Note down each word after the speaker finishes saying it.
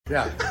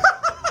Yeah.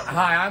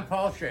 Hi, I'm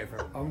Paul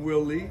Schaefer. I'm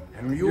Will Lee.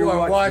 And you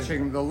are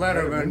watching the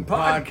Letterman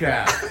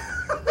Podcast.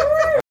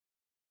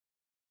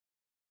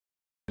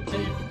 10,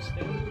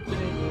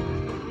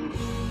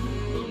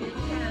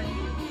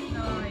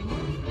 9,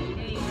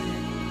 8,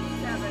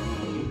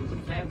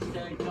 7, 6, 5,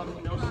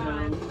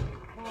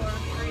 4,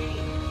 3,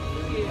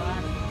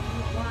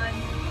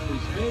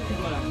 2,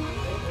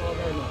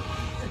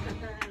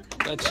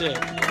 1. That's it.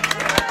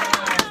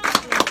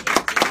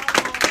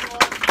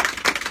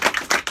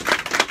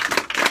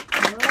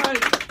 All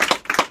right.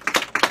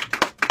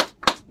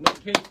 No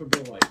cake for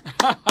Bill White.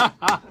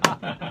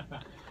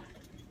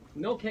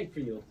 No cake for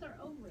you.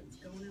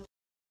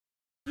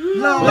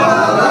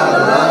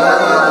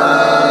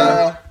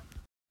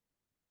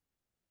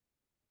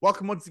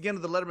 Welcome once again to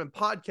the Letterman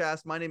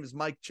Podcast. My name is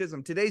Mike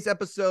Chisholm. Today's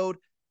episode,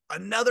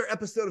 another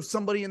episode of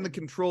Somebody in the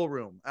Control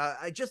Room.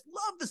 I just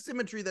love the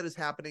symmetry that is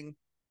happening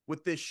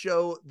with this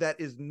show that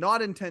is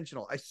not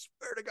intentional. I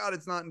swear to God,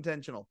 it's not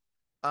intentional.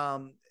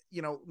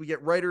 We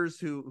get writers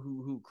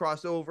who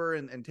cross over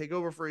and take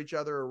over for each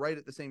other or write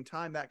at the same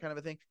time, that kind of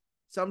a thing.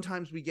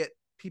 Sometimes we get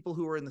people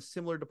who are in the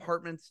similar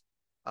departments,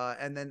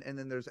 and then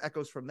there's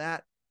echoes from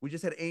that. We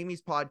just had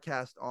Amy's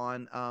podcast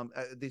on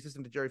the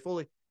assistant to Jerry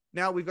Foley.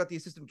 Now we've got the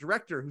assistant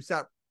director who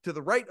sat to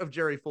the right of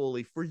Jerry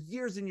Foley for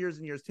years and years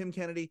and years, Tim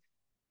Kennedy.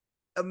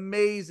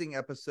 Amazing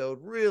episode,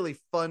 really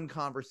fun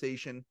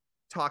conversation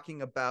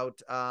talking about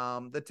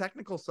the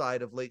technical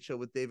side of Late Show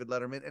with David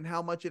Letterman and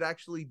how much it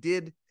actually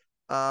did,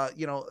 how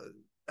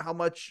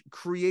much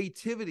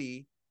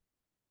creativity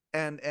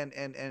and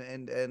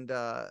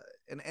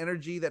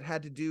energy that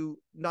had to do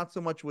not so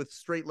much with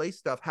straight lace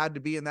stuff had to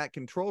be in that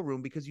control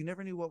room because you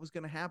never knew what was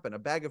going to happen. A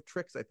bag of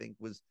tricks, I think,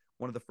 was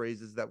one of the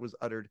phrases that was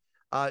uttered.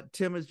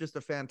 Tim is just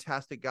a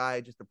fantastic guy.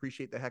 I just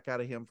appreciate the heck out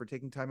of him for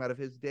taking time out of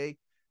his day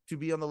to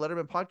be on the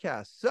Letterman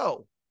Podcast.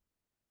 So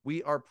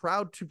we are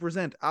proud to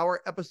present our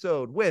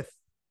episode with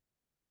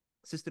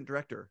assistant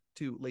director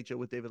to Late Show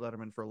with David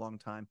Letterman for a long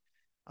time,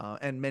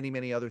 and many,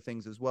 many other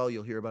things as well.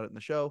 You'll hear about it in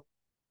the show.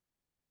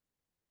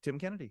 Tim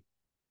Kennedy.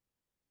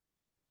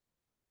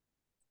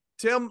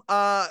 Tim,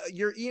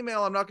 your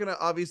email, I'm not going to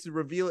obviously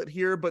reveal it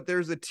here, but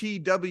there's a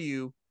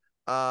TW,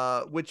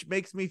 which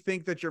makes me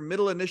think that your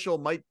middle initial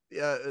might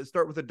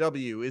start with a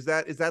W. Is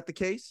that the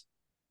case?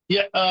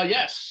 Yeah.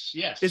 Yes.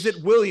 Is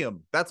it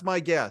William? That's my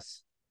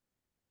guess.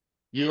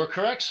 You are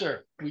correct,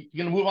 sir. You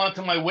gonna move on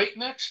to my weight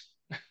next?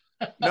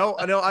 No.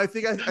 I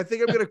think I'm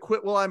gonna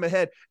quit while I'm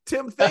ahead.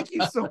 Tim, thank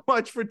you so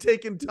much for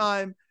taking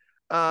time,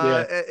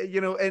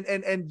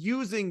 and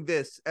using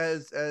this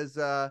as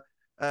a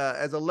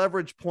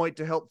leverage point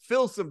to help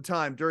fill some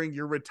time during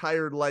your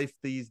retired life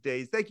these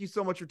days. Thank you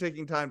so much for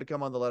taking time to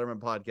come on the Letterman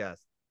Podcast.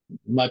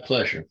 My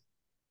pleasure.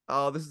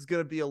 Oh, this is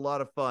going to be a lot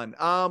of fun.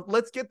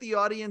 Let's get the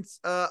audience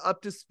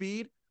up to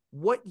speed.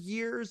 What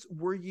years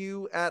were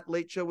you at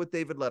Late Show with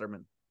David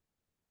Letterman?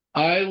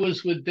 I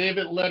was with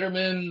David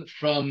Letterman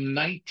from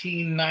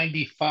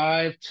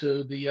 1995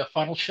 to the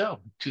final show,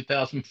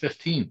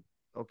 2015.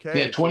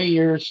 Okay. Yeah, 20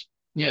 years.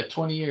 Yeah,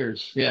 20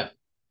 years. Yeah.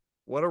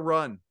 What a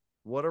run.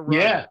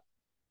 Yeah,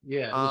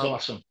 it was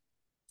awesome.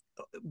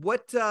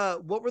 What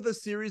were the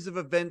series of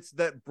events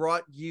that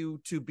brought you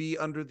to be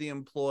under the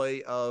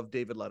employ of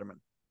David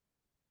Letterman?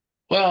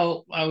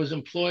 Well, I was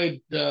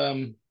employed.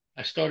 I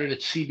started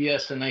at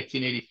CBS in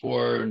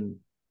 1984 and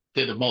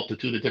did a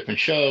multitude of different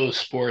shows,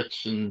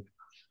 sports, and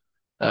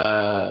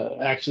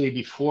actually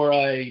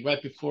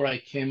right before I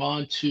came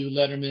on to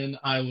Letterman,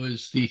 I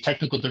was the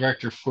technical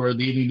director for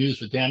the Evening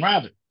News with Dan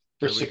Rather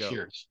for 6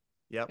 years.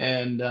 Yep.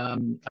 And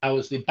I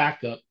was the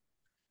backup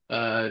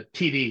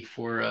TD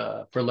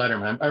for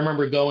Letterman. I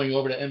remember going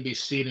over to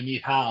NBC to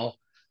meet Hal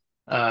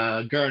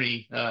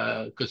Gurney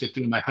because they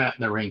threw my hat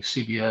in the ring.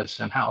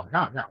 CBS and Hal.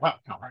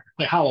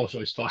 Hal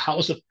always thought Hal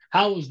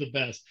was the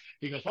best.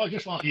 He goes, "Well, he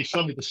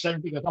showed me the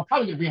 70." He goes, "I'm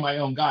probably going to be my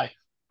own guy,"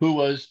 who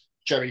was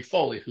Jerry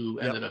Foley, who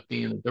ended up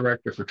being the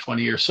director for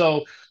 20 years.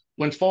 So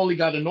when Foley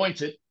got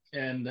anointed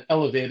and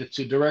elevated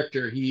to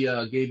director, he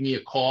gave me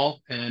a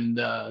call and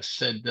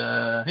said,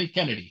 "Hey,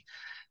 Kennedy."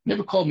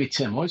 Never called me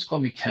Tim, always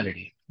called me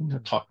Kennedy. I'm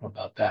not talking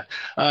about that.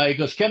 He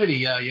goes, "Kennedy,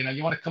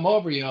 you want to come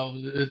over?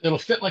 It'll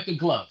fit like a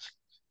glove."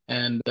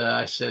 And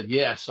I said,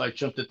 yeah. So I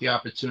jumped at the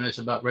opportunity. I was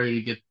about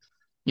ready to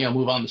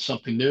move on to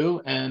something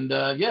new. And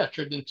it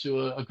turned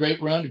into a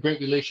great run, a great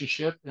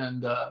relationship.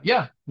 And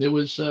it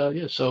was, so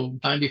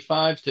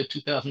 95 to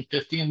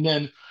 2015, and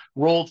then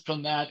rolled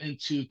from that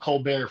into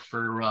Colbert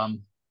for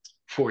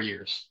 4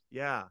 years.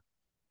 Yeah.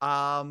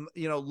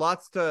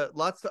 Lots to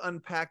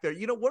unpack there.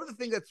 One of the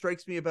things that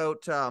strikes me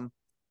about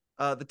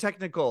the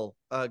technical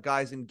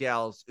guys and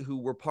gals who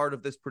were part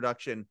of this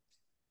production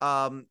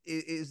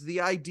is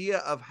the idea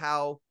of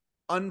how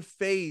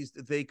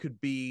unfazed they could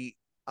be,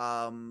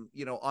 on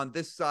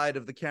this side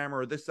of the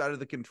camera or this side of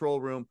the control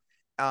room,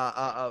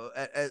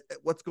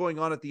 what's going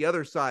on at the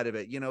other side of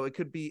it. It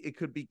could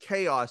be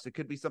chaos. It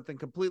could be something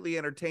completely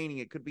entertaining.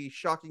 It could be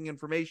shocking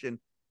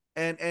information.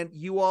 And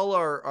you all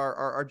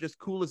are just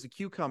cool as a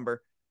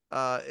cucumber.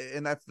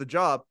 And that's the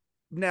job.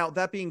 Now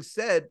that being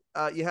said,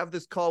 you have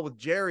this call with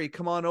Jerry.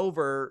 Come on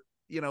over.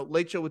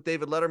 Late Show with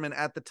David Letterman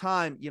at the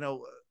time.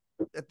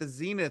 At the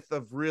zenith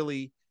of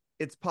really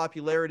its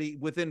popularity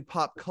within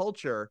pop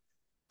culture.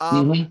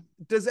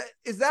 Is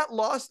that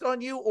lost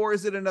on you, or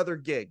is it another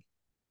gig?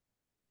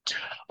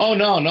 Oh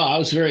no, I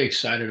was very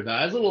excited about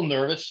it. I was a little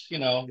nervous,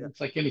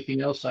 it's like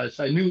anything else. I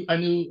knew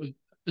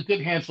a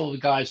good handful of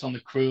the guys on the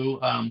crew.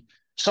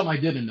 Some I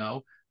didn't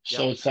know.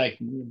 So it's like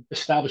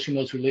establishing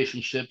those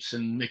relationships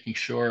and making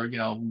sure,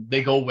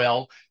 they go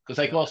well. Because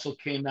I also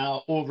came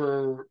out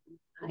over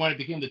when I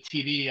became the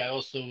TD, I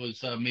also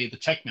was made the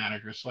tech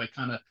manager. So I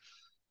kind of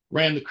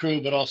ran the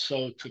crew, but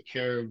also took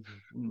care of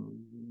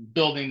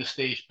building the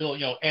stage,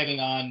 adding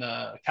on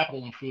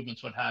capital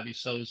improvements, what have you.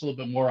 So there's a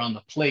little bit more on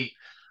the plate.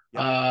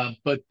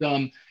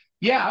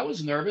 Yeah, I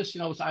was nervous.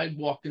 I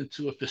walked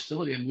into a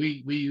facility and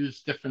we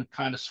used different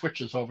kind of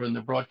switches over in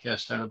the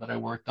broadcast center that I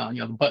worked on.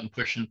 The button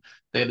pushing,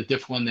 they had a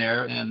different one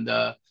there, and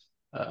it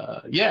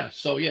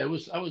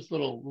was. I was a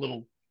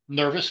little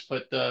nervous,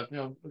 but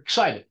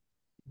excited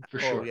for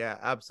sure. Oh yeah,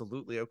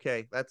 absolutely.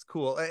 Okay, that's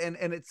cool. And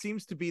it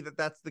seems to be that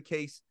that's the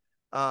case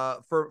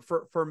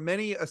for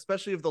many,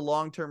 especially of the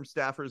long-term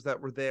staffers that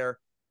were there.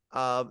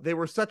 They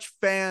were such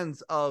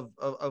fans of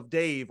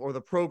Dave or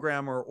the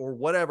program or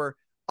whatever.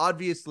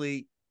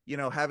 Obviously,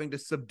 having to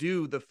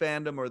subdue the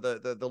fandom or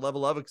the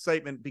level of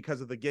excitement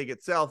because of the gig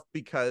itself,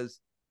 because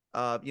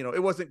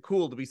it wasn't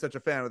cool to be such a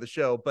fan of the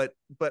show, but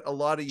a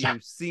lot of you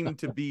seem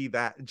to be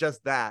that.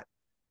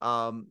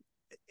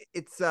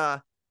 It's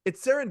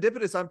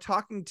serendipitous. I'm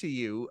talking to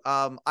you.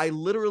 I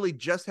literally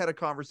just had a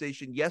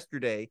conversation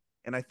yesterday,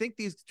 and I think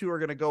these two are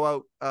going to go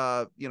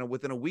out,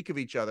 within a week of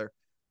each other.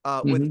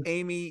 With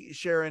Amy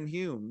Sharon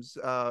Humes,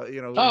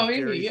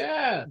 Amy,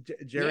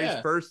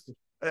 Jerry's first,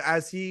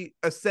 as he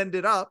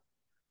ascended up,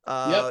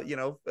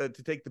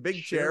 to take the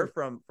big chair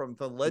from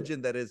the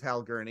legend that is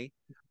Hal Gurney.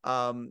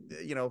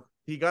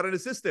 He got an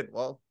assistant.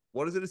 Well,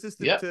 what does an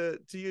assistant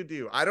to you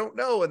do? I don't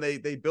know. And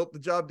they built the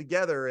job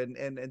together,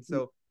 and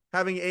so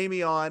having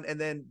Amy on, and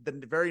then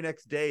the very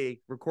next day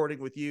recording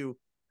with you,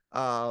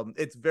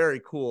 it's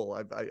very cool.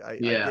 I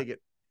dig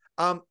it.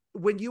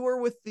 When you were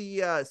with the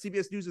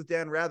CBS News with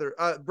Dan Rather,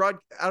 out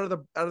of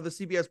the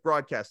CBS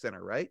Broadcast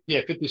Center, right?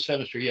 Yeah,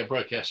 57th Street. Yeah,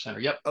 Broadcast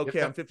Center. Yep.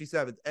 Okay, on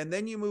 57th, and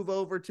then you move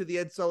over to the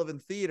Ed Sullivan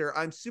Theater.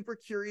 I'm super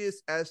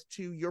curious as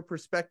to your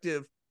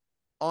perspective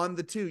on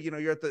the two.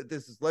 You're at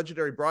this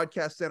legendary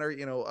Broadcast Center,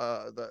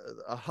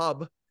 a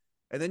hub,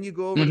 and then you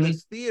go over to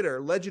this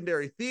theater,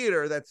 legendary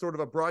theater, that's sort of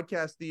a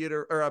broadcast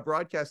theater or a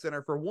broadcast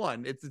center for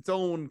one. It's its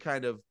own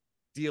kind of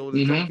deal with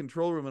its own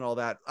control room and all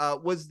that.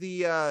 Was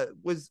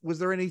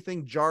there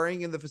anything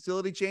jarring in the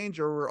facility change,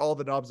 or were all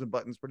the knobs and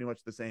buttons pretty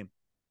much the same?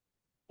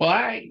 Well,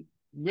 I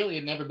really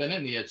had never been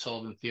in the Ed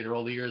Sullivan Theater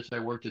all the years I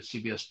worked at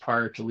CBS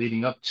prior to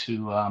leading up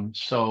to.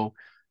 So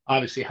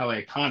obviously how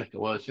iconic it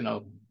was,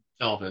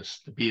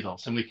 Elvis, the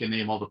Beatles, and we can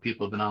name all the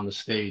people who've been on the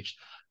stage.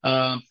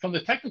 From the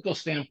technical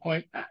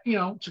standpoint,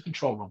 it's a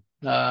control room.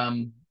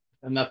 And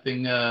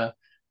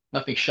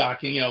nothing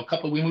shocking.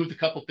 We moved a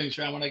couple things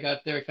around when I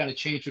got there, kind of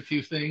changed a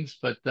few things,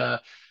 but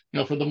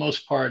for the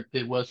most part,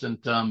 it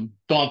wasn't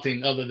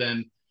daunting, other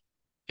than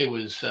it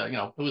was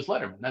it was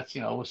Letterman. That's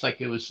it was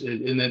like it was,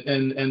 and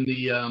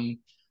the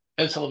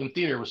Ed Sullivan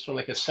Theater was sort of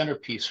like a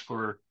centerpiece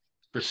for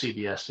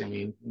CBS. I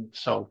mean,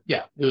 so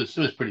yeah, it was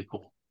pretty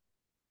cool.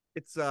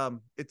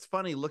 It's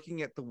funny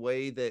looking at the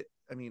way that,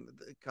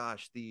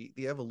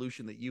 the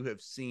evolution that you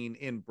have seen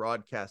in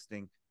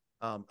broadcasting.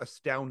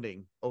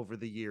 Astounding over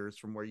the years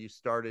from where you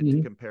started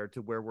to compared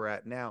to where we're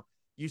at now.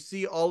 You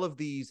see all of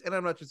these, and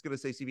I'm not just going to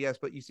say CBS,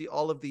 but you see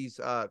all of these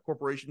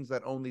corporations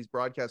that own these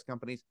broadcast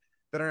companies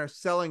that are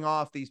selling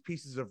off these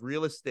pieces of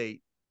real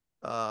estate,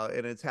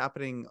 and it's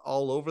happening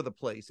all over the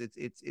place.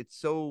 It's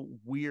so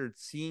weird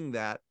seeing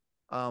that.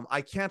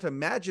 I can't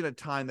imagine a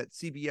time that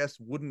CBS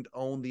wouldn't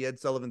own the Ed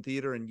Sullivan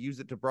Theater and use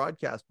it to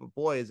broadcast, but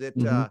boy, is it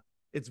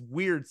it's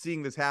weird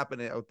seeing this happen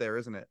out there,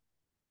 isn't it?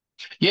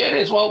 Yeah, it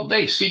is. Well,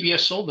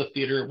 CBS sold the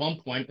theater at one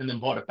point and then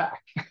bought it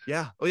back.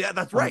 Yeah. Oh, yeah.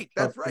 That's right.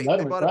 That's right.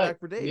 They bought it back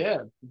for Dave. Yeah,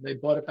 they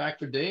bought it back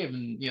for Dave,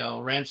 and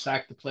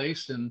ransacked the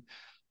place and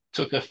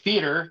took a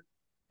theater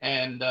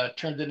and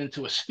turned it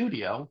into a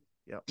studio.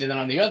 Yep. And then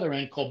on the other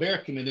end,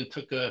 Colbert came in and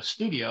took a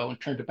studio and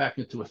turned it back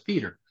into a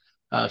theater.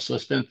 So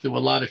it's been through a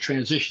lot of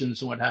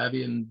transitions and what have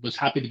you, and was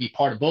happy to be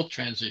part of both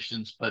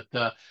transitions. But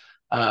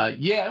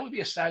it would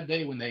be a sad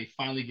day when they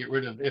finally get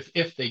rid of,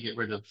 if they get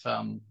rid of,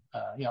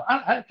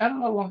 I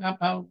don't know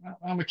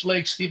how much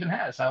legs Steven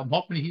has. I'm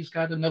hoping he's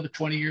got another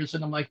 20 years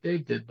in him like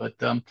Dave did. But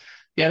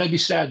that'd be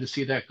sad to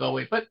see that go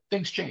away. But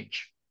things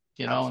change,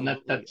 Absolutely.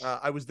 And that's.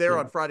 I was there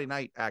on Friday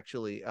night,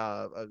 actually.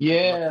 Sorry,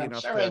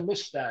 I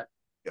missed that.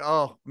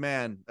 Oh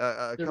man,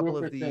 a couple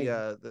of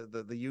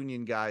the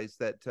union guys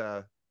that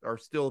are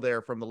still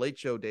there from the Late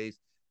Show days.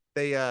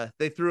 They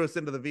threw us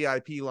into the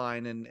VIP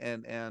line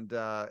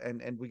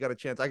and we got a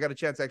chance. I got a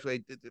chance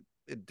actually.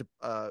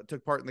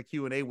 Took part in the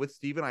Q&A with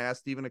Steven. I asked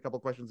Steven a couple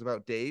questions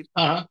about Dave.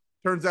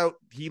 Turns out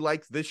he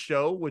likes this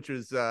show, which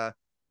is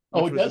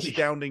Oh, which was does he?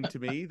 astounding to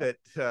me that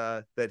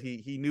that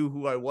he knew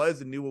who I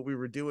was and knew what we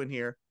were doing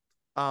here.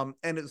 And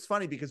it was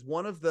funny because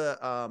one of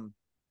the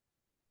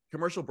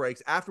commercial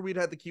breaks after we'd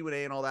had the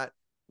Q&A and all that,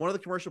 one of the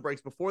commercial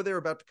breaks before they were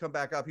about to come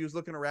back up, he was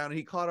looking around and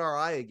he caught our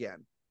eye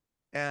again.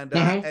 And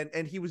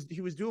and he was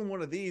doing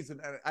one of these,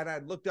 and I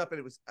looked up, and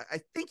it was,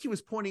 I think he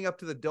was pointing up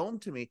to the dome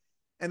to me,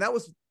 and that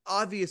was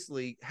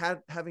obviously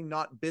having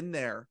not been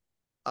there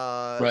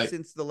Right.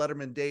 since the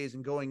Letterman days,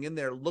 and going in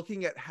there,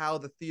 looking at how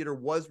the theater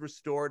was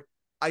restored.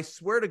 I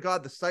swear to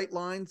God, the sight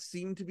lines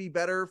seemed to be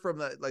better from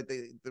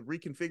the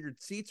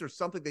reconfigured seats or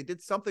something. They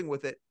did something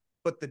with it,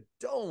 but the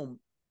dome,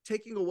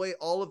 taking away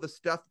all of the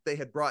stuff that they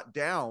had brought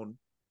down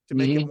to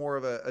make it more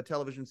of a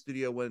television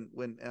studio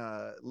when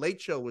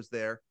Late Show was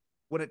there.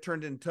 When it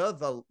turned into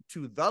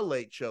the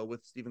Late Show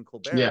with Stephen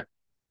Colbert,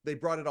 they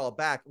brought it all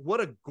back.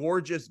 What a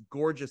gorgeous,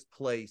 gorgeous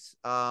place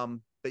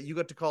that you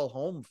got to call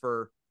home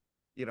for,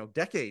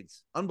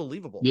 decades.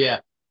 Unbelievable.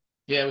 Yeah.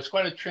 Yeah, it was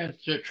quite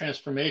a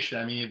transformation.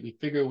 I mean, we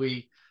figure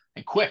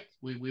and quick.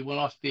 We went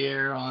off the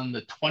air on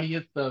the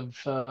 20th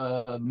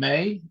of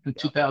May in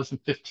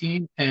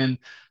 2015, and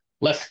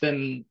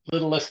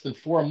little less than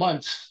 4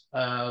 months,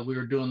 we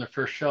were doing the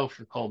first show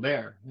for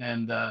Colbert,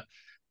 and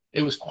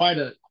it was quite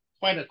a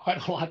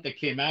lot that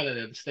came out of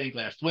it. The stained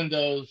glass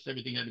windows,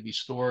 everything had to be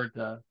stored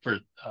for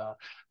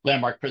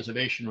landmark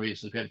preservation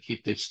reasons. We had to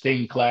keep the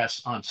stained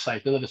glass on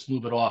site. They let us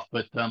move it off,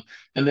 but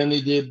and then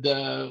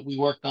we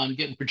worked on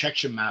getting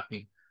projection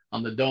mapping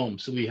on the dome.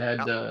 So we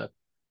had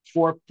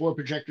four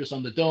projectors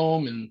on the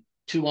dome and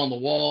 2 on the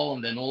wall,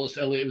 and then all this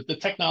LED. The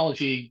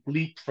technology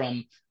leap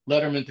from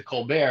Letterman to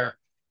Colbert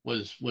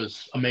was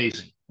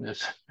amazing.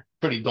 It's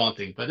pretty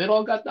daunting, but it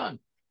all got done.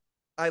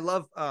 I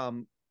love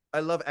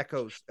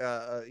echoes,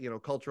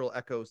 cultural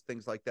echoes,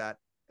 things like that.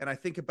 And I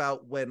think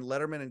about when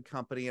Letterman and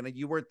Company, and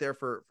you weren't there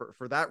for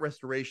that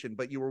restoration,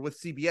 but you were with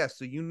CBS,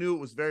 so you knew it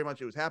was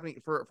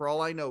happening. For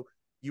all I know,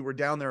 you were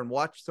down there and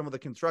watched some of the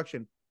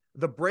construction.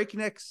 The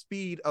breakneck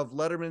speed of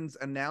Letterman's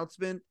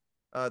announcement,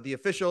 the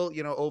official,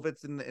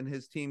 Ovitz and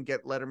his team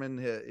get Letterman,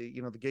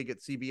 the gig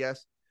at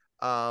CBS,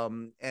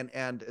 and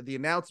the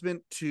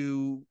announcement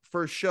to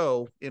first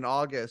show in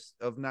August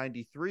of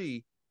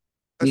 '93.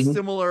 A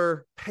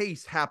similar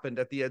pace happened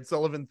at the Ed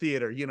Sullivan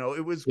Theater.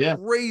 It was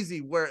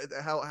crazy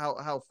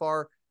how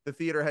far the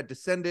theater had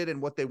descended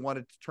and what they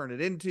wanted to turn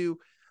it into.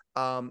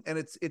 And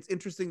it's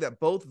interesting that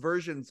both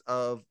versions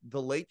of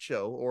The Late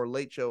Show, or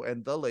Late Show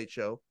and The Late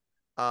Show,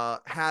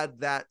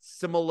 had that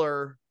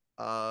similar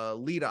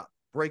lead up,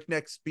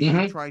 breakneck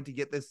speed, trying to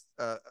get this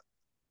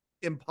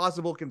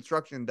impossible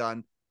construction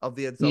done of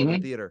the Ed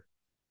Sullivan Theater.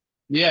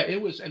 Yeah,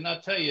 it was, and I'll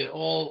tell you,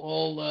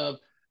 all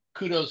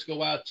kudos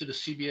go out to the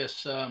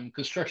CBS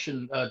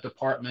construction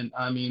department.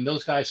 I mean,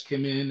 those guys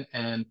came in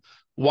and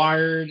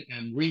wired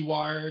and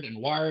rewired and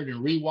wired and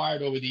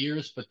rewired over the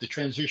years. But the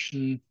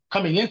transition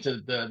coming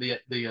into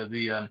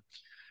the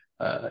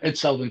Ed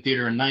Sullivan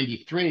Theater in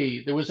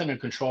 '93, there wasn't a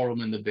control room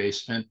in the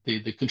basement.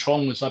 The control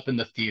room was up in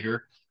the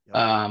theater.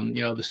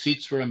 The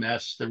seats were a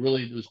mess. It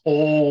was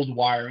old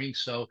wiring.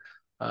 So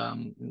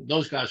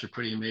those guys are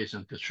pretty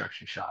amazing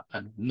construction shop,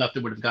 and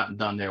nothing would have gotten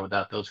done there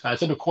without those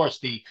guys. And of course,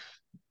 the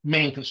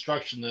main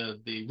construction,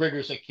 the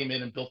riggers that came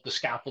in and built the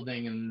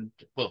scaffolding, and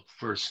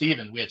for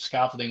Stephen, we had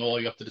scaffolding all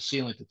the way up to the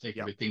ceiling to take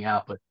everything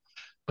out,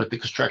 but the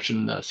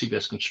construction,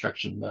 CBS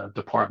construction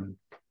department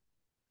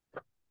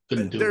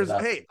couldn't do it.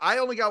 Hey, I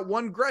only got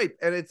one gripe,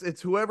 and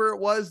it's whoever it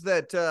was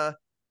that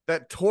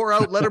tore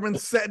out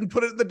Letterman's set and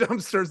put it in the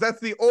dumpsters.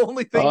 That's the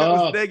only thing that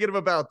was negative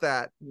about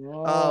that.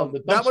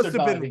 That must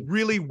have been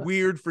really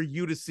weird for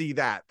you to see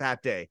that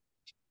day.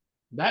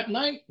 That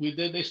night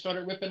they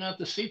started ripping out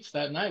the seats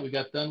that night. We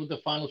got done with the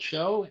final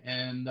show,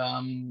 and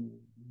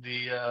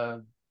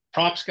the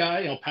props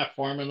guy, Pat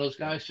Farmer and those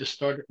guys, just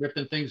started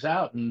ripping things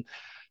out and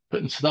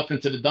putting stuff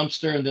into the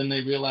dumpster. And then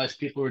they realized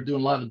people were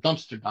doing a lot of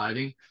dumpster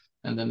diving,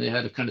 and then they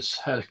had to there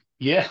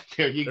you There's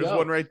go. There's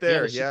one right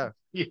there.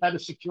 You had to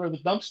secure the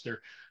dumpster.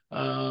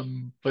 That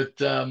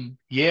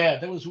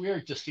was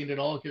weird, just seeing it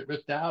all get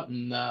ripped out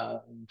and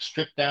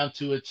stripped down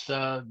to its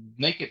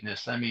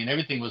nakedness. I mean,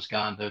 everything was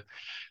gone.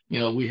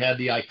 We had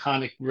the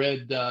iconic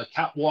red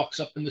catwalks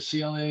up in the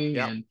ceiling,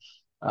 and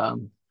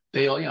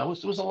they all,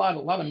 it was a lot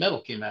of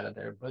metal came out of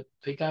there, but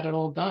they got it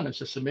all done. It's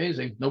just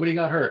amazing. Nobody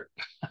got hurt.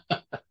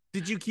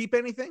 Did you keep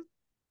anything?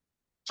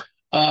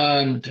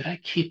 Did I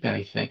keep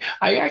anything?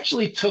 I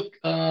actually took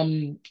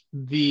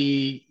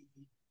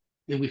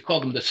we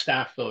called them the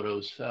staff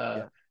photos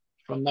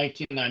from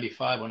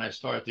 1995 when I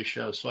started the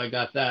show. So I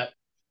got that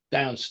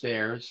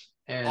downstairs.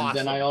 And awesome.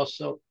 Then I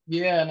also,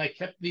 and I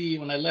kept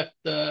when I left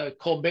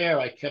Colbert,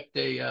 I kept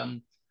a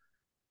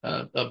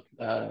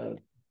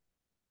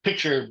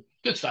picture,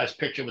 good sized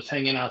picture, was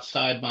hanging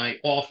outside my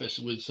office.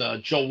 It was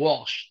Joe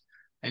Walsh.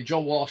 And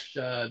Joe Walsh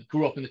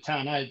grew up in the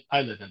town I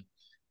live in.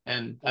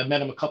 And I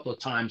met him a couple of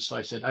times. So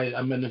I said,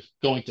 I'm going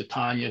to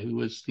Tanya, who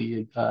was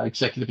the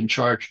executive in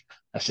charge.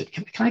 I said,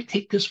 can I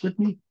take this with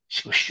me?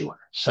 She goes, sure.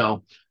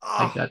 So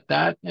I got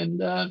that.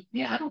 And I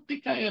don't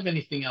think I have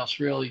anything else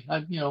really.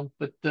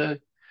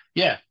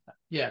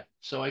 Yeah.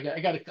 So I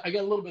got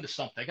a little bit of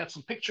something. I got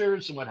some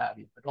pictures and what have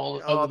you. But all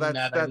Oh, other than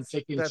that, I didn't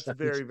take any that's stuff.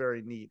 very,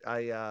 very neat. I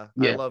Yeah.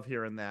 love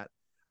hearing that.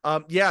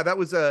 Yeah, that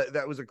was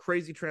a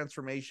crazy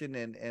transformation,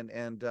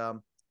 and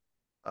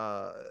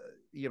uh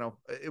you know,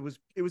 it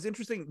was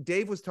interesting.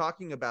 Dave was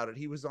talking about it.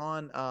 He was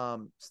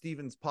on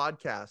Steven's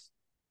podcast,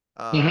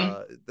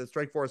 Hmm. the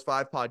Strike Force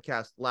 5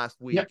 podcast last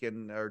Yep. week,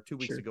 and or 2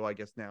 weeks Sure. ago, I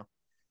guess now.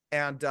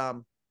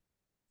 And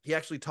he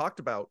actually talked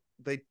about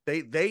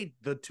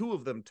the two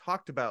of them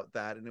talked about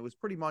that, and it was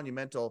pretty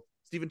monumental.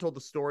 Steven told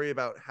the story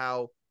about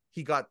how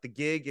he got the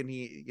gig, and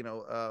he, you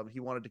know, he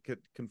wanted to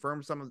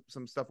confirm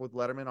some stuff with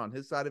Letterman on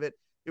his side of it.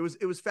 It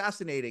was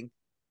fascinating.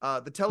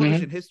 The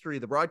television history,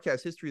 the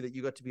broadcast history that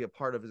you got to be a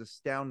part of is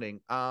astounding.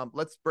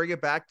 Let's bring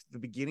it back to the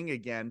beginning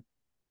again.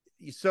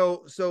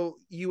 So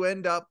you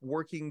end up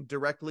working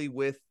directly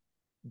with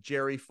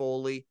Jerry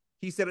Foley.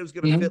 He said it was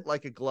going to Hmm. fit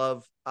like a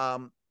glove.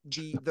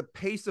 The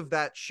pace of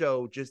that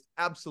show just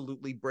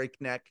absolutely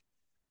breakneck.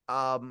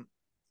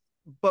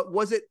 But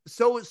was it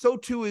so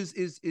too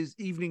is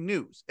Evening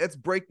News? It's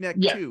breakneck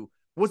Yeah. too.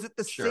 Was it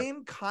the Sure.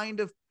 same kind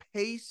of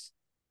pace,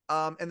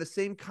 and the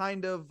same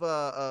kind of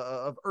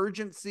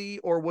urgency,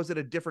 or was it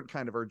a different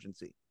kind of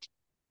urgency?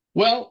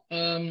 Well,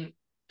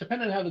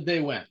 depending on how the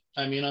day went.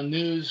 I mean, on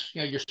news,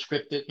 you know, you're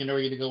scripted, you know,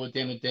 you're going to go with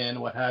Dan and Dan,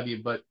 what have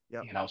you. But,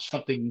 Yep. you know,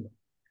 something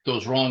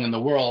goes wrong in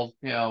the world,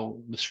 you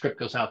know, the script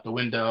goes out the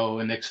window,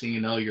 and next thing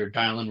you know, you're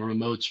dialing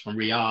remotes from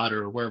Riyadh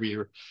or wherever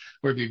you're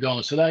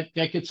going. So that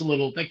gets a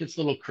little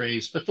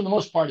crazy. But for the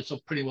most part, it's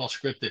pretty well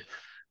scripted.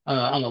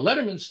 On the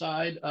Letterman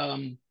side,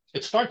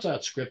 it starts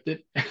out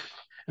scripted.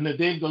 And then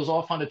Dave goes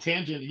off on a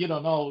tangent. You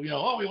don't know, you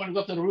know, oh, we want to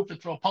go up to the roof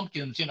and throw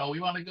pumpkins. You know,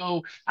 we want to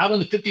go out on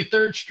the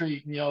 53rd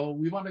Street. You know,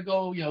 we want to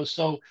go, you know,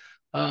 so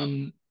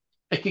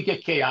it could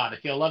get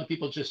chaotic. You know, a lot of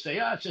people just say,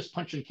 it's just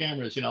punching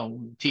cameras, you know,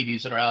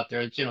 TVs that are out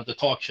there. It's, you know, the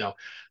talk show.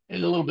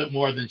 It's a little bit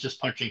more than just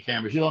punching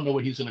cameras. You don't know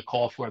what he's going to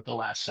call for at the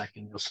last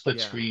second, you know, split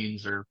Yeah.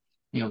 screens or,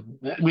 you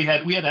know, we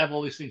had to have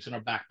all these things in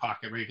our back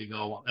pocket ready to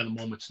go at a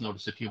moment's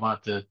notice if you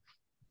want the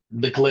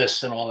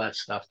gliss and all that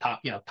stuff.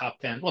 Top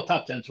 10. Well,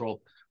 top 10s were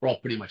all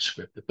pretty much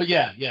scripted. But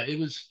yeah, it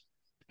was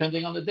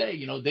depending on the day.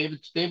 You know,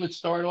 David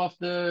started off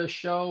the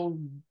show,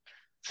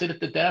 sit at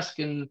the desk,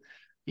 and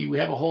we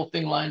have a whole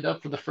thing lined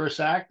up for the first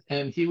act,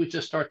 and he would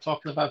just start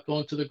talking about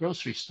going to the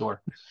grocery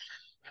store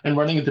and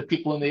running into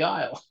people in the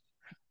aisle.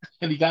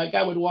 And the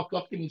guy would walk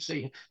up to me and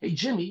say, "Hey,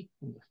 Jimmy,"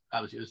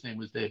 obviously his name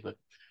was Dave, but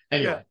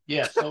anyway,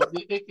 yeah. So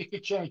it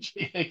could change.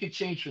 It could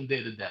change from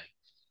day to day,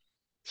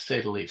 to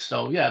say the least.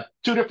 So yeah,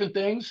 two different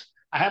things.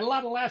 I had a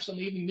lot of laughs on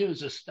the evening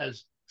news,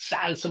 as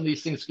sad as some of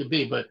these things could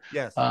be, but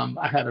Yes.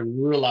 I had a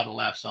real lot of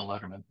laughs on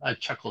Letterman. I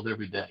chuckled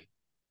every day.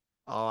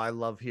 Oh, I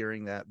love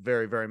hearing that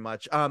very, very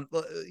much.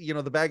 You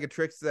know, the bag of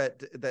tricks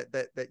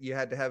that you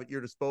had to have at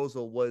your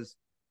disposal was,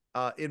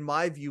 in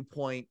my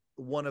viewpoint,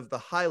 one of the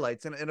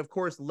highlights, and of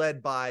course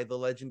led by the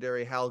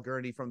legendary Hal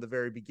Gurney from the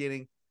very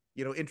beginning.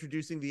 You know,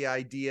 introducing the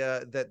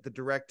idea that the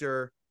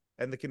director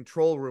and the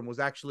control room was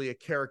actually a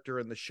character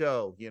in the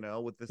show. You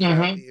know, with the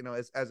sound, you know,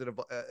 as it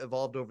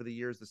evolved over the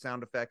years, the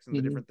sound effects and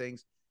the different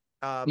things,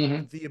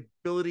 the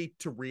ability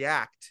to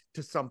react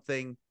to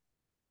something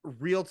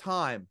real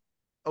time.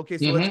 Okay,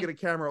 so let's get a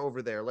camera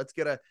over there. Let's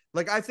get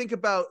I think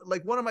about,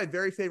 like, one of my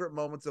very favorite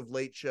moments of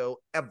Late Show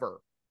ever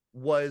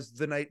was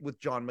the night with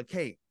John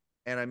McCain.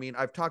 And I mean,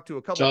 I've talked to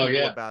a couple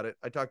people about it.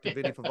 I talked to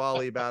Vinny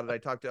Favale about it. I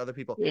talked to other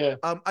people. Yeah.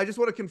 I just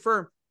want to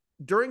confirm,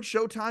 during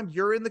showtime,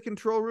 you're in the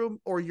control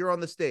room or you're on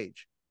the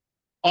stage?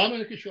 I'm in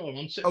the control room.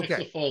 I'm sitting next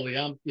to Foley.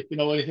 If you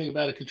know anything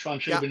about a control, I'm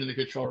sure you've been in the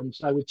control room.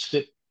 So I would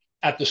sit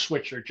at the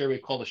switcher. Jerry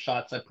would call the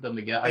shots. I put them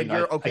together. And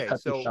you're okay.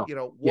 So, you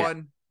know,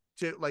 one,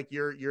 two, like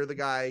you're the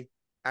guy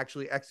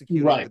actually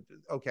executing. Right.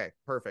 Okay,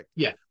 perfect.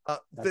 Yeah.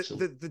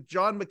 The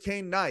John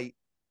McCain night,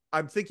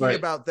 I'm thinking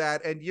about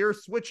that, and your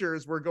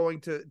switchers were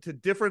going to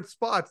different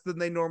spots than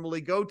they normally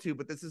go to,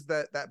 but this is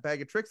that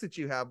bag of tricks that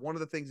you have. One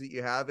of the things that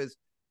you have is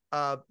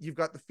you've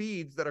got the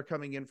feeds that are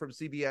coming in from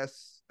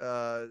CBS,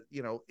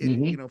 you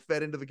know,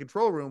 fed into the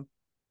control room.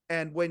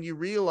 And when you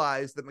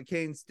realize that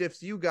McCain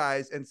stiffs you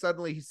guys, and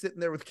suddenly he's sitting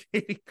there with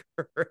Katie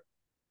Couric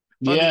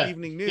on the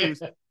evening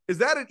news. Is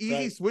that an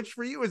easy switch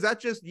for you? Is that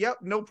just,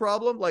 no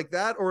problem like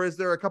that? Or is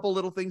there a couple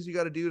little things you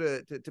got to do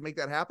to make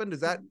that happen?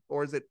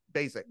 Or is it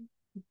basic?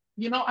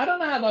 You know, I don't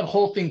know how that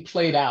whole thing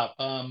played out.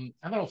 I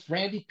don't know if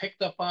Randy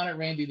picked up on it.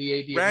 Randy,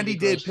 the AD. Randy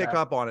did pick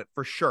up on it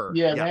for sure.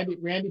 Yeah.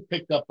 Randy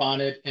picked up on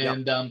it.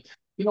 And,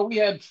 you know, we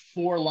had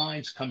 4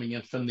 lines coming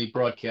in from the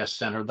broadcast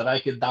center that I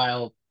could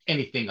dial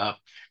anything up.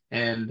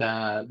 And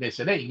they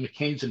said, hey,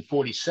 McCain's in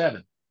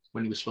 47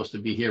 when he was supposed to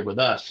be here with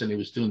us. And he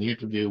was doing the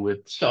interview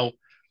with, so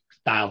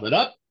dialed it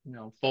up. You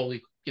know,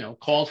 Foley, you know,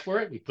 called for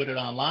it. We put it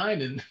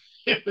online, and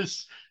it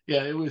was.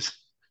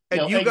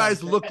 And you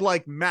guys look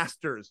like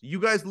masters. You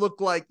guys look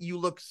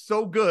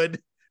so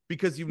good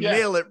because you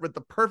nail it with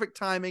the perfect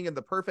timing and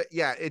the perfect.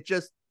 Yeah,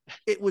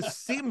 it was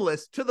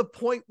seamless to the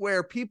point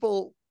where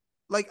people,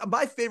 like,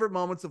 my favorite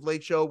moments of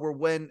Late Show were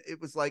when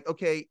it was like,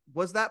 okay,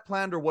 was that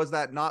planned or was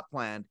that not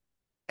planned?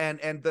 And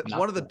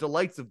one of the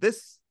delights of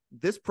this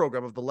this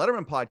program of the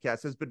Letterman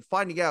podcast has been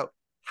finding out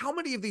how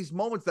many of these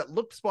moments that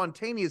looked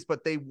spontaneous,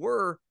 but they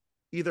were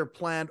either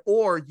planned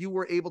or you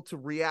were able to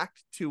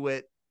react to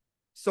it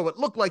so it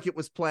looked like it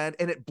was planned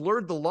and it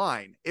blurred the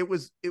line. It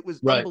was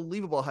Right.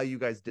 unbelievable how you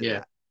guys did Yeah.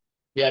 that.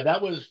 Yeah,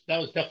 that was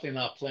definitely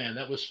not planned.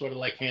 That was sort of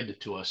like handed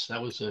to us.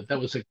 That was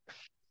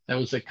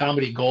a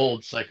comedy gold.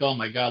 It's like, oh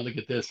my God, look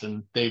at this,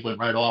 and Dave went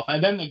right off.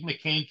 And then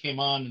McCain came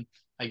on, and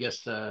I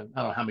guess I don't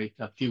know how many,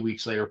 a few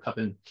weeks later, up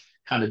and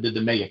kind of did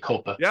the mea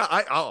culpa. Yeah,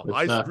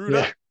 I screwed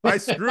up. I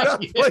screwed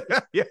up. Yeah.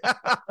 Yeah.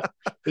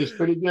 It's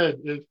pretty good.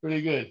 It's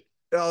pretty good.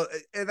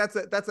 And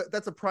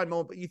that's a prime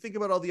moment. But you think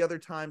about all the other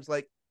times,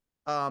 like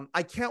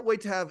I can't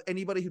wait to have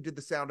anybody who did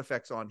the sound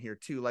effects on here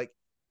too. Like,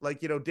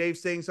 you know, Dave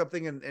saying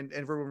something and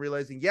everyone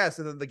realizing yes,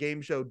 and then the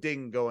game show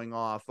ding going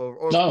off,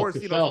 or of course,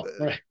 you know,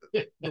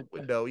 the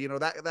window, you know,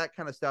 that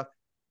kind of stuff.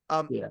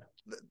 Yeah.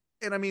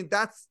 And I mean,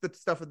 that's the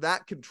stuff in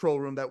that control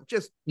room that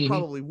just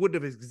probably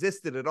wouldn't have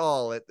existed at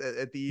all at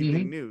the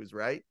evening news,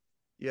 right?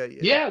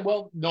 Yeah.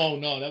 Well, no,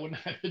 that wouldn't.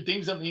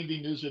 Things on the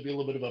evening news would be a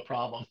little bit of a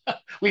problem.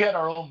 We had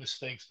our own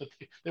mistakes, but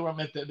they were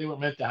meant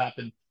to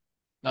happen.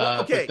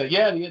 Well, okay. But,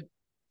 yeah.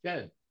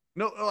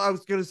 No, I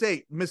was going to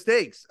say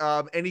mistakes.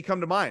 Any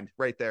come to mind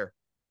right there?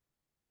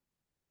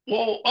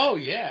 Well, oh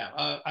yeah.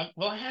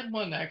 I had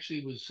one that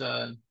actually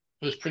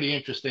was pretty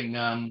interesting.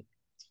 I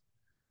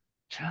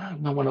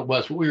don't know what it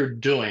was, what we were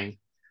doing,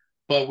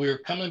 but we were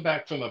coming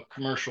back from a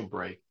commercial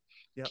break.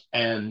 Yep.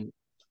 And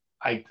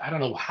I don't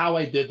know how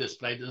I did this,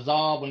 but I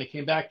dissolved when I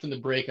came back from the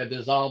break. I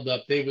dissolved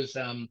up. Dave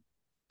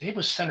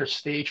was center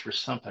stage for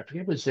something. I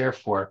forget what he was there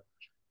for,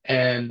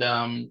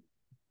 and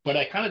but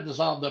I kind of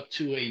dissolved up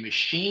to a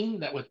machine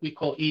that what we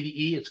call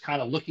EDE. It's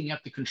kind of looking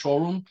at the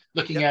control room,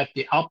 looking at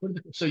the output,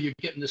 so you're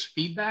getting this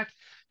feedback.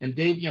 And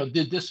Dave, you know,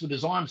 did this with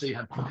his arms. He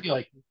had, you know,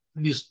 like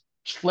these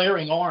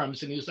flaring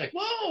arms, and he was like,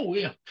 "Whoa!"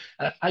 You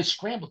know, I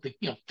scrambled to,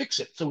 you know, fix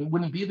it so we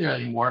wouldn't be there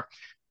anymore.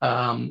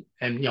 And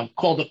you know,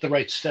 called up the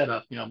right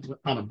setup, you know,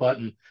 on a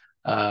button.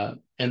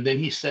 And then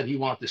he said he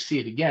wanted to see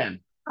it again.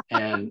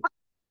 And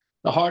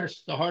the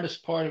hardest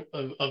part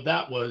of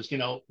that was, you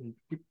know,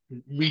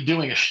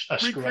 redoing a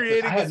screw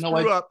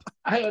up.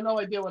 I had no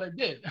idea what I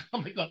did.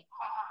 I'm like,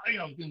 you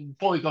know, and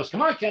Foley goes,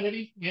 "Come on,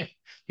 Kennedy, yeah,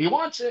 he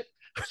wants it."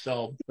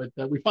 So, but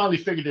we finally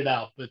figured it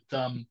out.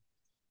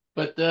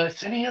 But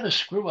any other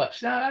screw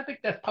ups? No, I think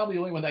that's probably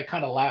the only one that I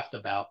kind of laughed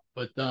about.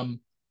 But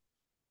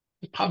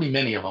probably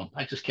many of them.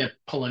 I just can't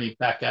pull any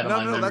back out of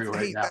my memory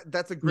right now.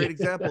 That's a great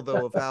example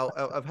though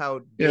of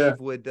how Dave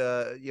would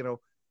you know.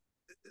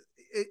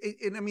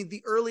 And I mean,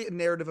 the early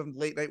narrative of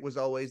late night was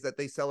always that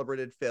they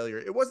celebrated failure.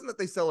 It wasn't that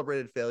they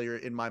celebrated failure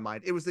in my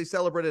mind. It was they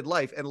celebrated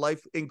life, and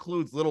life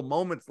includes little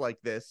moments like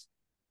this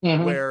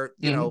where,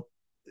 you know,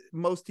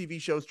 most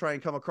TV shows try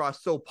and come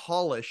across so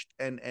polished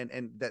and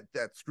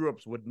that screw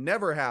ups would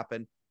never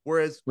happen.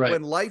 Whereas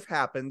when life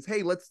happens,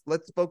 hey, let's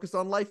focus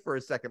on life for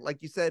a second. Like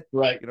you said, you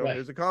know,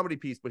 there's a comedy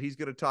piece, but he's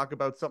going to talk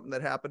about something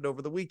that happened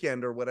over the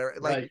weekend or whatever.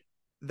 Like,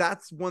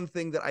 that's one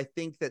thing that I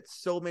think that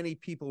so many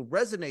people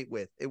resonate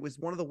with. It was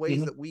one of the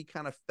ways that we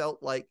kind of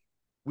felt like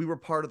we were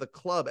part of the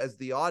club as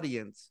the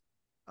audience,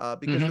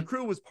 because the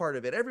crew was part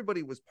of it.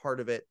 Everybody was part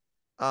of it.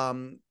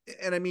 And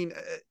I mean,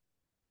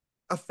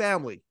 a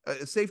family,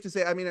 safe to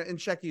say. I mean, and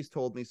Shecky's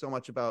told me so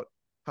much about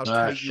how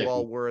tight you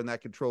all were in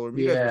that control room.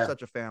 You guys were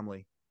such a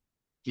family.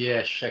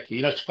 Yeah, Shecky.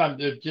 You know, it's fun.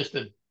 Just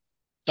to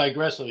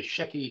digress with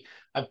Shecky,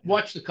 I've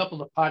watched a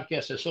couple of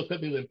podcasts that so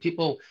quickly when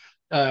people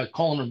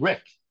calling him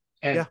Rick.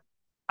 And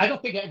I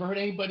don't think I ever heard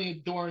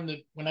anybody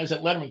when I was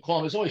at Letterman call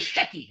him. It was always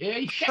Shecky.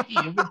 Hey, Shecky.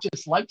 And we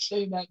just like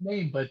saying that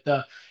name. But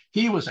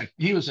he was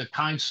a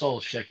kind soul,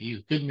 Shecky. He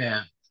was a good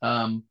man.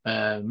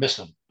 Miss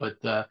him.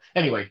 But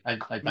anyway,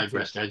 I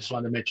digressed there. I just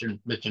wanted to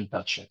mention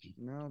about Shecky.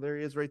 No, there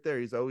he is right there.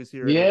 He's always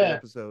here in every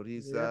episode.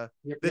 He's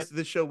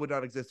this show would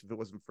not exist if it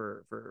wasn't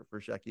for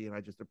Shecky, and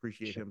I just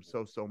appreciate him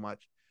so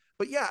much.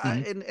 But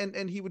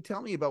and he would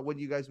tell me about when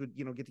you guys would,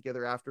 you know, get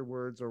together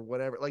afterwards or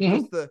whatever. Like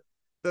just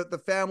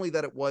the family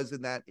that it was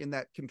in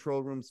that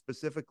control room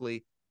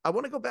specifically. I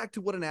want to go back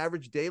to what an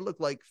average day looked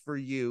like for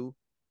you,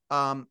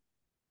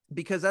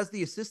 because as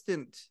the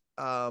assistant,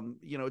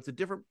 you know, it's a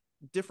different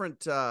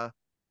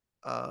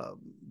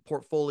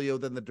portfolio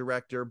than the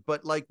director.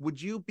 But like,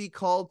 would you be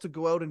called to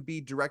go out and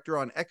be director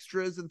on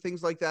extras and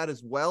things like that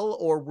as well,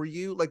 or were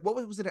you like, what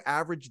was an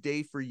average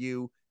day for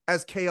you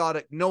as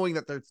chaotic, knowing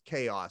that there's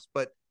chaos?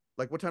 But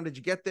like, what time did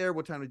you get there?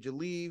 What time did you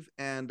leave?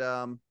 And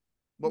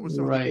what was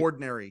some of the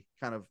ordinary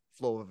kind of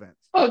flow of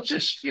events? Oh,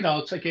 just, you know,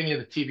 it's like any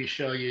other TV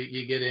show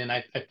you get in.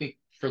 I think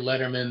for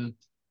Letterman,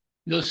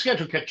 you know, the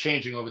schedule kept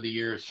changing over the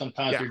years.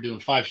 Sometimes you're doing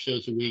 5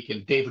 shows a week,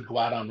 and Dave would go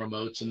out on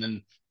remotes, and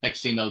then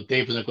next thing you know,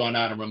 Dave wasn't going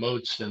out on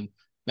remotes, and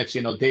next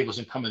thing you know, Dave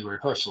wasn't coming to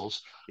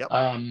rehearsals.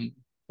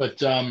 But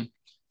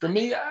for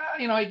me,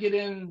 you know, I get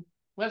in.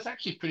 Well, it's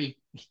actually pretty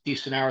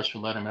decent hours for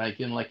Letterman. I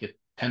get in like at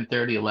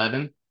 10:30,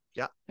 11.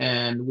 Yeah.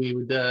 And we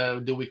would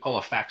do what we call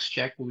a fax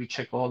check, where we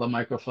check all the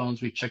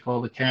microphones, we check all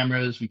the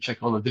cameras, we check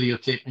all the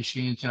videotape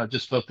machines, you know,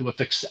 just go through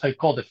I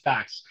called it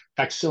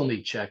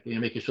facsimile check, you know,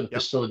 making sure the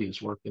facility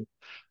is working.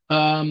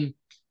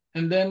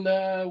 And then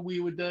we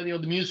would, the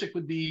music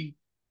would be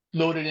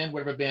loaded in,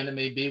 whatever band it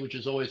may be, which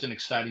is always an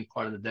exciting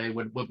part of the day.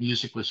 What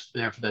music was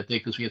there for that day,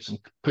 because we had some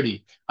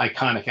pretty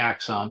iconic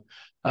acts on.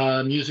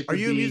 Music Are would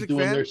you a be music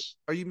doing fan? their.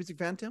 Are you a music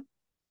fan, Tim?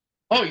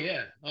 Oh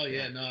yeah, oh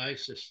yeah. No, I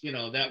just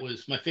that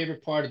was my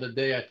favorite part of the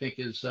day. I think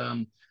is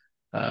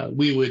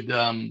we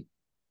would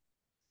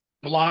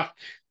block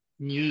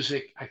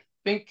music. I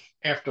think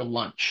after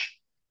lunch.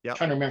 Yep.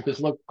 Trying to remember,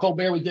 because look,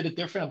 Colbert, we did it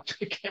different.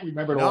 I can't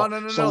remember it No, all. no,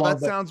 no, so no. long, That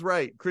but- sounds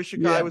right. Chris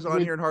Shakai Yeah, was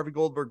on here and Harvey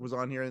Goldberg was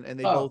on here, and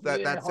they both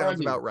that sounds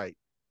Harvey. about right.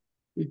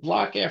 We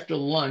block after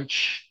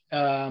lunch,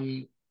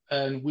 and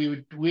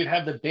we'd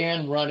have the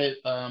band run it.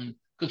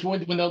 Because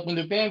when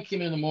the band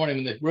came in the morning,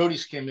 when the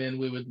roadies came in,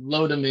 we would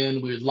load them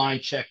in, we would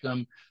line check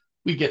them,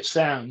 we get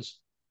sounds.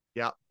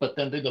 Yeah. But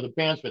then the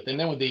bands, but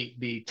then when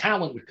the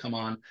talent would come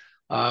on,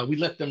 we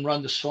let them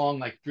run the song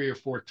like 3 or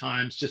 4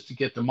 times just to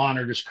get the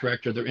monitors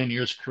correct or their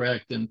in-ears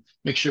correct, and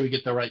make sure we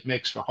get the right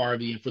mix for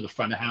Harvey and for the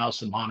front of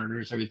house and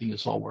monitors, everything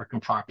is all working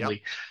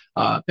properly.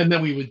 Yep. And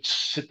then we would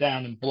sit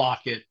down and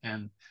block it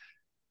and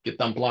get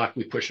done blocked.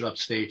 We push it up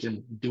stage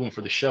and do them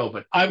for the show.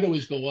 But I would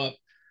always go up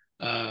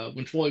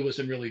when Foley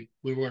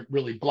we weren't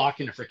really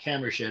blocking it for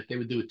cameras yet. They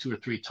would do it 2 or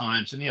 3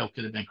 times, and it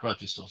could have been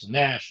Crosby, Stills and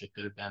Nash. It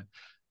could have been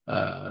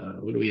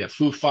what do we have?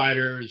 Foo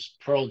Fighters,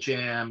 Pearl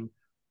Jam.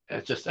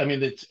 It's just, I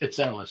mean, it's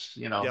endless,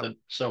 Yep.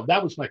 So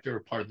that was my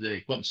favorite part of the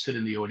day. Go up and sit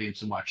in the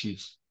audience and watch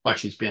these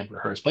band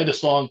rehearse. Play the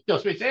song.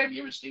 Somebody say, "Have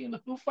you ever seen the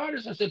Foo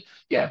Fighters?" I said,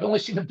 "Yeah, I've only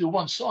seen them do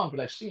one song, but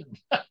I've seen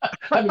them.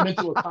 I haven't been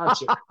to a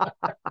concert."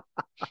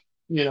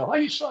 Oh,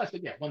 you saw? I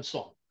said, "Yeah, one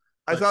song."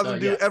 I saw them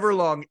do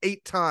Everlong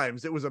 8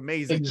 times. It was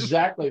amazing.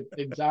 Exactly.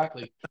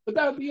 But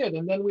that would be it.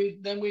 And then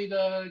we'd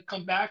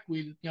come back.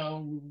 We'd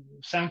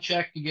sound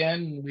check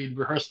again. We'd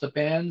rehearse the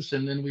bands,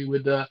 and then we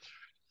would.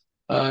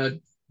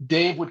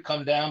 Dave would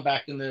come down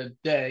back in the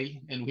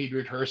day, and we'd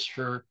rehearse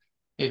for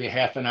maybe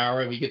half an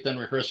hour. We get done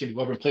rehearsing, he'd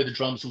go over and play the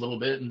drums a little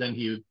bit, and then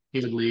he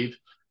would leave.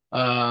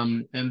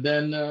 And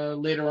then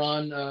later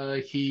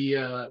on,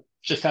 he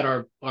just had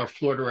our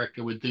floor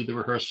director would do the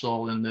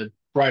rehearsal, and the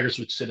writers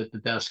would sit at the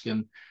desk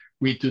and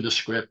read through the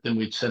script, and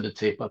we'd send the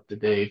tape up to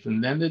Dave.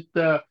 And then at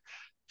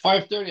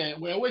 5:30,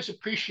 what I always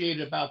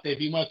appreciated about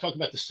Dave, you want to talk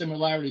about the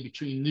similarity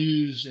between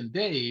News and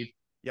Dave.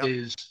 Yep.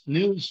 Is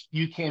News,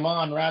 you came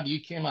on at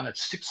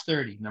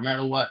 6:30. No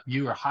matter what,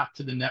 you were hot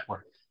to the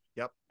network.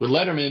 Yep. With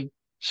Letterman,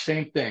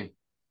 same thing.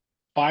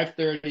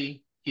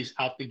 5:30, he's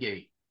out the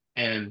gate.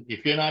 And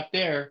if you're not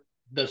there,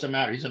 doesn't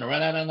matter. He's going to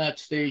run out on that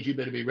stage. You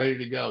better be ready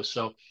to go.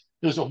 So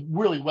it was a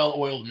really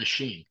well-oiled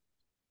machine,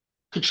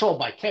 controlled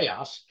by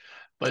chaos.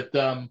 But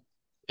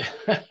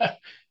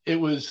it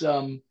was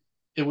on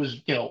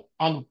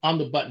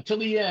the button till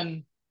the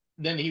end.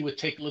 Then he would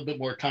take a little bit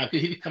more time,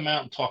 because he'd come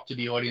out and talk to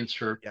the audience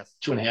for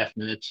 2.5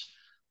 minutes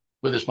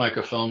with his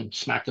microphone,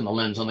 smacking the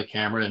lens on the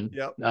camera. And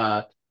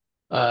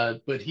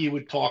but he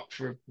would talk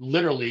for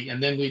literally,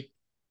 and then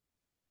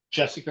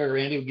Jessica or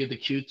Andy would give the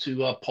cue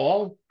to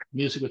Paul.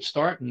 Music would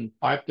start, and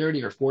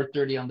 5:30 or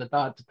 4:30 on the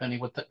dot, depending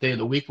what the day of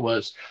the week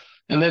was.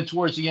 And then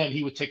towards the end,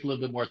 he would take a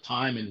little bit more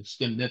time, and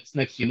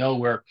next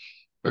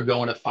we're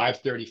going at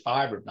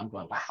 5:35, and I'm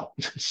going, wow,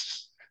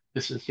 this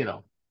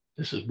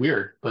is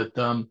weird. But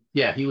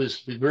he was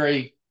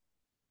very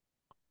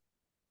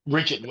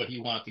rigid in what he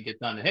wanted to get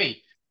done. And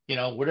hey,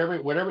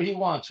 whatever he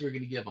wants, we're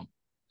going to give him.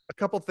 A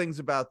couple things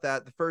about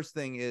that. The first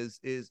thing is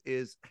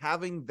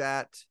having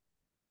that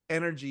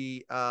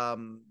energy,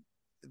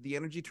 the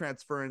energy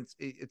transference.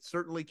 It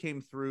certainly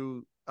came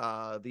through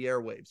the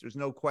airwaves. There's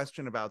no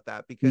question about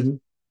that, because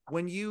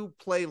when you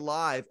play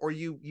live, or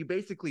you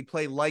basically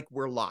play like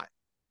we're live.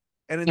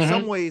 And in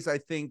some ways, I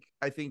think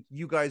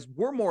you guys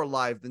were more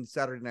live than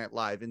Saturday Night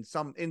Live in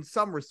some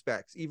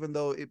respects, even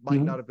though it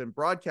might not have been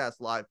broadcast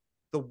live.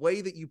 The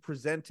way that you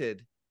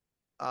presented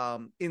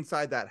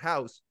inside that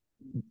house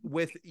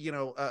with,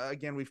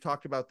 again, we've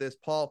talked about this,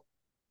 Paul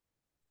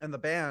and the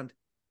band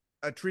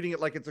treating it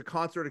like it's a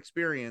concert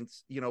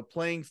experience,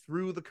 playing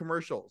through the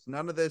commercials.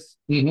 None of this,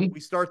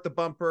 we start the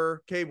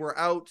bumper, okay, we're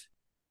out,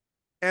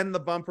 end the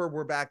bumper,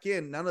 we're back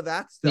in. None of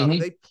that stuff.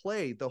 They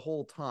played the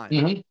whole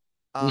time.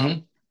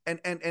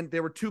 And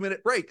there were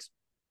 2-minute breaks,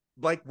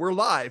 like we're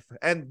live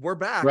and we're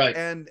back. Right.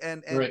 And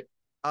right.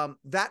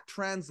 That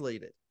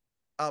translated.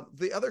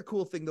 The other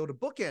cool thing, though, to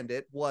bookend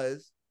it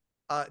was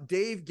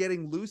Dave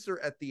getting looser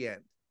at the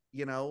end.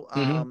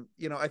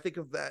 I think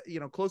of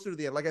that, closer to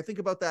the end. Like I think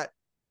about that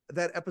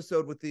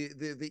episode with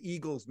the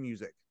Eagles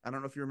music. I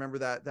don't know if you remember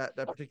that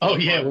particular. Oh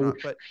yeah, or not,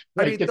 but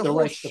I mean the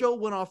whole show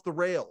went off the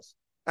rails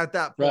at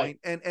that point.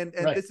 Right. And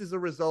this is a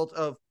result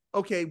of,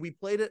 okay, we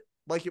played it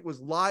like it was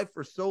live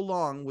for so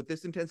long with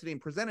this intensity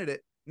and presented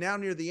it. Now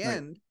near the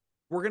end,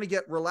 we're going to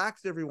get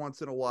relaxed every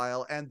once in a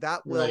while, and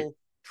that will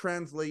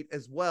translate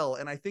as well.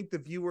 And I think the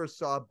viewers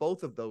saw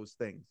both of those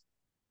things.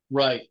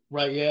 Right.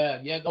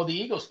 Yeah. Oh, the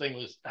Eagles thing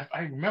was,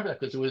 I remember that,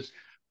 because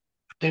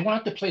they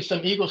wanted to play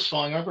some Eagles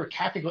song. I remember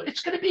Kathy go,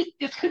 it's gonna be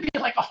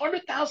like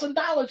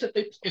 $100,000 if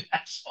they play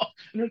that song.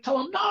 And they tell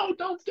them, no,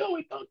 don't do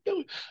it.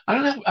 I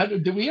don't know.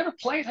 Did we ever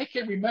play it? I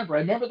can't remember. I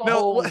remember the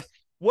whole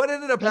what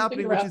ended up Anything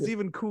happening, can which happen. is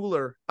even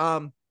cooler.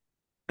 And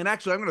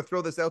actually, I'm going to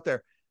throw this out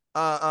there.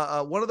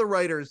 One of the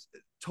writers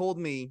told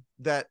me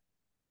that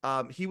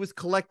he was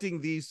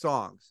collecting these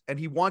songs and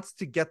he wants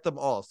to get them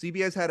all.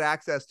 CBS had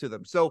access to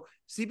them. So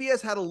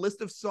CBS had a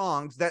list of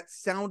songs that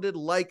sounded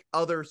like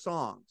other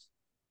songs.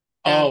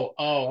 And,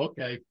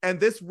 Okay. and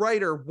this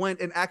writer went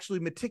and actually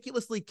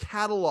meticulously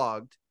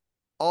cataloged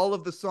all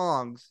of the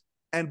songs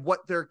and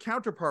what their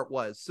counterpart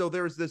was. So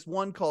there's this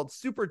one called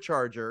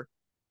Supercharger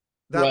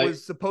that Right.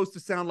 was supposed to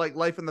sound like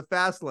Life in the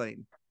Fast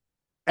Lane.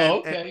 And,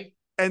 Okay.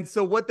 and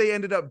so what they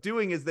ended up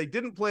doing is they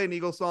didn't play an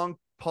Eagle song.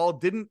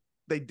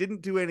 They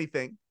didn't do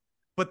anything,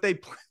 but then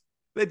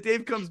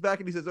Dave comes back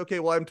and he says, okay,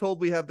 well, I'm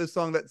told we have this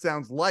song that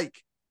sounds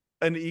like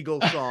an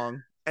Eagle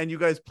song and you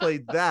guys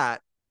played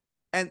that.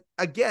 And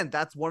again,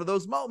 that's one of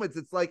those moments.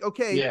 It's like,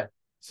 okay, Yeah.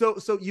 so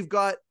you've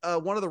got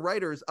one of the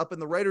writers up in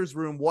the writer's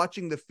room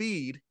watching the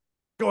feed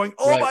going,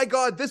 oh Right. my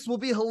God, this will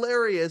be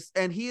hilarious.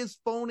 And he is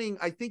phoning,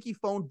 I think he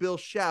phoned Bill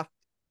Sheff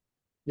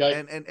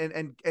Right.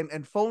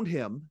 and phoned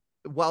him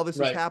while this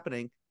was Right.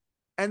 happening.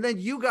 And then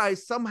you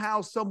guys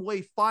somehow, some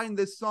way find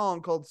this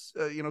song called,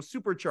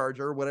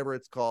 Supercharger or whatever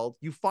it's called.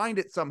 You find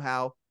it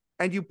somehow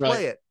and you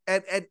play it.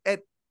 And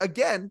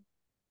again,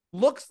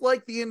 looks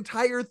like the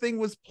entire thing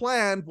was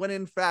planned when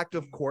in fact,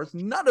 of course,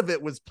 none of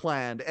it was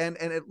planned. And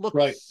it looked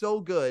Right. so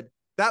good.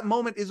 That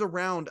moment is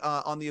around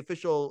on the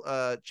official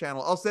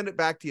channel. I'll send it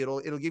back to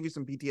you. It'll give you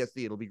some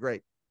PTSD. It'll be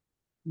great.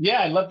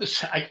 Yeah, I love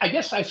this. I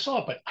guess I saw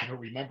it, but I don't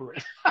remember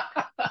it.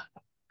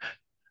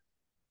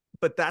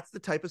 But that's the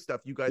type of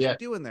stuff you guys Yeah. are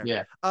doing there.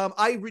 Yeah.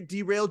 I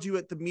derailed you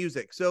at the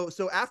music. So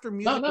after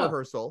music No.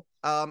 rehearsal,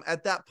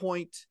 at that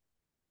point,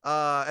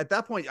 I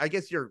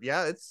guess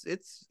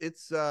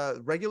it's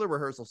regular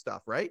rehearsal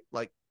stuff, right?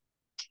 Like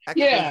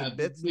extras Yeah, and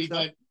bits and we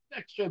stuff. got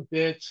extra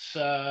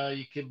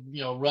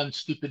run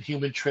stupid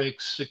human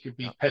tricks. It could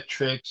be pet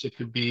tricks. It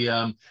could be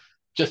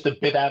just a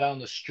bit out on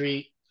the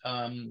street.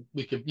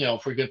 We could,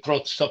 if we're gonna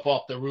throw stuff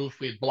off the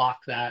roof, we'd block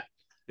that.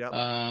 Yep.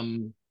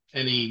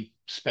 Any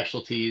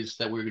specialties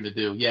that we're gonna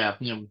do. Yeah,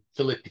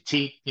 filet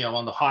petite,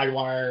 on the high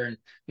wire,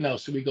 and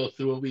so we go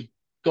through it. We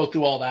go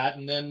through all that,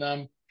 and then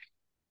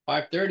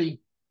 5:30,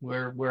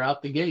 we're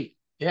out the gate.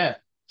 Yeah.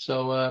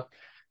 So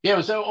yeah, it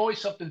was always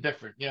something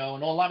different,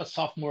 and a lot of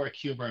sophomoric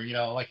humor,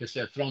 like I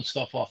said, throwing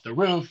stuff off the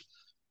roof.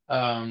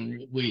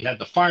 We had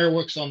the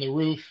fireworks on the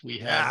roof. We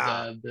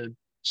had the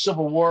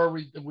Civil War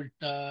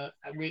reenactment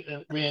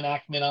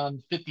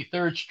on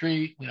 53rd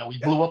Street. We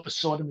blew up a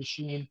soda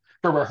machine.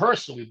 For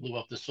rehearsal, we blew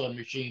up the soda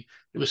machine.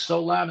 It was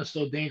so loud and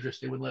so dangerous,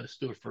 they wouldn't let us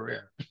do it for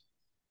air.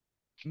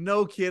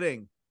 No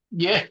kidding.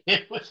 Yeah,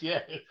 it was,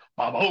 yeah.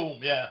 Boom,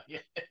 yeah. Yeah.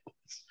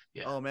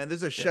 Oh man,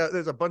 there's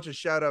a bunch of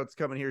shout outs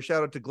coming here.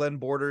 Shout out to Glenn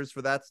Borders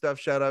for that stuff.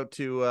 Shout out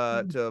to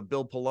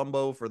Bill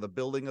Palumbo for the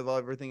building of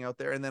everything out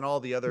there, and then all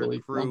the other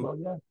Billy crew,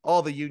 Palumbo, yeah.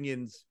 all the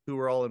unions who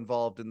were all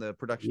involved in the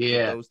production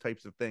of those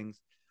types of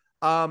things.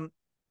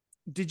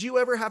 Did you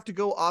ever have to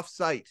go off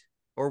site,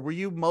 or were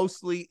you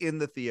mostly in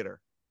the theater?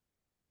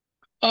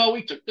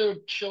 We took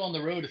the show on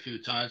the road a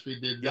few times. We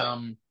did.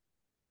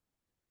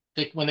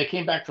 When they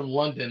came back from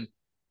London,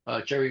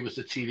 Jerry was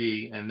the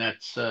TV, and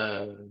that's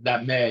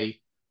that May.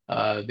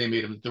 They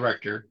made him the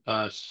director.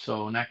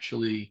 And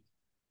actually,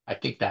 I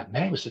think that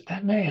May, was it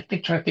that May?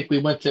 Trying to think, we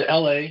went to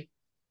LA.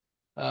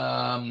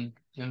 And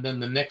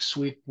then the next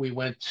week we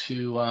went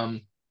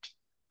to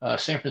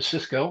San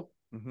Francisco,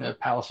 the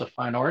Palace of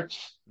Fine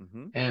Arts.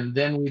 And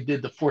then we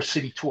did the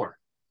 4-city tour.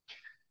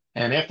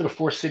 And after the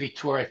 4-city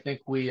tour, I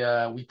think we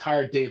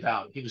tired Dave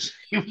out. He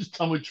was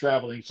done with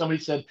traveling.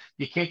 Somebody said,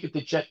 you can't get the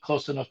jet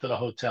close enough to the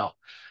hotel.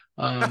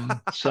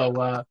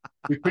 So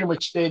we pretty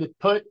much stayed at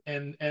put,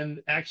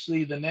 and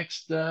actually the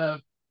next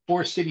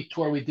 4-city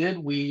tour we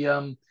did,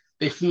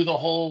 they flew the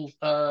whole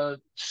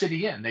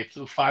city in. They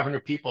flew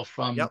 500 people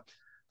from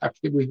I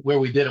forget where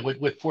we did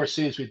it with 4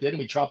 cities we did, and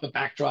we dropped a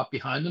backdrop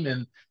behind them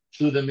and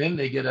flew them in.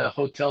 They get a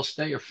hotel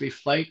stay or free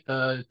flight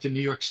to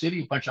New York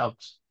City, a bunch of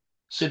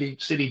city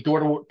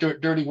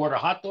dirty water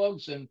hot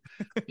dogs, and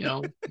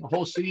the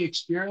whole city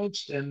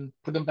experienced, and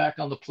put them back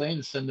on the plane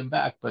and send them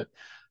back. But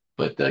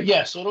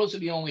yeah, so those are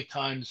the only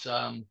times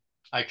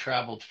I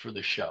traveled for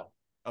the show.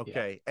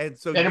 Okay. Yeah. And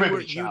so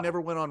you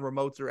never went on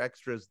remotes or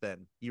extras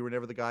then? You were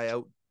never the guy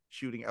out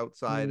shooting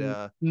outside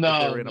No,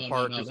 if they were in a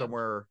park or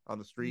somewhere on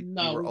the street?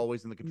 No. You were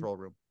always in the control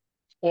room?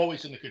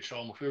 Always in the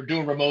control room. If we were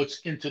doing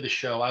remotes into the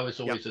show, I was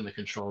always in the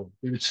control room.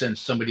 We would send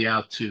somebody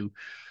out to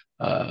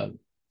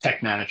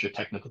tech manager,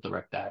 technical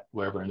director,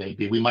 wherever it may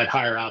be. We might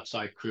hire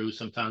outside crews.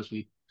 Sometimes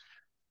we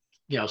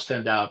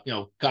send out,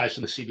 guys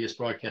from the CBS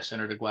Broadcast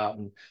Center to go out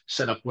and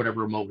set up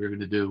whatever remote we were going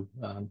to do.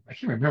 I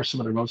can't remember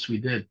some of the remotes we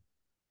did.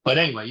 But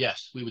anyway,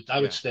 yes,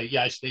 I would stay.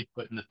 Yeah, I stayed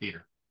put in the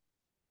theater,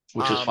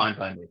 which was fine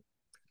by me.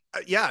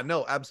 Yeah,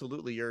 no,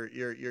 absolutely.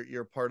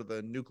 You're part of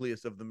the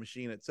nucleus of the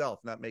machine itself.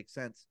 And that makes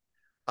sense.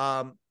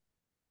 I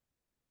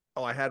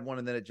had one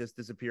and then it just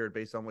disappeared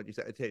based on what you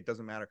said. It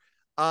doesn't matter.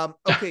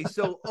 Okay,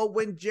 so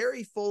when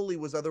Jerry Foley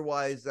was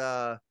otherwise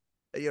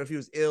if he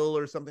was ill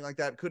or something like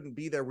that, couldn't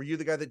be there, were you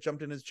the guy that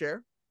jumped in his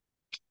chair?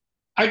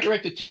 I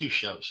directed two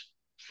shows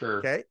for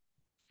Okay.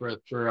 for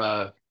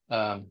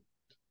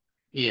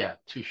yeah,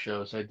 two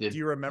shows I did. Do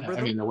you remember I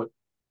them? mean, what?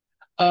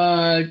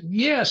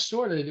 Yeah,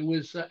 sort of. It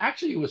was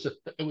actually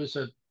it was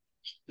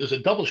a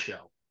double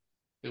show.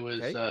 It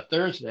was Okay.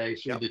 Thursday,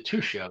 so we Yep. did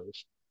two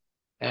shows,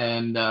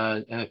 and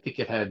I think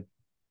it had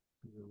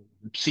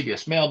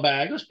CBS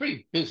Mailbag. It was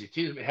pretty busy.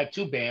 It had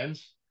two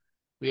bands.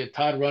 We had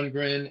Todd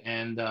Rundgren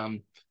and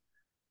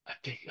I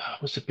think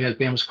what's the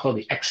band was called?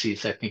 The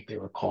X's, I think they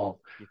were called.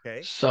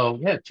 Okay. So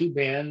yeah, two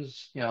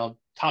bands.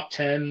 Top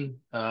 10,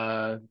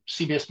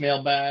 CBS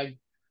Mailbag.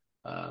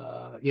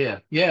 Yeah.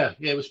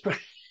 It was pretty.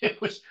 It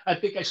was. I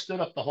think I stood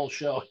up the whole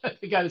show.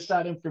 The guy that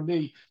sat in for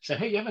me said,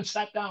 "Hey, you haven't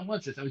sat down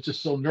once." I was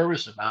just so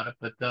nervous about it,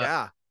 but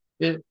Yeah.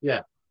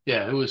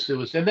 yeah. It was,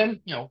 and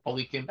then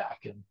Foley came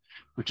back, and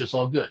which is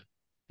all good.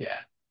 Yeah.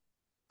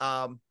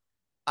 Um,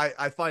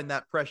 I find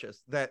that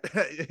precious that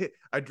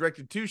I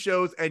directed two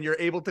shows and you're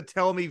able to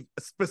tell me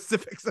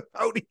specifics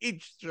about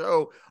each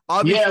show.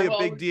 Obviously, Yeah, a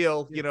big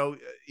deal,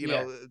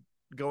 yeah.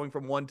 going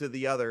from one to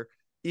the other.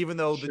 Even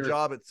though the Sure.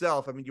 job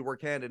itself, I mean, you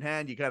work hand in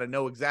hand, you kind of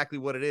know exactly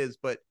what it is,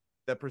 but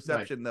the Right.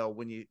 perception, though,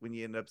 when you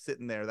end up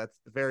sitting there, that's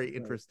very Right.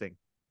 interesting.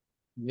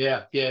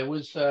 Yeah. It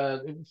was.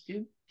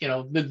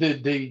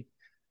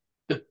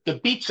 The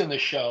beats in the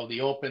show,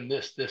 the open,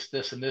 this,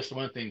 and this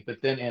one thing,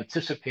 but then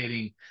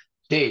anticipating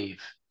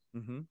Dave,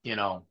 Hmm.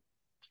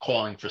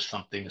 calling for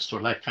something is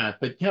sort of like kind of,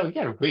 but you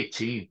got a great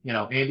team.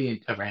 Randy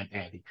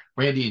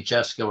and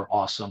Jessica were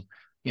awesome.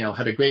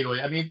 Had a great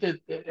way. I mean,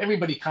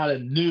 everybody kind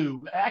of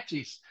knew.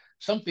 Actually,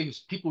 some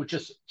things people would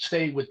just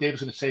say what Dave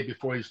was going to say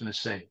before he was going to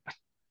say it,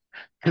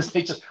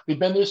 because we've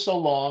been there so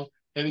long,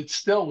 and it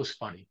still was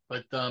funny.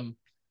 But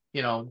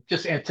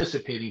just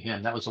anticipating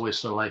him, that was always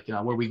sort of like,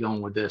 where are we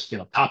going with this?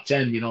 Top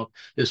 10,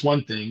 is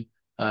one thing,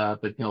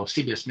 but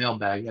CBS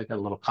Mailbag, I got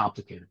a little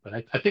complicated, but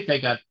I think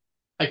I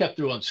got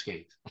through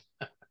unscathed.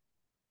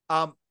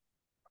 Um,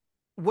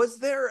 was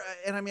there,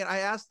 and I mean, I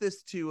asked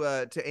this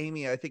to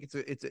Amy. I think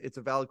it's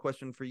a valid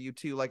question for you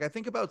too. Like, I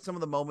think about some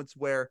of the moments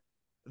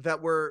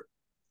that were,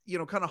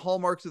 kind of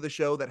hallmarks of the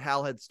show that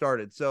Hal had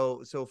started.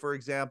 So for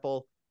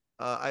example,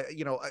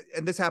 and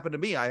this happened to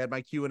me. I had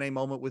my Q&A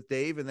moment with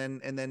Dave, and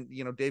then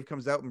Dave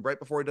comes out, and right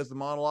before he does the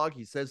monologue,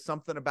 he says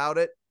something about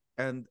it,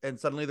 and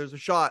suddenly there's a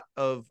shot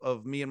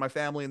of me and my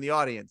family in the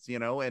audience,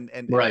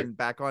 Right. and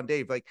back on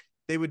Dave. Like,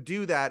 they would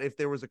do that if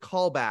there was a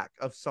callback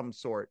of some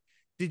sort.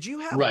 Did you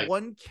have Right.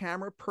 one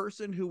camera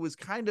person who was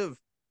kind of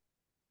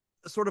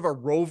sort of a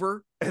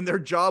rover, and their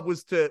job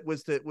was to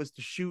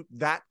shoot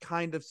that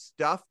kind of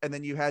stuff, and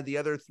then you had the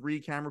other three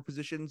camera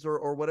positions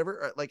or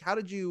whatever? Like, how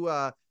did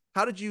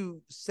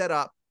you set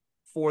up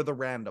for the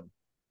random?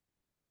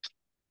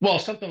 Well,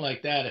 something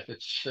like that, if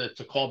it's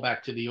a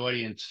callback to the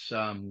audience,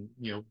 some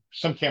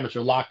cameras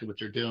are locked to what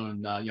they're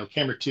doing.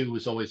 Camera two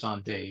was always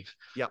on Dave.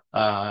 Yep.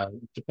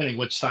 Depending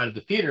which side of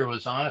the theater it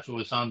was on, if it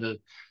was on the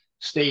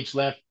stage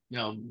left,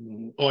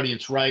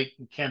 audience right,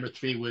 camera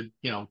three would,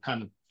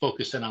 kind of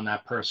focus in on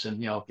that person, if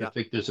you Yep.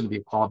 think there's going to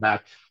be a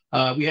callback.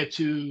 We had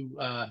two,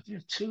 I'm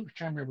trying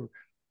to remember.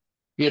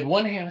 We had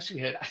one hand, we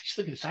had, I just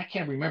look at this, I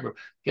can't remember.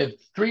 We had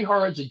three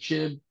hards, a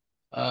jib,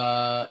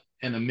 and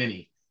a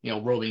mini,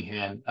 roving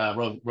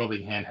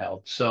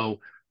handheld. So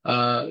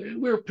we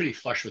were pretty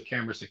flush with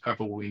cameras to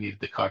cover what we needed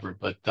to cover,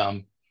 but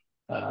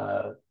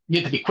you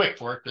had to be quick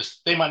for it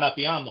because they might not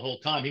be on the whole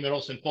time. He might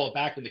also pull it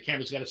back and the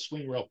camera's got to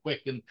swing real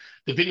quick. And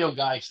the video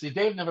guys,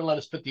 Dave never let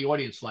us put the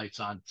audience lights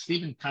on.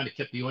 Steven kind of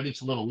kept the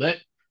audience a little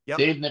lit. Yep.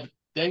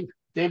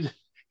 Dave,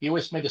 he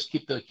always made us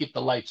keep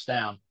the lights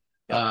down.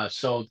 Yep.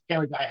 So the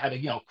camera guy had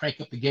to, crank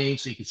up the gain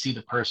so you could see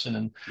the person.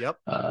 And Yep.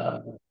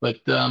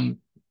 But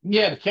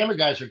yeah, the camera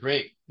guys are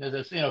great.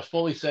 As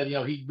Foley said,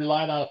 he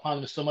relied upon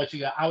them so much.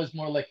 I was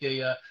more like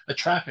a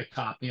traffic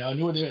cop. I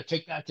knew they were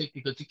take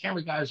because the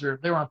camera guys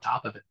they're on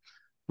top of it.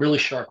 Really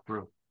sharp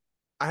crew.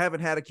 I haven't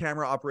had a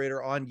camera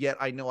operator on yet.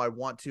 I know I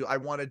want to. I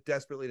wanted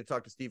desperately to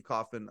talk to Steve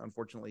Kaufman.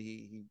 Unfortunately,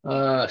 he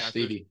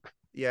Stevie.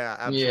 Yeah,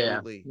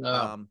 absolutely.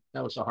 Yeah.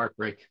 That was a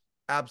heartbreak.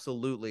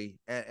 Absolutely.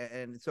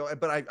 And so,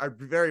 but I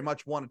very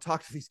much want to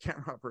talk to these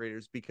camera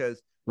operators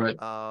because right.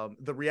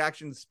 The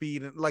reaction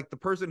speed, and like the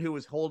person who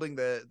was holding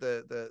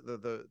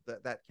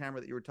that camera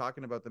that you were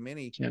talking about, the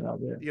mini,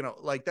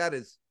 like that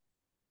is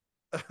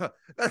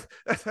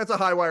that's a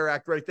high wire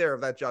act right there of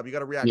that job. You got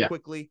to react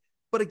quickly.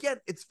 But again,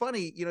 it's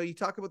funny, you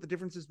talk about the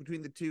differences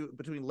between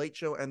between Late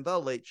Show and The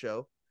Late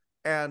Show.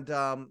 And,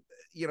 to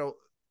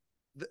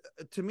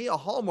me, a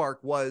hallmark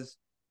was,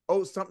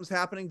 oh, something's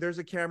happening. There's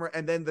a camera.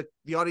 And then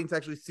the audience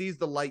actually sees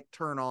the light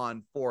turn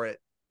on for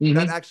it. Mm-hmm.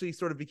 That actually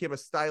sort of became a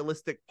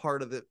stylistic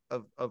part of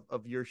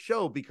your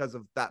show because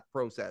of that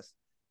process.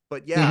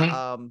 But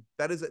yeah,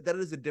 that is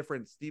a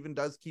difference. Steven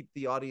does keep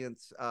the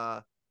audience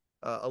a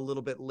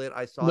little bit lit.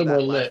 I saw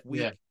that last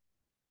week. Yeah.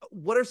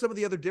 What are some of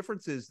the other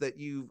differences that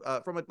you've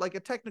from a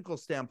technical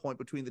standpoint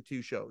between the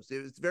two shows?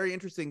 It's very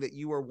interesting that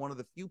you were one of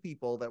the few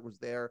people that was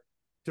there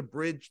to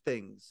bridge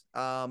things.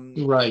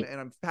 Right. And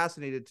I'm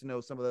fascinated to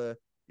know some of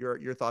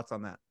your thoughts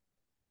on that.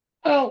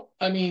 Well,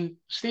 I mean,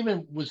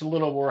 Steven was a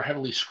little more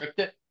heavily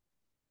scripted,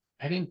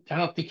 I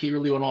don't think he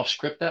really went off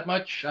script that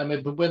much. I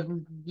mean, but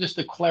just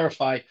to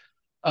clarify,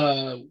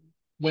 uh,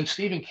 when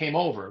Steven came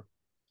over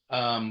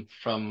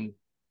from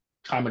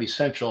Comedy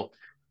Central,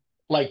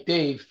 like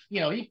Dave,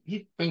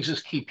 he brings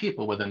his key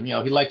people with him. He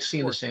likes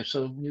seeing the same.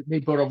 So they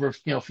brought over,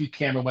 a few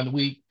cameramen.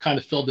 We kind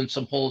of filled in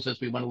some holes as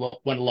we went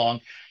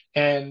along.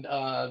 And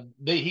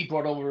he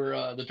brought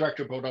over, the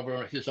director brought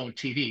over his own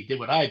TV, did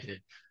what I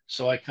did.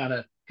 So I kind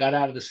of got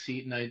out of the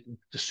seat and I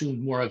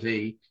assumed more of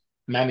a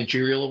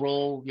managerial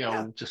role,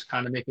 just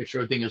kind of making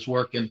sure everything is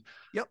working.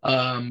 Yep.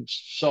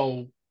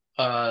 So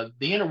the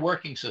inner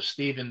workings of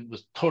Steven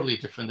was totally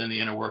different than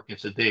the inner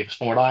workings of Dave,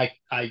 from what I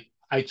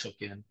took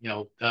in.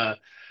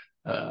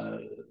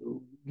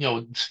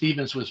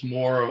 Stevens was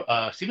more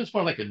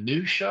like a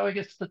news show, I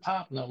guess, at the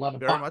top, and a lot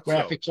of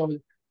graphics over,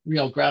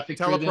 graphic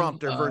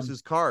teleprompter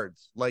versus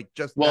cards, like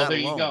just well, that there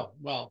alone. you go.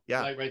 Well,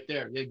 yeah, right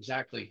there,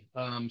 exactly.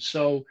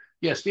 So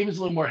yeah, Stevens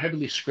a little more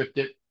heavily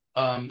scripted,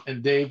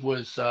 and Dave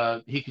was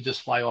he could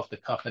just fly off the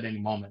cuff at any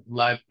moment,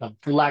 live,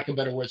 for lack of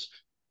better words,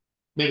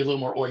 maybe a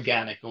little more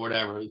organic or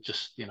whatever.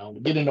 Just you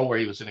didn't know where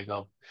he was going to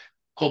go.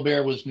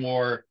 Colbert was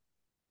more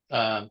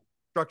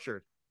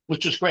structured,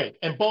 which was great,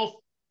 and both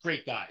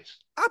great guys.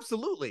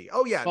 Absolutely.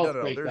 Oh yeah, both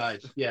great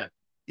guys. Yeah.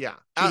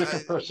 Two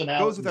different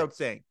personalities. Goes without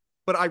saying.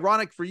 But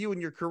ironic for you in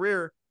your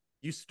career,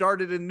 you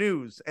started in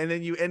news, and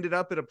then you ended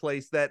up at a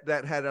place that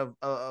had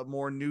a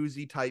more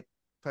newsy type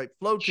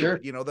flow to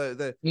it.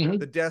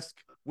 The desk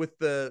with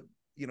the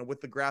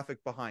with the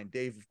graphic behind.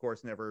 Dave, of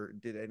course, never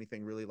did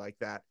anything really like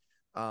that.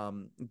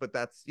 But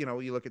that's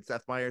you look at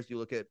Seth Meyers, you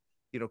look at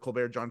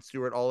Colbert, Jon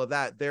Stewart, all of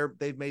that.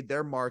 They've made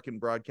their mark in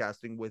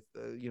broadcasting with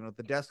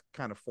the desk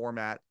kind of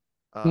format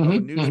of a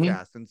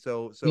newscast, and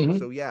so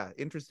yeah,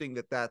 interesting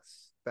that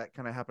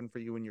kind of happened for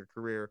you in your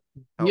career.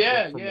 One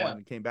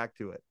and came back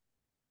to it.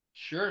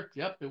 Sure.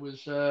 Yep. It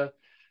was an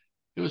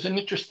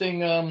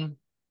interesting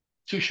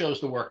 2 shows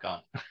to work on.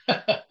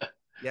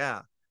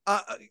 Yeah.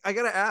 I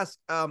gotta ask,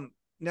 now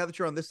that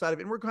you're on this side of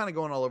it, and we're kind of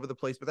going all over the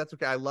place, but that's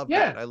okay. I love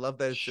that. I love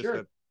that it's just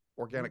an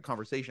organic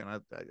conversation.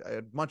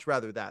 I'd much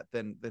rather that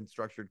than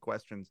structured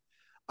questions.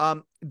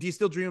 Do you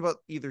still dream about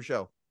either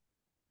show?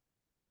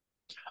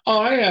 Oh,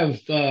 I have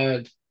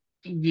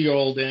the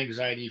old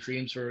anxiety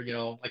dreams where,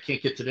 I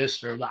can't get to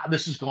this, or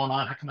this is going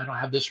on. How come I don't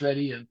have this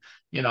ready? And,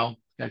 get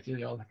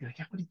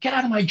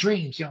out of my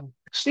dreams.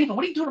 Steven,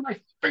 what are you doing to my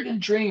friggin'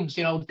 dreams?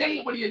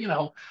 Dave, what are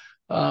you,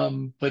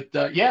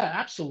 yeah,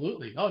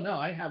 absolutely. Oh no,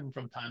 I have them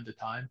from time to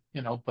time,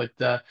 but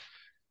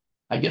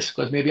I guess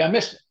because maybe I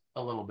miss it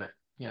a little bit.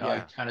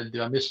 I kind of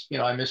do. I miss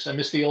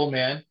the old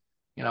man.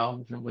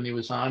 When he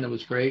was on, it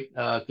was great.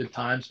 Good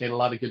times, made a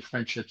lot of good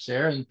friendships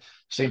there. And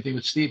same thing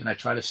with Steven. I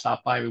try to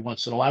stop by every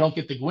once in a while. I don't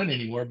get to go in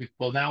anymore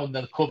because now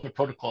the COVID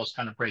protocol is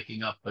kind of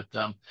breaking up, but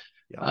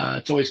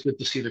it's always good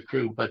to see the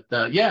crew. But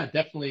yeah,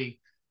 definitely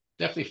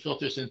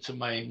filters into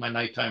my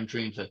nighttime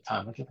dreams at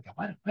times. I think,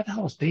 why the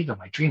hell was Dave in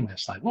my dream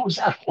last night? What was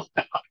that all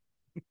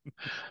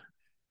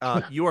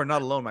about? You are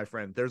not alone, my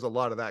friend. There's a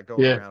lot of that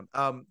going around.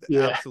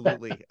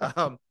 Absolutely.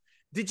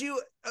 Did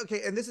you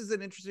and this is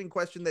an interesting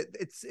question that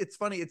it's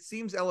funny. It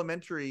seems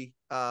elementary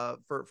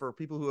for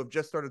people who have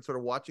just started sort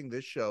of watching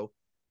this show,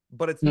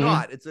 but it's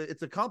not.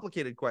 It's a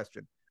complicated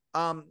question.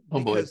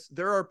 Because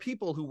there are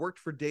people who worked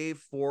for Dave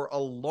for a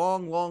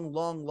long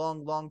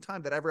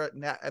time that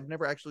I've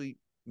never actually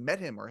met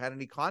him or had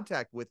any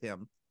contact with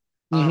him.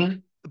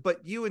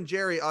 But you and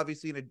Jerry,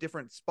 obviously in a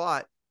different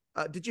spot.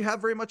 Did you have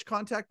very much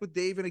contact with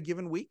Dave in a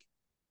given week?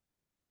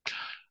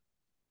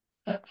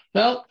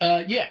 Well,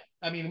 yeah.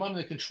 I mean, I'm in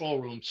the control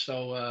room,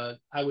 so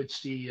I would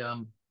see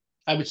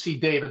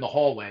Dave in the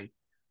hallway.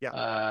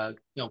 Yeah.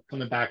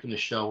 Coming back from the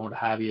show or what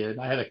have you.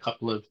 And I had a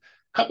couple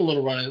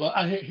little run-ins. Well,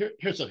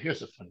 here's a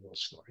funny little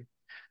story.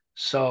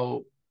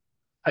 So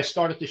I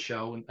started the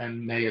show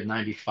in May of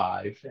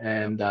 '95,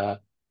 and I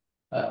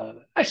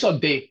saw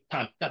Dave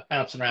kind of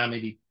bouncing around,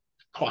 maybe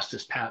crossed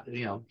his path,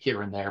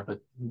 here and there, but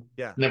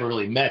never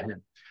really met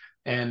him.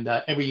 And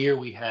every year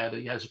he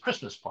has a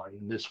Christmas party.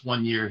 And this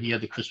one year he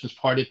had the Christmas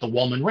party at the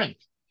Wollman Ring.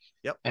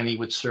 Yep. And he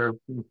would serve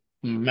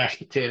mashed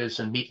potatoes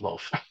and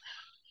meatloaf.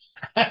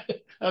 That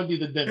would be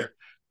the dinner.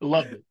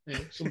 Loved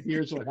it. Some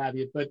beers, what have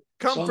you. But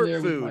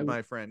comfort food,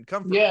 my friend.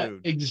 Comfort food. Yeah,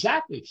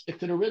 exactly. Stick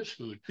to the ribs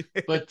food.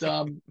 But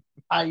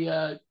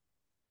I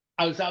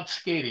was out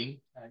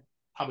skating,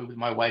 probably with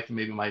my wife and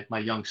maybe my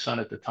young son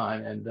at the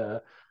time, and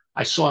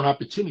I saw an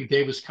opportunity.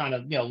 Dave was kind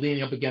of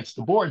leaning up against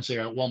the boards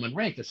there at Wollman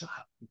Rink. I said,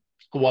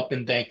 go up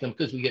and thank them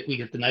because we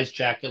get the nice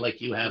jacket like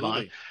you have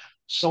on.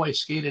 So I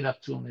skated up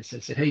to him. I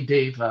said, "Hey,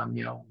 Dave,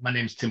 my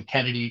name's Tim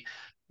Kennedy.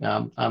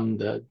 I'm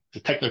the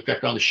technical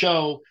director on the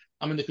show.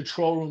 I'm in the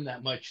control room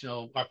that much.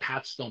 Our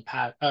paths don't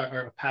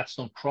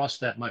cross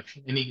that much."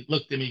 And he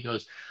looked at me. He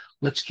goes,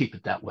 "Let's keep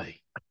it that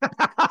way."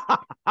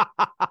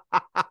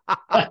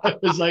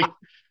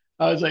 I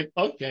was like,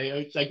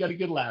 okay. I got a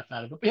good laugh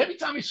out of it. But every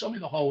time he saw me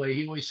in the hallway,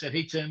 he always said,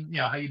 "Hey, Tim,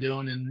 how you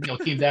doing?" And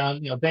came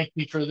down, thanked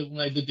me for when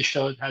I did the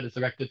show. I had to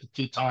direct it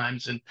 2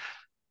 times, and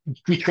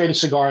we traded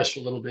cigars for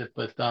a little bit,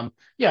 but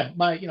yeah,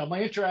 my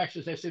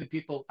interactions, I say to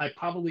people, I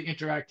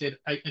interacted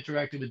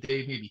with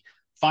Dave maybe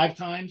 5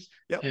 times,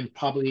 Yep. and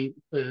probably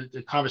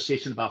the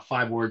conversation about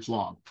 5 words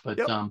long. But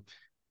Yep.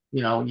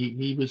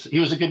 he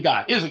was a good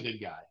guy, is a good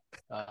guy.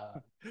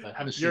 But I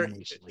haven't seen him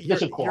recently. He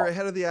doesn't call. You're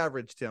ahead of the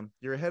average, Tim.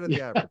 You're ahead of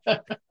the average.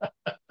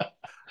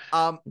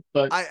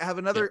 But I have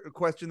another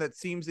question that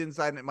seems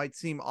inside and it might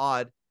seem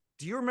odd.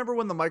 Do you remember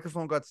when the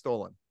microphone got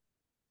stolen?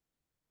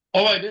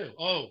 oh, I do.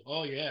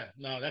 Oh yeah.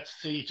 No,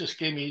 he just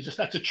gave me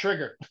that's a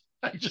trigger.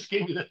 He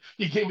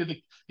gave me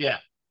the yeah.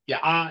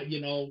 Yeah.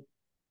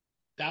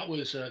 That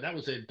was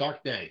a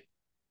dark day.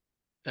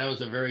 That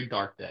was a very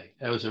dark day.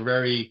 That was a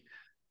very,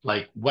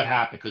 like, what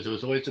happened, because it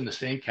was always in the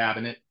same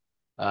cabinet.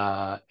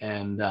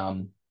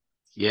 And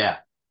yeah,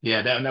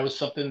 that was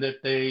something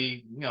that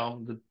they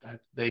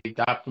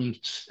got from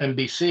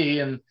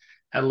NBC and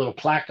had a little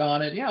plaque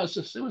on it. Yeah,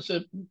 it was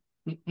a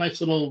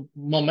nice little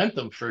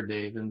momentum for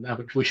Dave, and I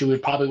wish he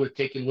probably would have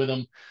taken with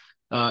him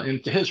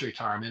into his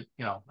retirement.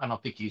 I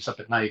don't think he's up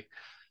at night,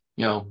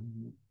 you know,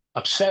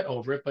 upset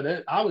over it,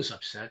 but I was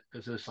upset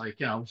because it's like,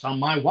 it was on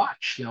my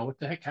watch. What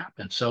the heck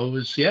happened? So it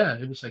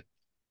was like,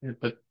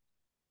 but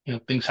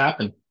things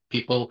happen.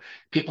 People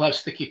have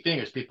sticky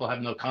fingers. People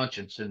have no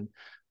conscience, and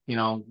I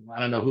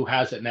don't know who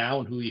has it now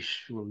and who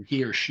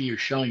he or she is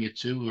showing it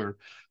to,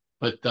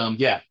 but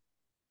yeah,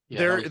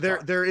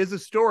 there is a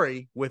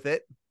story with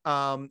it,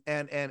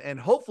 and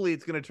hopefully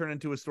it's going to turn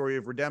into a story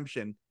of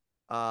redemption.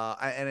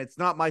 And it's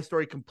not my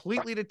story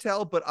completely to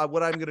tell, but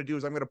what I'm going to do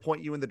is I'm going to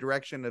point you in the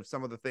direction of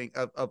some of the thing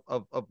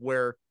of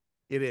where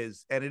it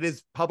is, and it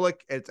is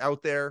public. It's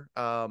out there.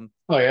 Oh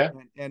yeah,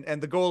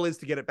 and the goal is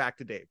to get it back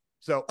to Dave.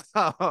 So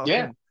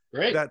yeah.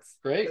 Great. That's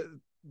great.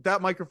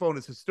 That microphone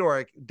is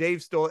historic.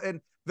 Dave stole it.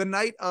 And the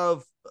night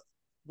of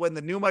when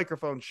the new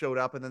microphone showed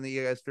up and then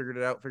you guys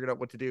figured out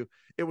what to do,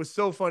 it was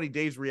so funny.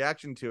 Dave's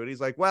reaction to it. He's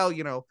like, well,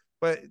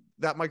 but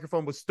that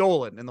microphone was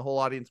stolen, and the whole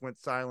audience went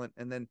silent.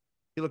 And then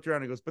he looked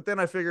around and goes, but then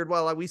I figured,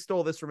 well, we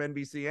stole this from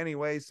NBC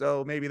anyway,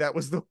 so maybe that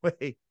was the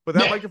way. But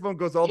that microphone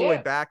goes all the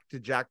way back to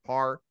Jack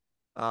Parr.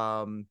 It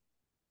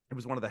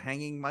was one of the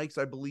hanging mics,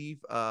 I believe,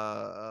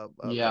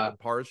 the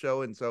Parr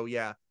show. And so,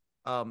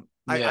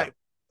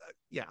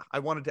 I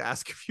wanted to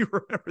ask if you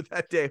remember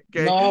that day.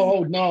 Okay.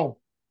 No.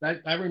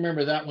 I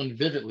remember that one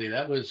vividly.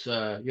 That was,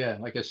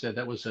 like I said,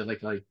 that was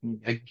like I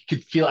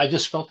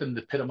just felt it in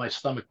the pit of my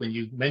stomach when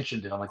you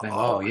mentioned it. I'm like, yeah,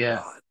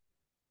 God.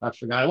 I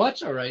forgot. Well,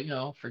 that's all right.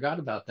 Forgot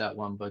about that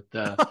one, but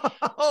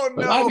oh no,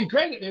 but that'd be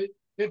great.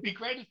 It'd be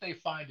great if they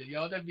find it.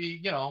 That'd be,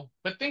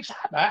 but things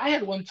happen. I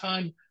had one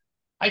time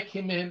I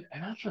came in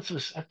and I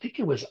think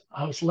it was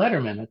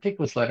Letterman. I think it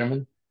was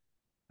Letterman.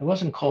 It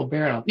wasn't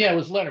Colbert. Yeah, it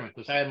was Letterman,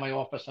 because I had my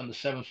office on the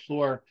 7th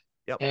floor.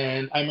 Yep.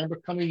 And I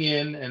remember coming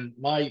in, and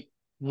my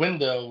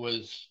window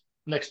was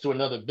next to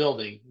another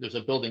building. There's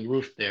a building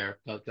roof there,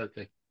 like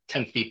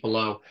 10 feet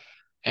below.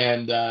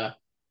 And I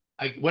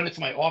went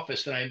into my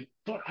office and I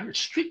thought I heard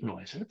street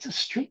noise. And it's a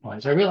street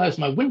noise. I realized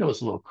my window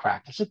was a little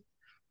cracked.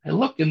 I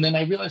looked, and then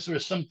I realized there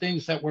were some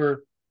things that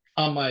were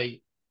on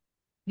my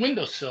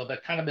windowsill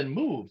that kind of been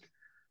moved.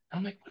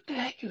 I'm like, what the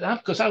heck is that?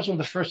 Because I was one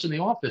of the first in the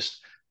office.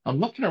 I'm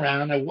looking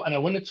around, and I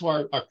went into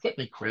our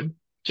equipment crib,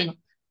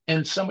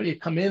 and somebody had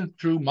come in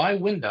through my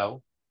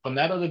window from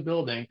that other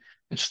building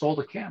and stole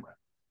the camera.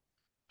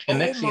 And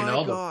next thing you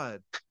know,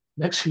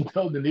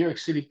 the New York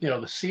City, the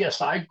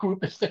CSI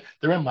group is there.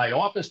 They're in my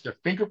office. They're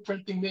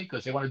fingerprinting me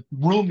because they want to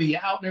rule me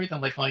out and everything.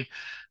 I'm like,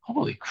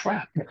 holy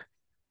crap.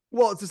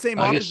 Well, it's the same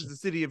office as the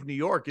city of New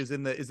York is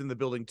in the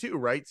building too,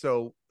 right?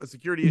 So a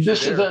security issue.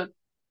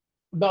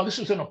 This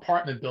was an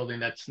apartment building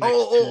that's next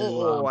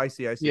I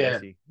see.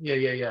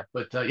 Yeah.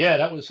 But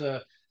that was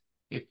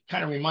it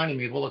kind of reminded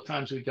me of all the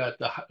times we got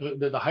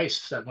the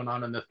heists that went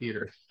on in the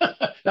theater.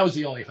 That was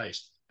the only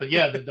heist. But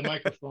yeah, the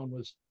microphone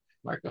was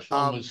that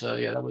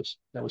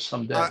was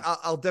some day.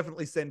 I'll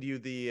definitely send you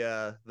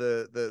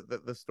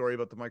the story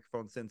about the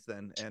microphone since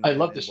then. And I'd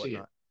love to see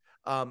it.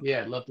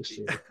 I'd love to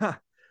see it.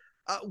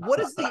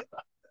 What is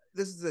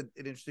this is an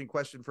interesting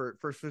question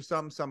for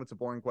some it's a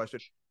boring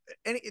question.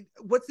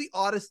 What's the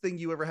oddest thing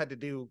you ever had to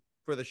do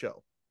for the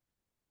show?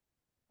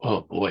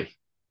 Oh boy.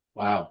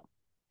 Wow.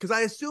 Because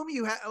I assume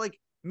you had, like,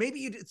 maybe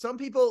you did. Some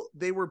people,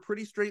 they were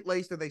pretty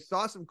straight-laced and they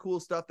saw some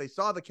cool stuff. They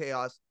saw the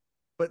chaos.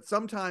 But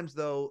sometimes,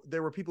 though,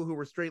 there were people who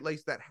were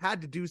straight-laced that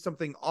had to do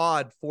something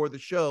odd for the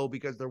show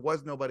because there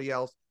was nobody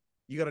else.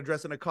 You got to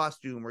dress in a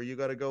costume, or you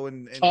got to go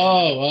and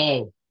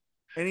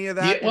any of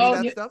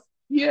that, stuff?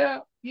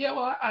 Yeah.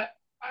 Well,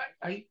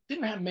 I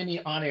didn't have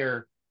many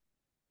on-air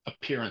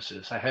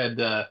appearances. I had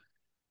a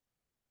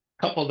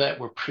couple that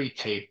were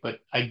pre-taped,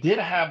 but I did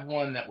have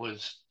one that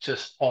was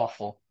just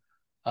awful,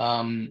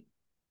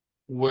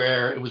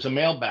 where it was a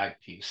mailbag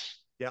piece.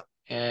 Yep.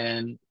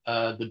 And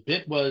the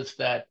bit was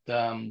that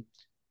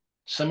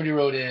somebody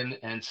wrote in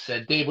and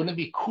said, Dave, wouldn't it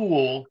be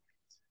cool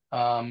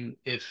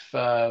if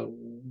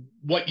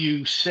what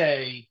you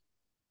say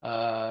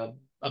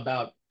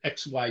about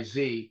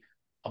XYZ,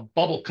 a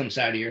bubble comes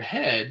out of your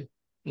head,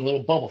 a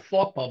little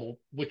thought bubble,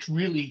 which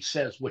really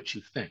says what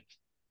you think.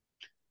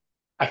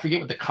 I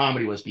forget what the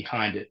comedy was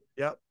behind it.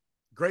 Yep.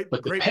 Great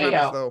But the premise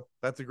payout, though.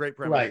 That's a great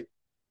premise. right?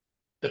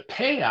 The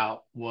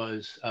payout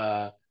was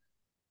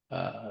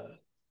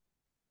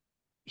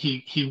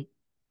he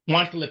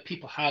wanted to let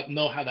people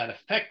know how that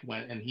effect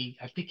went, and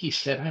I think he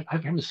said, I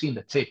haven't seen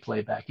the tape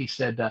playback. He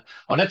said,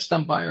 "Oh, that's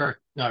done by our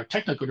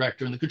technical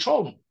director in the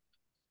control room,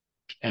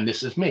 and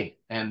this is me."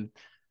 And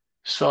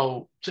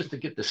so, just to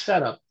get the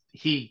setup,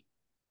 he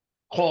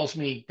calls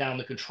me down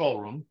the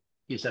control room.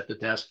 He's at the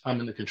desk. I'm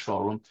in the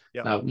control room.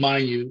 Yep. Now,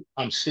 mind you,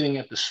 I'm sitting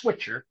at the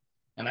switcher,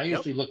 and I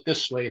usually look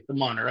this way at the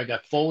monitor. I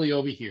got Foley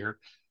over here,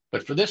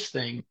 but for this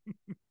thing,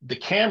 the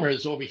camera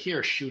is over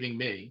here shooting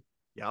me.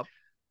 Yep.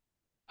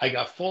 I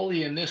got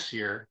Foley in this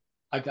ear.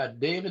 I got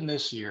Dave in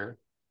this ear.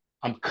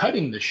 I'm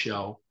cutting the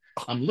show.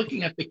 I'm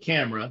looking at the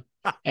camera,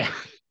 and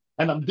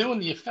I'm doing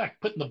the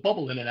effect, putting the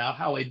bubble in and out,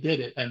 how I did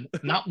it, and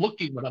not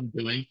looking what I'm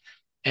doing.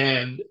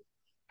 And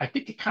I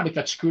think it kind of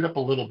got screwed up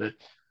a little bit.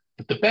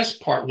 But the best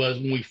part was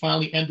when we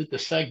finally ended the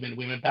segment,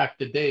 we went back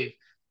to Dave.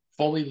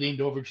 Foley leaned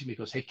over to me and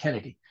goes, "Hey,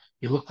 Kennedy,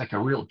 you look like a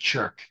real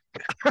jerk."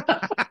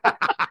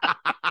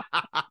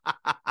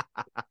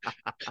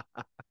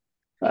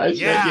 I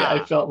said,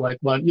 I felt like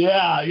one.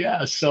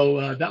 Yeah.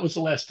 So that was the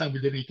last time we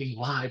did anything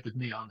live with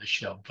me on the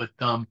show. But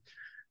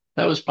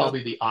that was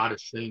probably the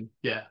oddest thing.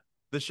 Yeah.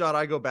 The shot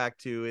I go back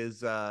to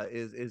is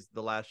the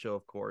last show,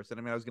 of course. And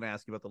I mean, I was going to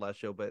ask you about the last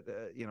show, but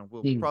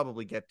we'll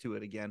probably get to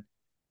it again.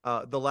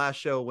 The last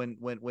show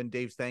when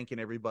Dave's thanking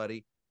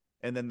everybody,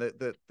 and then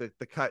the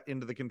cut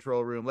into the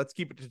control room. Let's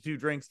keep it to 2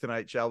 drinks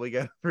tonight, shall we,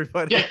 get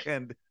everybody? Yeah.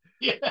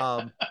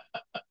 And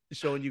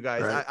showing you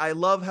guys. Right. I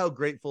love how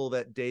grateful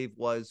that Dave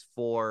was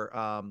for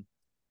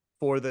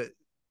the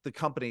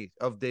company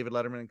of David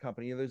Letterman and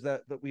Company. There's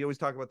that we always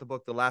talk about the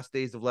book, The Last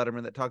Days of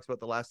Letterman, that talks about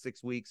the last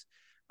 6 weeks.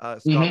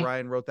 Scott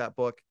Ryan wrote that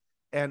book,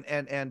 and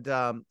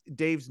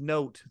Dave's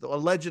note,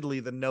 allegedly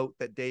the note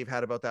that Dave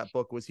had about that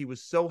book was he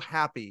was so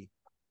happy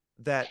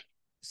that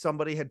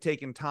Scott had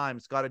taken time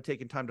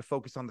to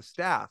focus on the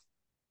staff,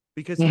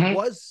 because he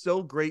was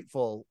so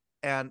grateful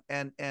and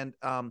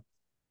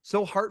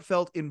so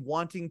heartfelt in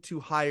wanting to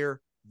hire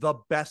the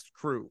best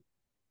crew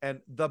and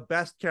the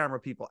best camera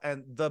people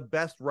and the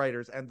best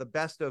writers and the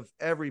best of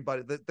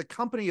everybody. The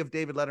company of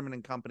David Letterman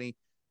and Company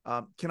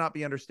cannot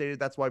be understated.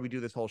 That's why we do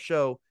this whole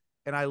show.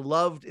 And I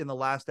loved in the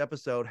last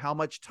episode how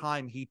much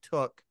time he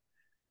took,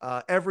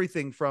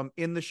 everything from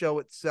in the show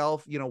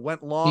itself,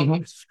 went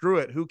long, screw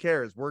it, who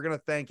cares? We're going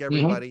to thank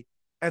everybody.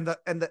 And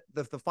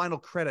the final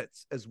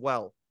credits as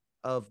well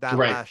of that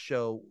last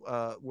show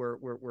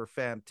were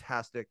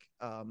fantastic.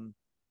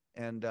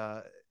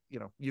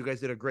 You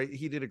guys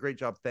he did a great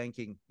job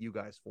thanking you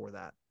guys for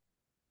that.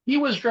 He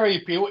was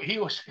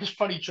his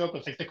funny joke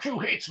was like, "The crew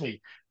hates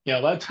me."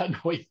 That's how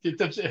he did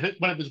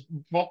one of his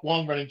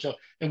long running jokes,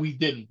 and we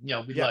didn't.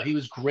 He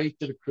was great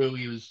to the crew.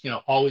 He was,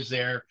 always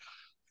there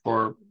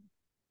for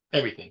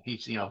everything.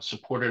 He's,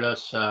 supported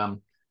us.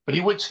 But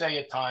he would say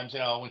at times,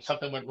 when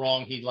something went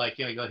wrong, he'd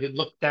he'd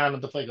look down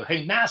at the plate, go,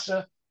 "Hey,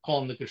 NASA,"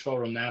 calling the control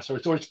room NASA,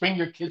 or bring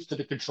your kids to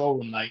the control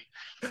room night,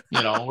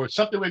 or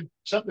something would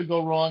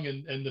go wrong,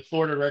 and the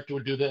Florida director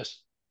would do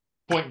this,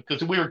 point,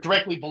 because we were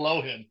directly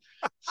below him.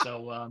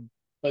 So,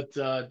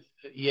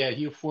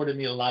 he afforded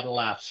me a lot of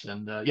laughs,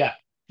 and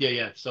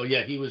So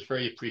he was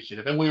very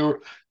appreciative, and we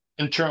were,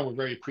 in turn, we're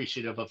very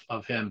appreciative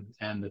of him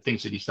and the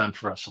things that he's done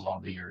for us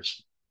along the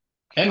years.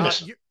 And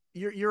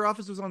your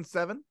office was on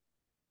 7?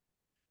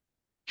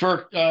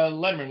 For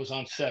Letterman was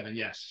on 7,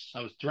 yes.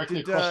 I was directly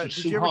across from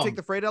Sue Did you ever Hung. take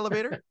the freight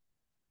elevator?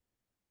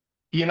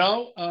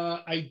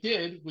 I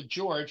did with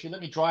George. He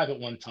let me drive it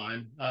one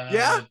time.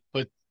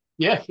 But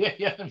yeah.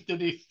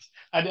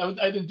 I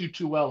didn't do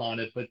too well on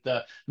it, but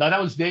no,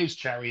 that was Dave's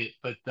chariot.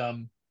 But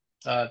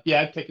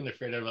I've taken the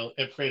freight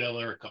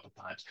elevator a couple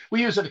of times.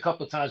 We used it a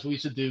couple of times. We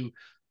used to do.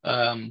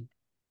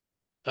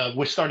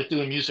 We started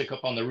doing music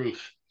up on the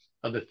roof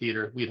of the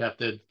theater. We'd have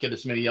to get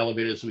as many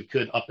elevators as we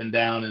could up and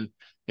down, and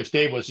if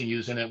Dave wasn't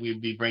using it,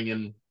 we'd be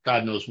bringing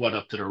God knows what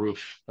up to the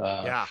roof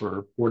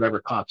for whatever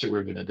concert we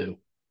were going to do.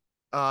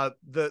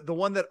 The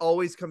one that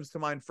always comes to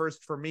mind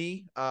first for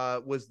me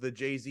was the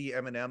Jay-Z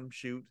Eminem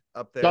shoot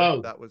up there.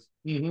 Oh. That was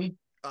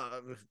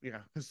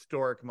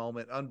historic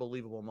moment,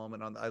 unbelievable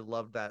moment. I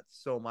loved that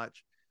so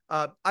much.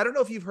 I don't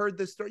know if you've heard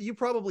this story. You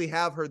probably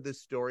have heard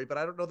this story, but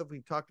I don't know that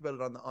we've talked about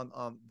it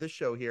on this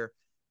show here.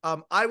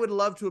 I would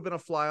love to have been a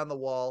fly on the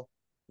wall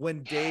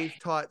when Dave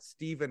taught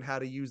Steven how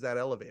to use that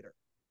elevator.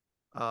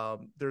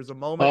 There's a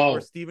moment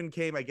where Steven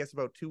came, I guess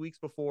about 2 weeks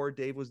before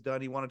Dave was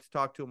done. He wanted to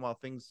talk to him while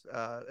things,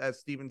 as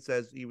Steven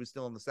says, he was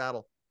still in the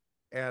saddle.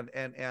 And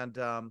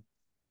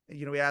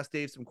we asked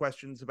Dave some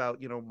questions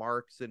about,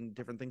 marks and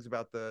different things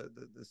about the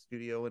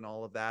studio and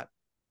all of that.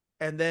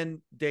 And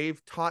then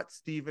Dave taught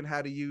Steven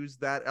how to use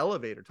that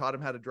elevator, taught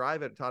him how to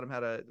drive it, taught him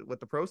what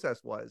the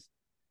process was.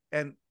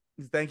 And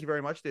thank you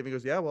very much, Dave. He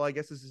goes, "Yeah, well, I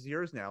guess this is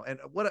yours now." And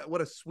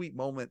what a sweet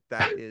moment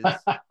that is.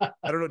 I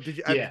don't know.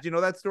 Did you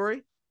know that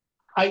story?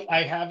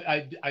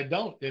 I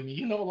don't. I mean,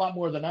 you know a lot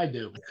more than I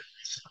do.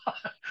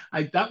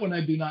 That one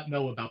I do not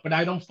know about, but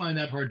I don't find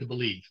that hard to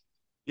believe.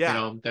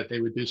 Yeah. that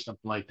they would do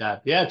something like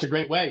that. Yeah, it's a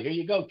great way. Here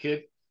you go,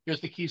 kid.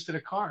 Here's the keys to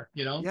the car.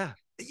 Yeah.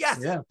 Yes.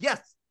 Yeah. Yes.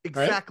 Right.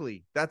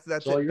 Exactly. That's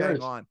It's all it. Bang yours.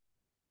 on.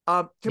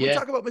 Can we Yeah.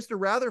 talk about Mr.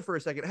 Rather for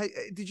a second?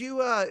 Hey, did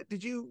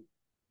you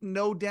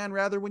know Dan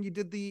Rather when you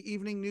did the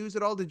evening news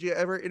at all? Did you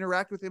ever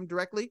interact with him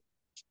directly?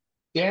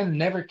 Dan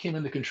never came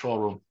in the control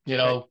room.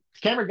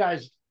 Camera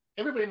guys.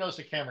 Everybody knows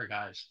the camera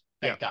guys.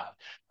 Thank God.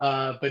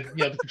 But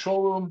the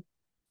control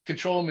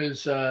room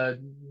is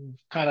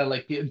kind of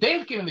like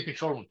Dave came in the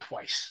control room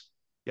twice.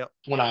 Yep.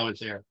 When I was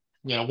there,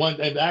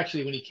 and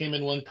actually when he came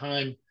in one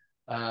time,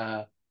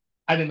 I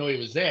didn't know he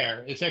was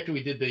there. It's after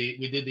we did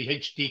the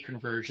HD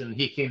conversion.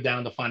 He came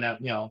down to find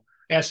out,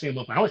 asked me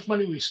about how much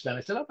money we spent.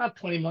 I said about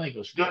 20 million. He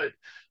goes, good.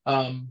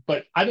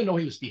 But I didn't know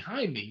he was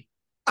behind me,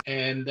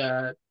 and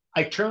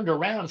I turned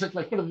around. It's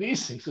like one of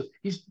these things.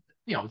 He's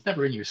it's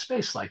never in your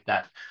space like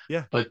that.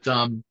 Yeah. But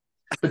Dan,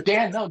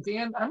 no,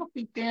 Dan. I don't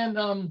think Dan.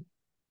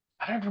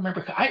 I don't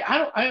remember.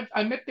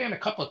 I met Dan a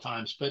couple of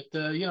times, but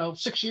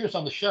 6 years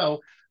on the show.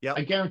 Yeah.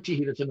 I guarantee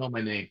he doesn't know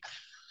my name,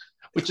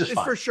 which is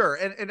fine. For sure.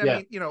 And I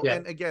mean,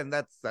 and again,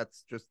 that's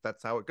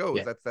how it goes.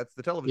 Yeah. That's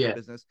the television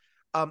business.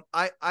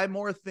 I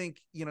more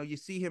think, you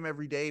see him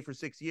every day for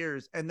 6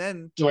 years, and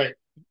then Right.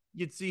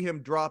 you'd see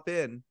him drop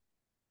in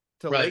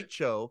to Right. Late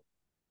Show,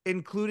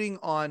 including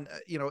on,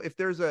 if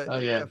there's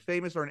a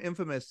famous or an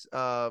infamous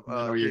I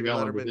know where you're David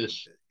going with Letterman,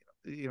 this.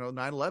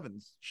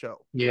 9/11's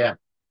show. Yeah.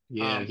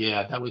 Um,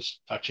 That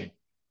was touching.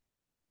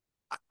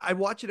 I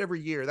watch it every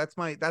year. That's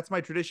my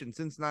tradition.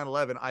 Since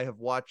 9/11, I have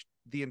watched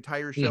the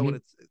entire show, and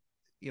it's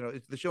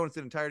the show in its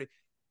entirety.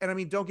 And I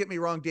mean, don't get me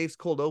wrong, Dave's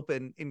cold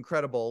open,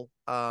 incredible,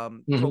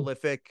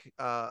 prolific,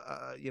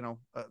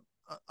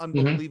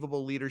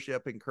 unbelievable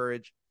leadership and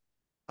courage.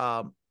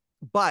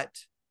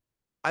 But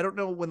I don't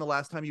know when the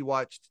last time you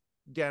watched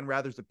Dan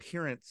Rather's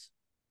appearance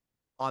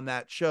on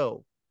that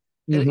show.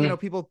 And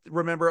people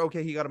remember,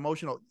 okay, he got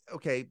emotional.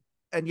 Okay,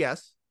 and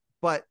yes,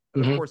 but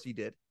of course he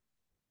did.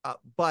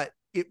 But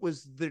it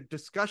was the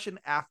discussion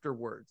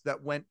afterwards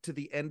that went to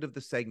the end of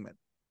the segment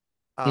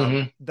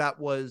that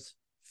was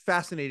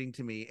fascinating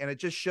to me. And it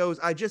just shows,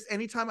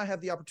 anytime I have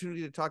the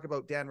opportunity to talk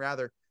about Dan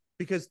Rather,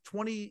 because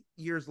 20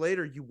 years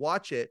later you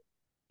watch it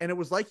and it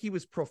was like he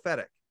was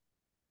prophetic.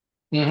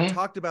 He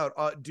talked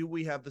about, do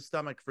we have the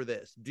stomach for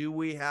this? Do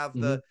we have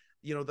the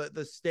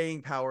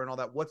staying power and all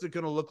that? What's it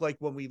going to look like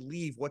when we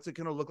leave? What's it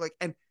going to look like?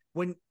 And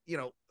when,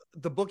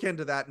 the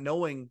bookend of that,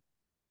 knowing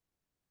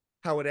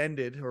how it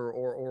ended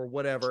or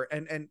whatever,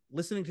 and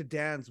listening to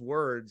Dan's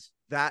words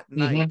that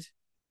night,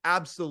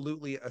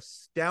 absolutely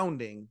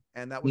astounding.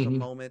 And that was a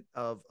moment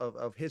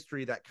of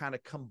history that kind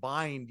of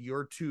combined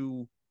your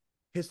two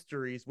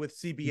histories with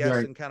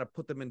CBS and kind of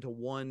put them into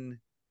one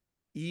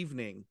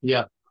evening.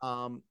 Yeah.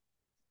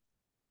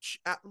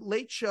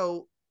 Late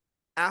Show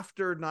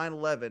after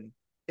 9/11,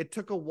 it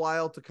took a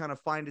while to kind of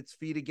find its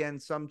feet again.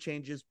 Some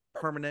changes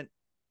permanent.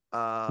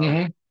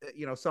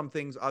 Some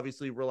things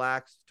obviously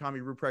relaxed.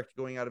 Tommy Ruprecht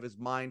going out of his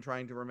mind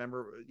trying to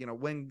remember,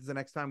 when's the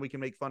next time we can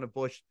make fun of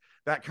Bush,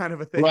 that kind of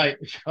a thing. Right.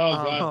 Oh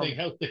God,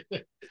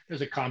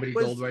 there's a comedy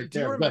gold right there. Do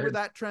you remember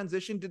that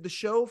transition? Did the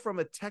show, from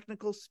a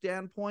technical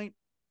standpoint,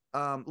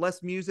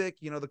 less music,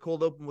 the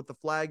cold open with the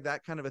flag,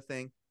 that kind of a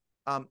thing,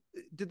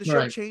 did the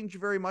show change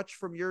very much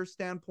from your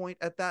standpoint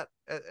at that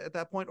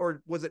point,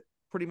 or was it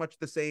pretty much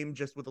the same,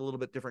 just with a little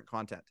bit different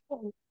content?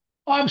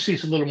 Obviously,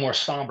 it's a little more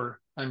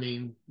somber. I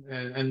mean,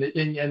 and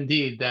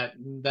indeed, that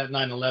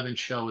 9/11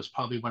 show is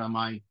probably one of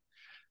my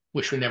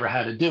wish we never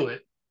had to do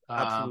it.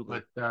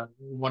 Absolutely. But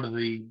one of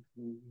the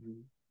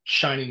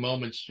shining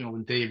moments,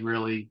 when Dave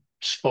really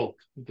spoke.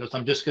 He goes,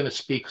 "I'm just going to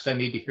speak because I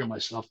need to hear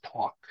myself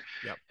talk."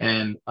 Yep.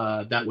 And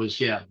that was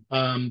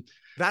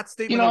that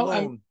statement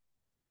alone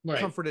right.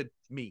 comforted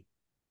me,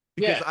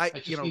 because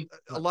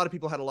a lot of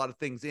people had a lot of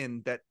things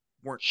in that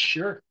weren't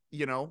sure,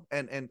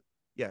 and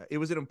yeah, it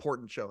was an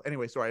important show.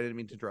 Anyway, sorry, I didn't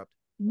mean to interrupt.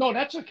 No,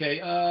 that's okay.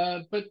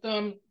 But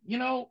a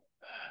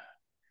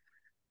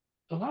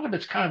lot of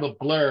it's kind of a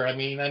blur. I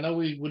mean, I know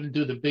we wouldn't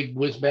do the big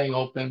whiz bang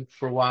open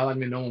for a while. I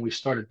mean, when we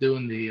started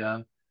doing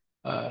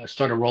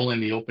started rolling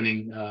the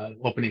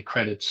opening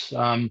credits.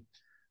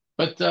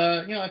 But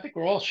I think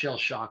we're all shell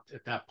shocked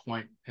at that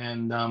point.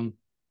 And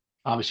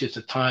obviously it's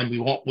a time we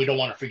don't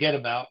want to forget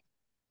about.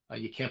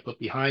 You can't put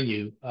behind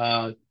you.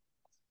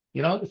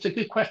 It's a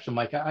good question,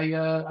 Mike.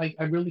 I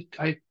really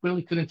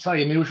couldn't tell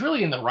you. I mean, it was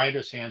really in the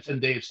writer's hands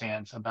and Dave's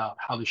hands about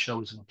how the show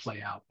was going to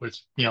play out.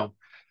 It's,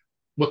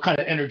 what kind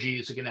of energy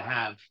is it going to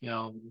have?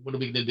 What are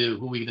we going to do?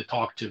 Who are we going to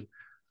talk to?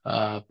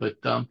 But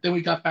then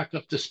we got back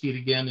up to speed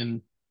again,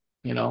 and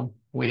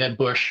we had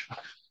Bush.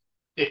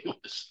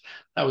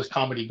 That was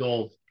comedy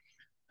gold.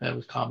 That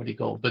was comedy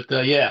gold. But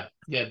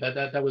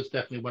that was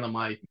definitely one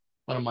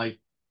of my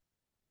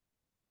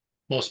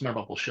most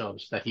memorable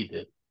shows that he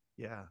did.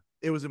 Yeah,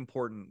 it was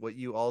important what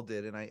you all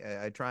did, and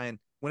I try, and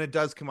when it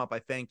does come up, I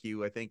thank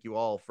you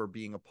all for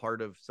being a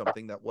part of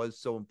something that was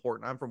so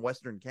important. I'm from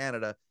Western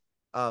Canada.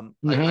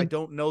 I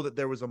don't know that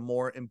there was a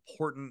more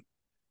important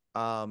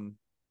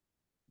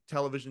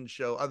television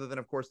show, other than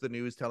of course the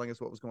news telling us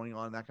what was going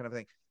on and that kind of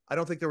thing. I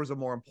don't think there was a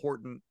more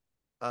important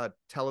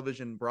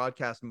television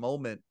broadcast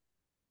moment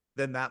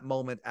than that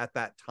moment at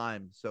that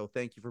time. So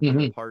thank you for being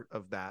a part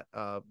of that.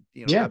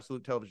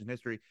 Absolute television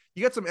history.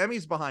 You got some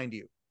Emmys behind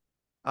you.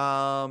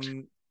 How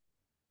many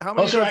of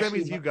those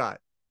Emmys you got?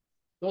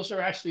 Those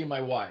are actually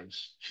my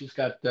wife's. She's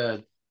got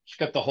the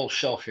whole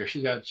shelf here.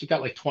 She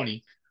got like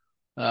 20.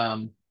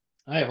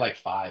 I have like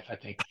 5, I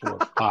think, 4 or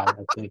 5, I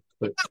think.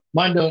 But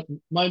mine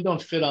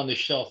don't fit on the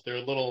shelf. They're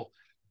a little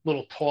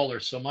taller,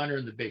 so mine are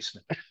in the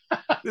basement.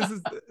 This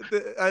is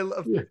I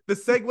love the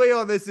segue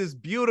on this is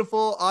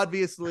beautiful.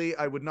 Obviously,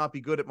 I would not be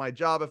good at my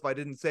job if I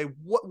didn't say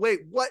what.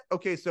 Wait, what?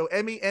 Okay, so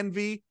Emmy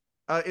envy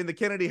in the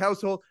Kennedy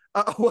household.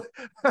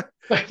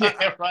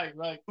 Yeah, right.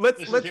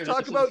 Let's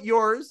talk about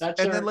yours,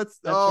 and then let's.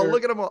 Oh,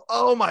 look at them all!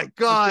 Oh my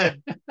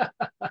God,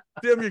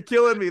 Tim, you're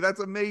killing me. That's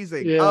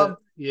amazing. Yeah.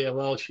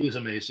 Well, she's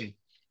amazing.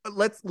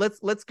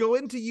 Let's go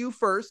into you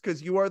first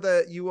because you are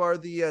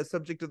the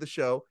subject of the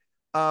show.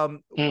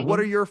 What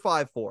are your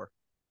 5 for?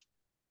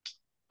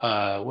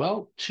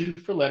 Well, 2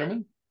 for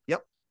Letterman.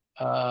 Yep.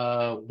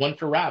 1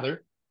 for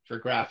Rather for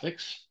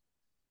graphics.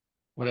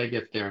 What did I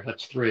get there?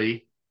 That's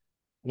 3.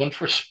 1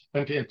 for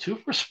and 2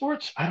 for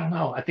sports. I don't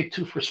know. I think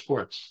 2 for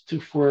sports. 2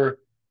 for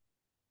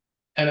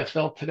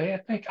NFL Today. I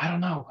think. I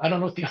don't know. I don't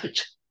know what the other.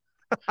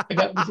 I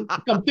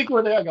got. I'm thinking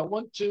where they are. I got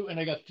 1, 2, and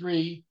I got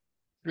 3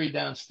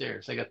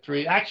 downstairs. I got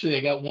 3. Actually,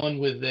 I got one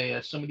with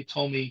somebody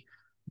told me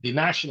the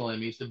national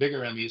Emmys, the bigger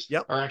Emmys,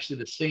 are actually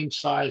the same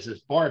size as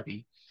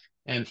Barbie.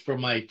 And for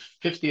my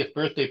 50th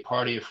birthday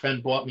party, a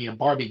friend bought me a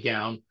Barbie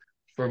gown.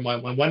 For my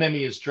when one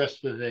Emmy is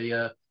dressed with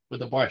a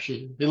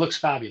Barbie, it looks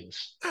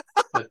fabulous.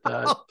 But,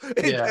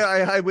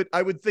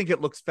 I would think it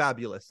looks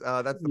fabulous.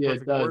 That's the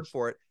perfect word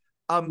for it.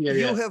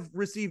 You have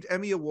received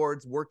Emmy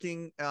awards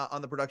working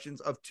on the productions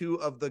of 2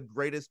 of the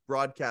greatest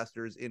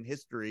broadcasters in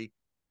history.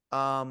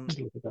 When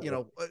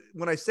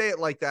I say it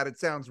like that, it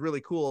sounds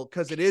really cool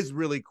because it is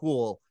really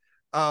cool.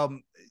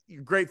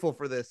 You're grateful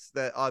for this,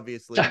 that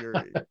obviously you're,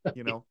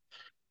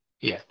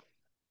 Yeah.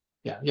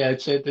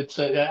 It's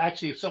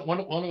actually one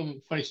of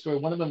them. Funny story.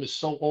 One of them is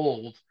so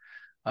old,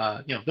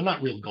 they're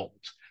not real gold.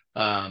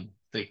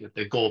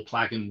 The gold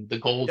plaque and the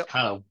gold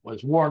kind of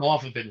was worn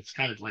off of it. It's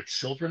kind of like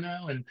silver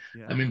now. And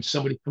I mean,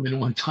 somebody come in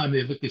one time.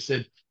 They looked. They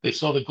said they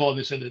saw the gold.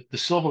 They said the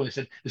silver. And they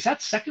said, "Is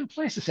that second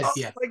place?" I said,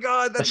 "Yeah." Oh my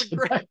God, that's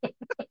great.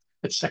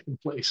 It's second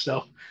place.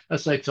 So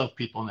that's what I tell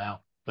people now.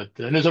 But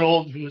there's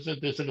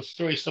a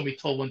story somebody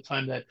told one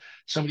time that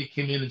somebody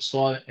came in and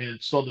saw the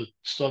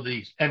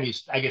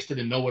Emmys. I guess they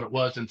didn't know what it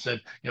was and said,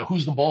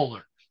 "Who's the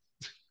bowler?"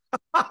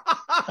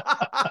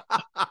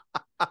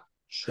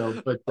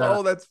 So, but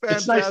that's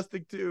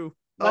fantastic too.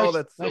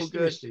 That's so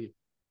good.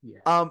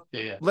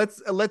 Yeah.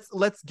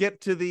 Let's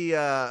get to the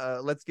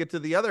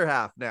other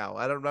half now.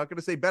 I'm not going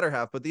to say better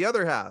half, but the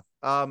other half.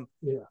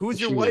 Who's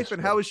your wife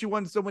and how has she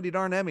won so many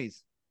darn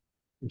Emmys?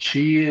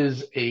 She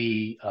is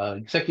a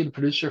executive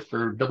producer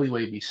for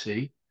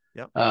WABC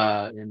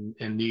in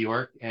New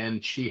York,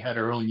 and she had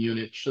her own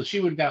unit. So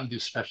she would go out and do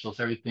specials,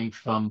 everything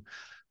from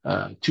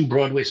 2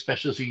 Broadway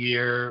specials a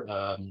year.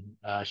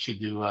 She'd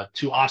do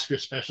 2 Oscar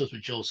specials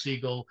with Joel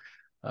Siegel,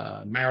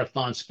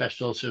 marathon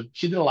specials. So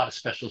she did a lot of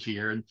specials a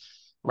year and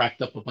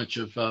racked up a bunch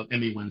of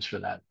Emmy wins for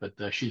that.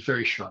 But she's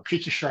very sharp.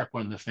 She's a sharp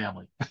one in the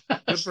family.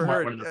 Good for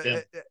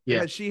her.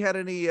 Has she had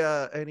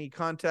any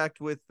contact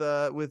with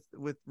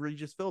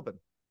Regis Philbin?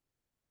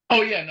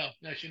 Oh yeah,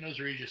 no, she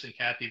knows Regis and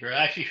Kathy. But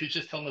actually, she was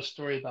just telling a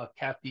story about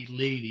Kathy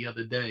Lee the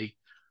other day.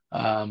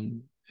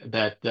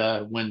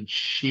 That when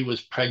she was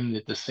pregnant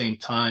at the same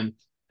time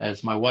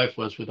as my wife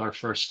was with our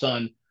first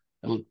son,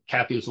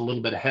 Kathy was a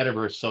little bit ahead of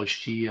her, so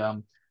she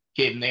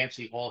gave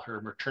Nancy all her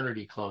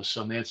maternity clothes.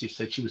 So Nancy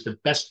said she was the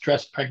best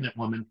dressed pregnant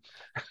woman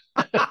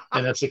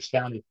in Essex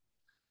County.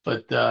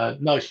 But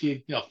no,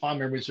 she fond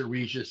memories of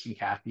Regis and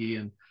Kathy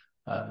and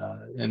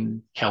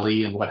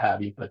Kelly and what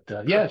have you. But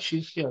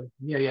she's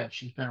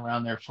she's been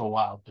around there for a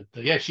while. But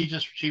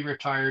she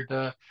retired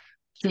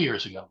 2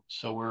 years ago.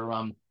 So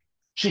we're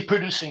she's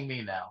producing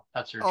me now.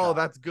 That's her job. Oh,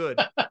 that's good.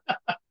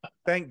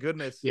 Thank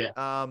goodness.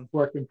 Yeah.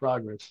 Work in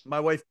progress. My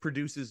wife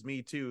produces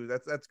me too.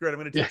 That's great. I'm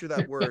going to teach her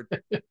that word.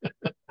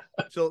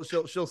 She'll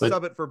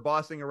sub it for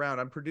bossing around.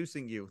 I'm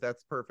producing you.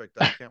 That's perfect.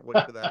 I can't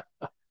wait for that.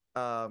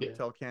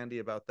 Tell Candy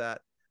about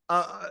that.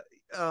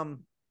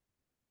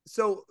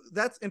 So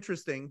that's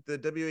interesting. The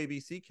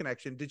WABC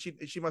connection.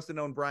 She must have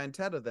known Brian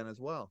Teta then as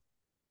well.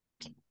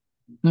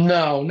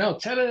 No.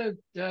 Teta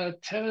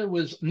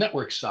was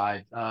network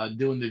side,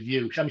 doing The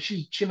View. I mean,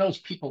 she knows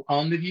people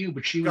on The View,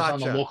 but she was on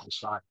the local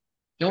side.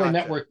 The only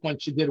network one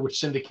she did was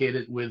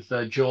syndicated with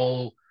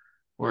Joel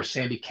or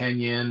Sandy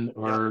Kenyon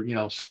or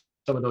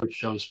some of those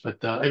shows,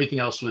 but everything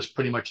else was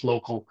pretty much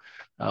local,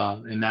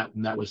 and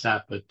that was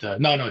that. But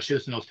no, she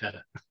doesn't know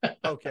Teta.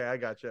 Okay, I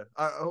gotcha.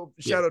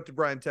 Shout out to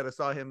Brian Teta.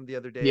 Saw him the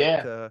other day.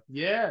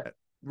 At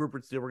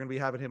Rupert's Deal. We're gonna be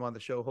having him on the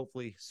show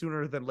hopefully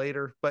sooner than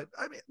later. But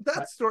I mean,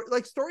 that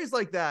stories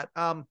like that.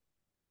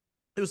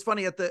 It was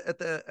funny at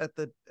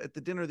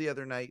the dinner the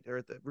other night or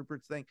at the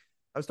Rupert's thing.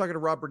 I was talking to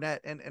Rob Burnett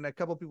and a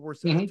couple of people were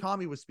saying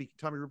Tommy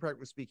Ruprecht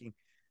was speaking.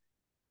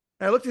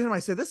 And I looked at him, I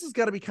said, this has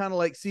got to be kind of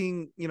like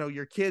seeing,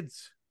 your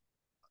kids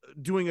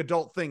doing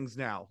adult things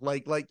now,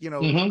 like,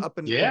 up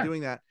and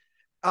doing that.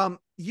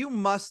 You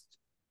must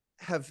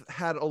have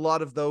had a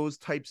lot of those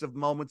types of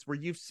moments where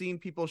you've seen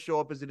people show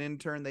up as an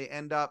intern, they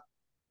end up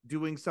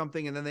doing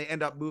something, and then they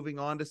end up moving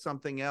on to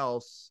something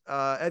else.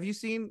 Have you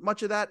seen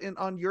much of that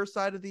on your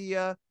side of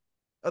the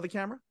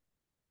camera?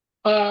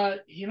 I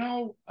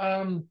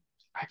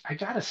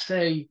gotta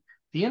say,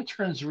 the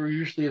interns were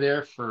usually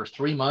there for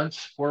 3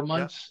 months, 4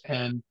 months,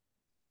 and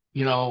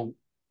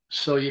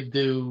so you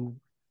do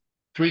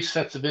 3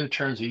 sets of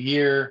interns a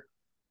year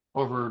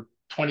over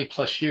 20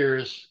 plus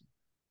years.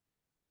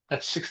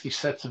 That's 60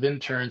 sets of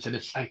interns, and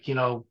it's like,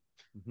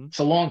 it's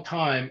a long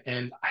time.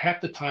 And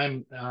half the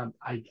time,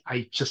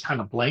 I just kind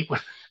of blank.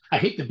 I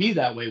hate to be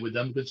that way with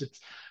them because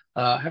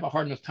I have a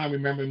hard enough time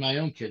remembering my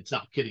own kids. No,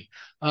 I'm kidding.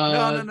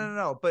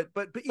 No. But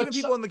even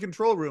people in the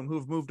control room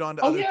who've moved on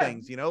to other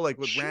things, like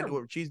with Randy,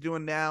 what she's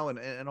doing now,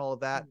 and all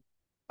of that.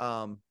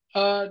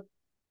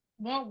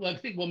 Well, I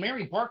think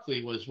Mary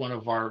Barkley was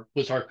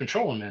our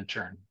control room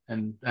intern,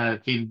 and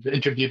we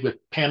interviewed with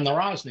Pam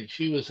Narosny.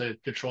 She was a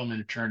control room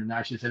intern, and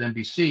now she's at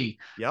NBC.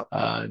 Yep.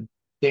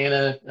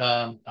 Dana,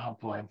 oh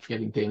boy, I'm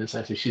forgetting Dana's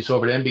last name. She's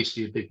over at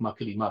NBC, a big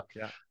muckety muck.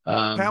 Yeah.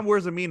 Pam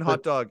wears a mean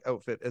hot dog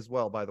outfit as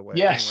well, by the way.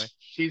 Yes, anyway.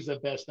 She's the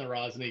best,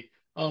 Narosny.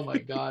 Oh my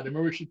God! I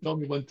remember she told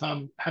me one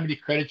time how many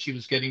credits she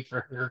was getting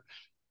for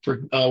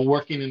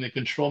working in the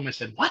control room. I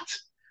said, "What?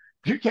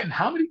 You're getting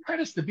how many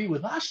credits to be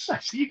with us?" I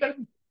said, "You got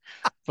to."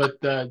 But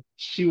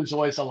she was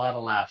always a lot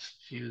of laughs.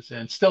 She was,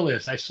 and still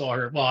is. I saw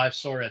her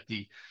at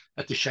the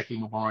Shecky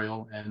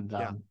Memorial, and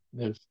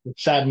it was a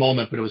sad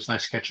moment, but it was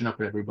nice catching up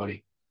with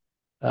everybody.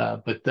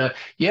 I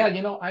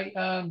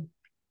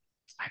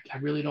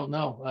really don't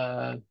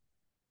know.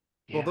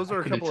 Well, those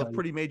are a couple of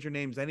pretty major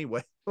names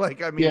anyway. My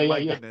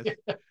goodness.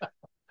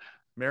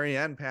 Mary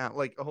and Pam,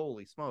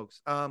 holy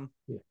smokes. The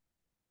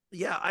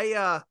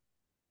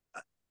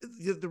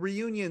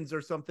reunions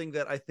are something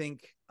that I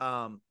think,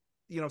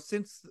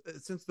 since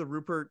the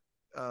Rupert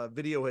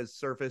video has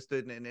surfaced,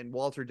 and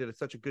Walter did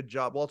such a good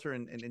job. Walter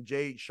and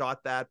Jay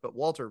shot that, but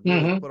Walter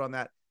really put on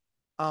that.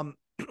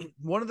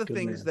 One of the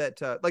things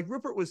that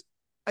Rupert was,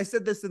 I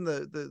said this in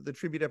the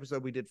tribute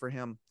episode we did for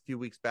him a few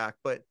weeks back,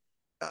 but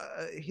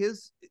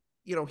his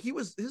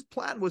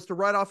plan was to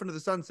ride off into the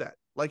sunset.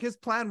 His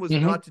plan was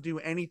not to do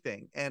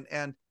anything.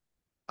 And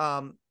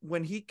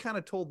when he kind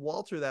of told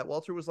Walter that,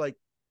 Walter was like,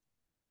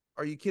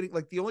 are you kidding?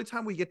 The only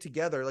time we get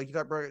together, you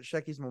talked about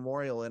Shecky's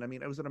Memorial, and I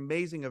mean, it was an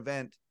amazing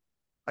event.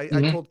 I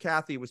told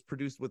Kathy it was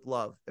produced with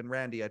love, and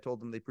Randy, I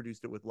told them they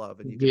produced it with love,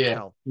 and you can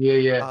tell.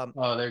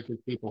 They're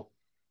good people.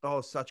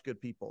 Oh, such good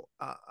people.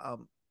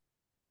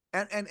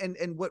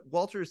 And what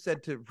Walter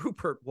said to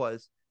Rupert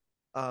was,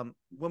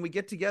 when we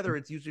get together,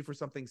 it's usually for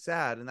something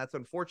sad, and that's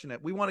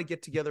unfortunate. We want to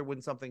get together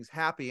when something's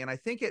happy, and I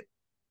think it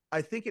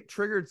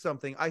triggered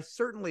something. I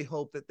certainly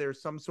hope that there's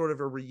some sort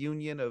of a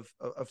reunion of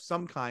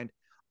some kind.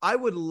 I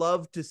would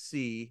love to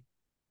see,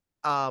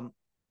 the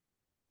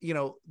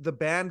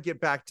band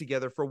get back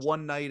together for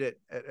one night at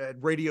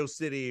Radio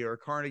City or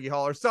Carnegie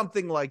Hall or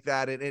something like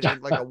that,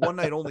 and like a one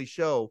night only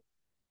show.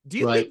 Do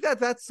you think that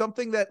that's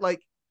something that,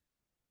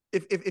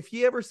 if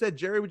he ever said,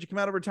 Jerry, would you come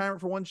out of retirement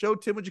for one show?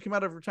 Tim, would you come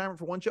out of retirement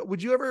for one show?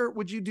 Would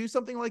you do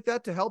something like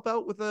that to help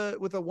out with a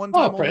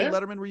one-time only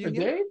Letterman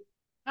reunion?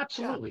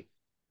 Absolutely.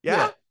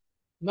 Yeah.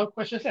 No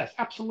questions asked.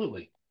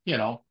 Absolutely. I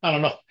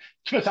don't know.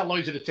 Depends how long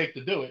it's going to take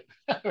to do it.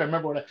 If I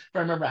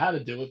remember how to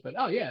do it, but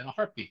in a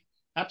heartbeat.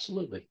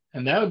 Absolutely.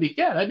 And that'd be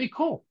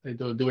cool. They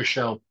do a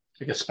show,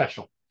 like a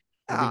special.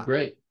 That'd be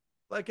great.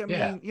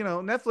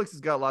 Netflix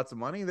has got lots of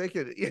money. They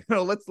could,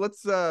 let's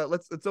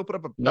open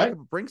up a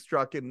Brinks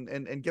truck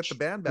and get the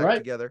band back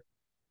together.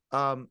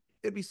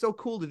 It'd be so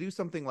cool to do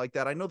something like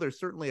that. I know there's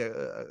certainly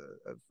a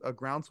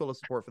groundswell of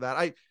support for that.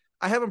 I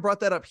haven't brought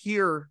that up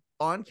here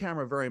on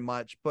camera very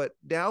much, but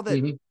now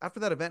that after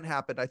that event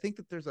happened, I think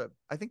that there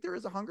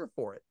is a hunger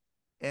for it,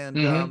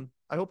 and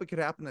I hope it could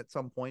happen at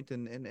some point,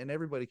 and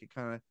everybody could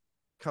kind of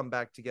come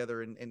back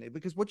together, and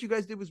because what you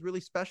guys did was really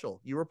special.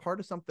 You were part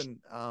of something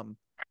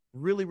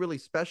really, really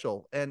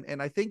special,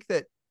 and I think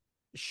that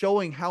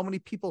showing how many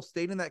people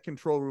stayed in that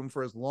control room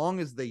for as long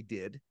as they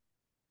did,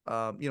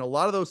 a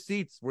lot of those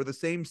seats were the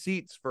same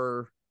seats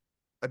for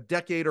a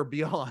decade or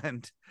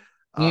beyond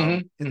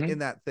in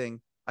that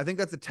thing. I think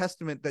that's a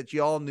testament that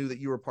you all knew that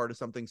you were part of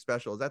something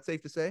special. Is that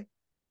safe to say?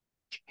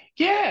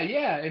 Yeah.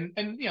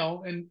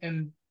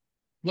 And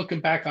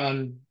looking back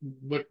on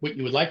what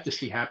you would like to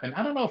see happen,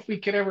 I don't know if we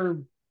could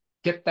ever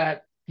get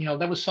that.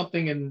 That was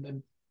something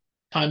in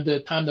time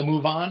to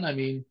move on. I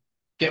mean,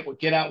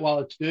 get out while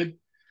it's good.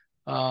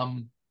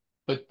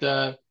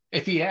 But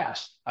if he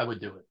asked, I would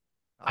do it.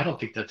 I don't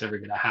think that's ever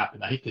going to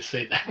happen. I hate to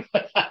say that.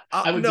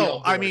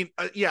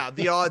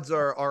 The odds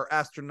are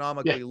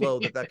astronomically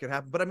low that could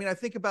happen. But I mean, I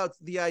think about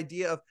the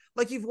idea of,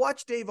 you've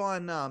watched Dave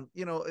on,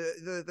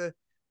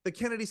 the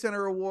Kennedy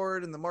Center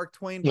Award and the Mark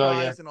Twain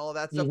Prize and all of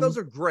that stuff. Those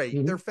are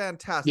great. They're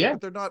fantastic,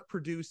 but they're not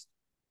produced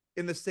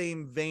in the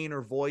same vein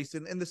or voice.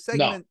 And the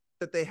segment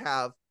that they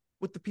have,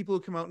 with the people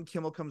who come out and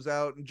Kimmel comes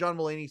out and John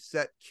Mulaney's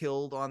set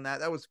killed on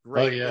that. That was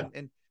great. Oh, yeah.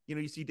 And you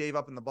know, you see Dave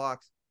up in the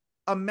box.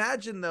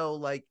 Imagine though,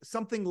 like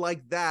something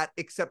like that,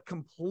 except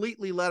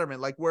completely Letterman,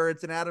 like where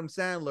it's an Adam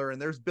Sandler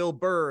and there's Bill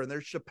Burr and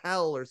there's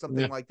Chappelle or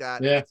something like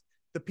that. Yeah. It's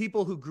the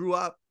people who grew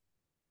up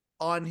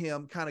on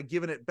him kind of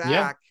giving it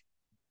back,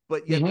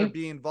 but yet there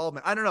being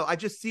involvement. I don't know. I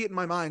just see it in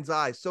my mind's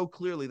eye so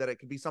clearly that it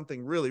could be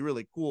something really,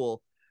 really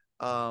cool.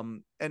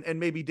 And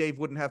maybe Dave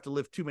wouldn't have to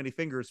lift too many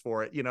fingers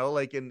for it, you know,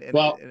 like, and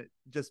it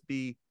just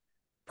be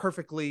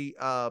perfectly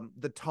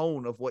the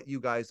tone of what you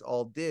guys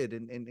all did.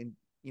 And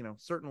you know,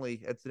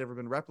 certainly it's never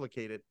been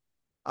replicated.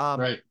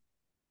 Right.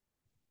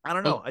 I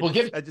don't know.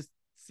 I just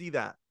see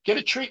that. Get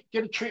a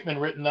treatment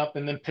written up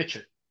and then pitch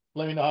it.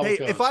 Let me know how it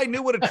goes. If I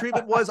knew what a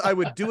treatment was, I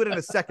would do it in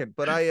a second,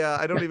 but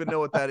I don't even know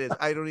what that is.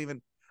 I don't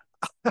even,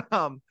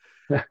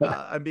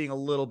 I'm being a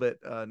little bit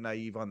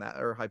naive on that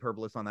or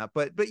hyperbolous on that,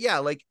 but yeah,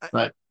 like,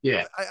 right.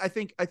 Yeah. I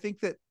think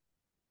that,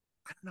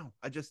 I don't know.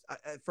 I just,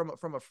 from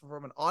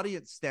an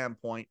audience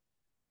standpoint,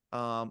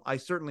 I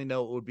certainly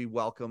know it would be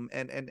welcome.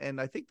 And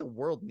I think the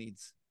world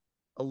needs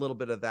a little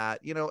bit of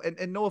that, you know,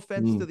 and no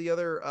offense to the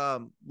other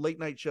late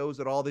night shows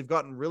at all. A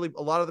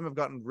lot of them have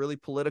gotten really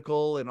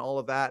political and all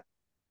of that.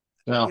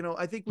 Well, you know,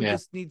 I think we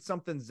just need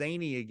something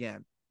zany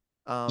again.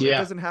 It Yeah,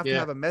 doesn't have to yeah.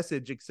 have a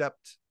message,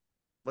 except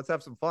let's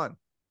have some fun.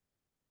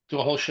 Do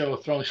a whole show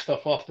of throwing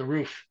stuff off the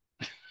roof.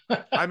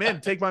 I'm in.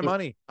 Take my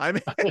money. I'm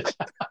in.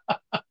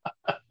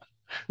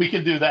 We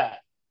can do that.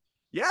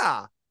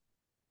 Yeah.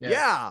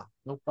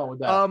 No problem with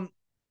that.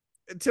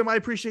 Tim, I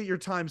appreciate your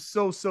time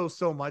so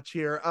much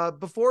here.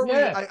 Before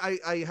I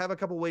have a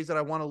couple ways that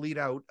I want to lead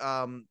out.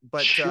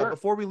 But Sure.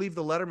 before we leave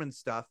the Letterman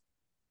stuff,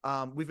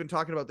 we've been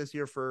talking about this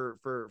here for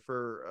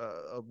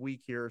a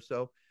week here or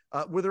so.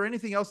 Were there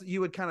anything else that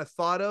you had kind of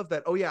thought of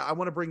that, oh yeah, I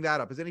want to bring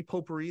that up? Is any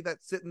potpourri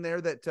that's sitting there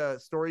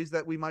that stories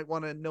that we might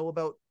want to know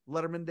about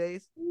Letterman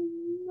days?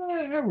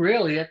 Not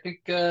really. I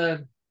think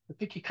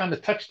you kind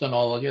of touched on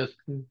all of it.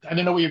 I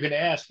didn't know what you were going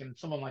to ask, and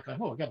someone like, oh,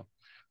 we're going to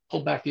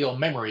pull back the old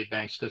memory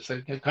banks because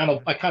I kind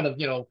of,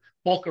 you know,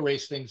 bulk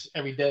erase things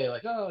every day.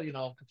 Like, oh, you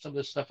know, some of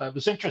this stuff. It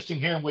was interesting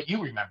hearing what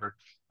you remembered.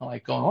 I'm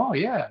like going, oh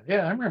yeah,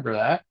 I remember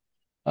that.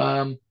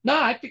 No,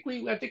 I think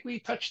we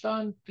touched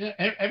on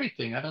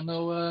everything. I don't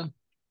know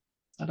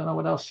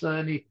what else.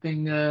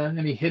 Anything?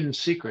 Any hidden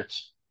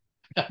secrets?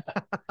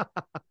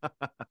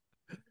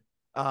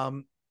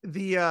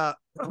 The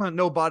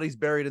no bodies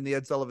buried in the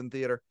Ed Sullivan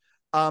Theater.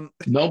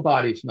 No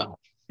bodies, no.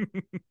 A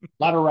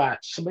lot of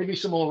rats. So maybe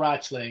some old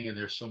rats laying in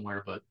there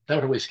somewhere, but that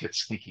would always get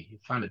sneaky. You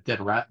find a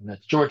dead rat, and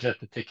that's George has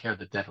to take care of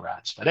the dead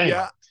rats. But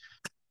anyway.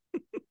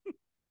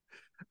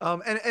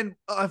 And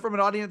from an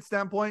audience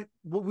standpoint,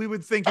 we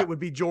would think it would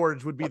be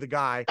George would be the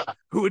guy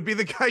who would be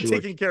the guy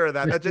taking care of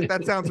that.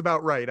 That sounds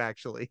about right,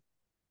 actually.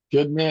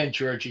 Good man,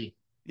 Georgie.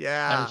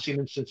 Yeah. I haven't seen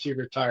him since he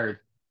retired.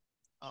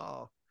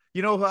 Oh,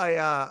 you know who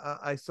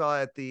I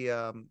saw at the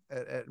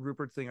at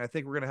Rupert's thing. I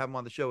think we're gonna have him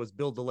on the show is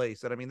Bill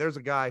DeLace. And I mean, there's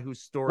a guy whose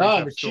stories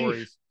have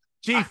stories.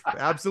 Chief,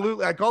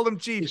 absolutely. I called him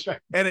Chief, Right.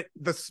 and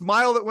the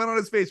smile that went on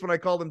his face when I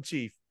called him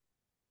Chief.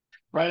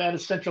 Right out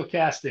of Central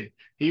Casting,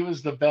 he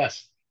was the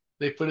best.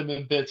 They put him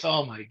in bits.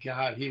 Oh my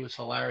God, he was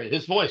hilarious.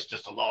 His voice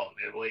just alone,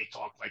 the way he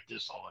talked like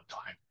this all the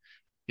time.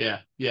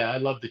 Yeah, I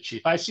love the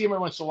Chief. I see him every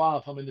once in a while.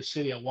 If I'm in the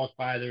city, I walk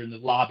by there in the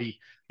lobby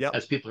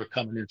as people are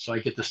coming in, so I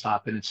get to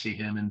stop in and see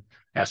him and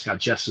ask how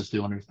Jess is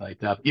doing, everything like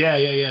that. But yeah,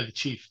 the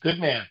Chief, good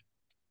man.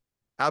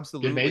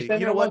 Absolutely. Good man. He's been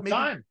there a long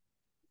time.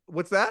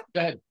 What's that? Go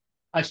ahead.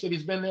 I said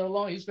he's been there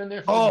long. He's been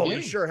there for the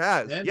beginning. He sure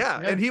has. Yeah.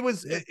 And he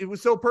was it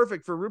was so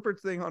perfect for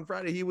Rupert's thing on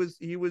Friday. He was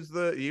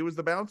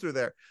the bouncer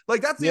there.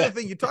 Like that's the other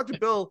thing. You talk to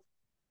Bill,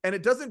 and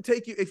it doesn't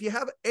take you, if you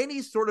have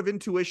any sort of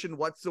intuition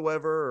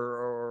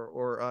whatsoever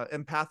or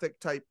empathic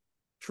type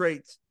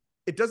traits,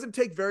 it doesn't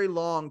take very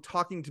long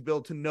talking to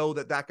Bill to know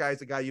that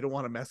guy's a guy you don't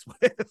want to mess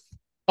with.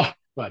 Oh,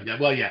 right. Yeah.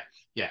 Well, yeah.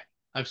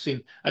 I've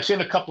seen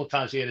a couple of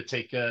times he had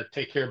to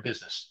take care of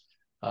business.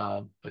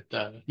 But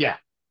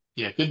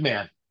good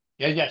man.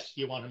 Yeah, yes,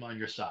 you want him on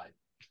your side.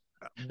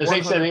 As 100%.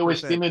 They said, they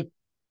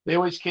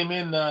always came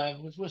in.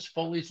 Was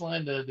Foley's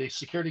line? The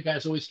security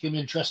guys always came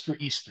in dressed for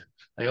Easter.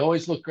 They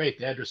always look great.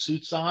 They had their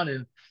suits on,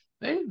 and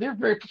they're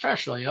very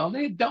professional. You know,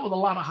 they dealt with a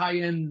lot of high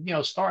end, you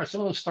know, stars. Some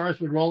of those stars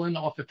would roll in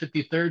off of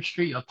 53rd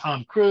Street. You know,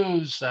 Tom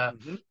Cruise.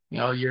 You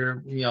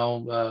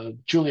know,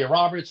 Julia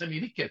Roberts. I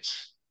mean, it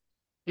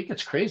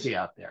gets crazy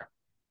out there.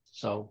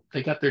 So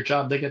they got their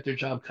job. They got their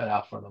job cut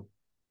out for them.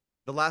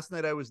 The last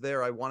night I was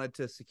there, I wanted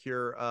to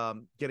secure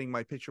getting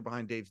my picture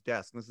behind Dave's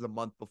desk. And this is a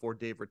month before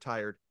Dave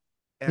retired.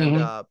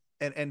 And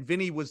and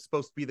Vinny was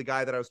supposed to be the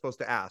guy that I was supposed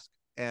to ask.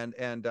 And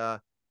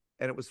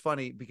it was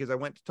funny because I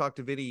went to talk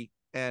to Vinny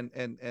and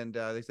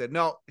they said,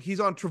 no, he's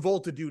on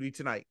Travolta duty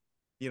tonight,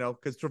 you know,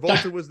 because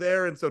Travolta was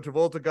there. And so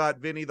Travolta got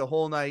Vinny the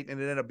whole night, and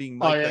it ended up being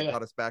Mike that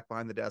got us back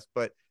behind the desk.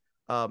 But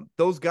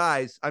those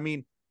guys, I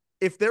mean,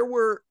 if there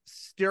were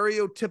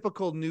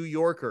stereotypical New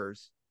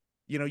Yorkers,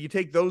 you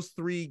take those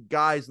three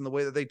guys and the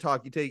way that they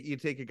talk, you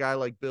take a guy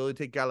like Bill, you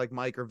take a guy like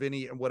Mike or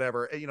Vinny and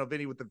whatever,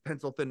 Vinny with the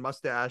pencil thin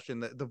mustache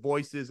and the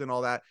voices and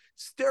all that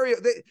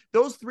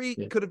those three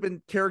could have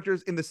been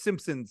characters in The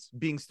Simpsons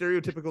being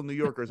stereotypical New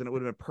Yorkers, and it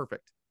would have been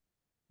perfect.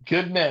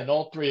 Good men,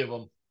 all three of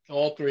them.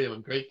 All three of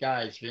them. Great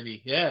guys,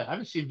 Vinny. Yeah, I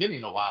haven't seen Vinny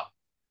in a while.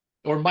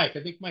 Or Mike.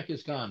 I think Mike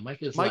is gone.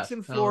 Mike's left.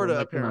 In Florida,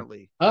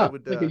 apparently.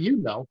 Look at you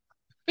know.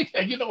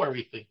 You know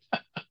everything.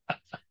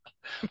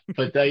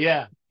 But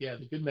yeah,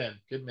 the good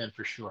men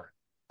for sure.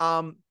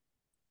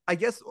 I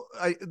guess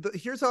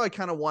here's how I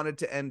kind of wanted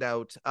to end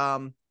out.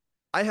 I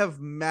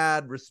have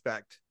mad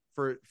respect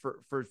for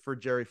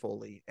Jerry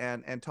Foley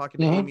and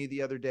talking to Amy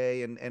the other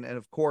day and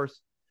of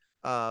course,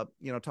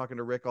 talking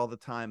to Rick all the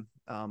time.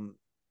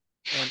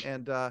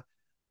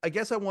 I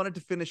guess I wanted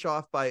to finish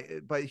off by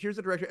here's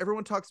the director.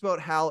 Everyone talks about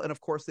Hal, and of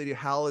course they do.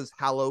 Hal is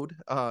hallowed,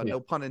 no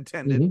pun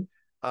intended.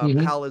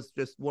 Hal is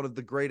just one of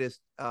the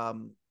greatest,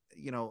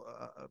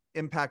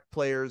 impact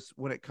players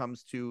when it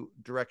comes to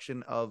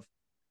direction of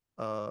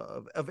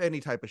any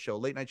type of show,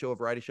 late night show,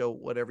 variety show,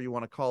 whatever you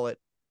want to call it.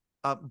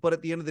 But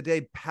at the end of the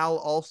day, Hal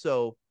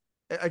also,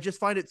 I just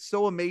find it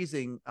so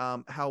amazing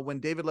how when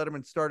David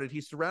Letterman started, he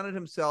surrounded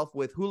himself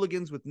with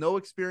hooligans with no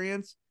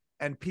experience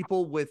and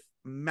people with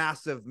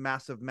massive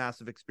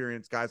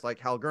experience, guys like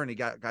Hal Gurney,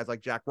 guys like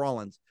Jack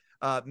Rollins,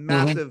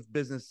 massive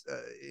business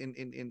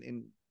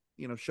in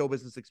show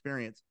business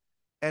experience,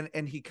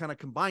 and he kind of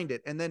combined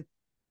it. And then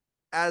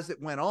as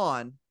it went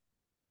on,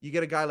 you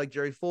get a guy like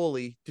Jerry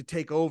Foley to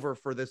take over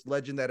for this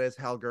legend that is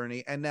Hal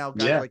Gurney, and now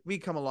guys like me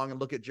come along and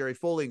look at Jerry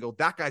Foley and go,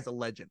 that guy's a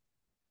legend.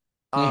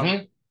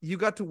 You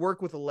got to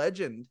work with a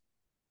legend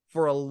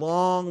for a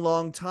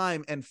long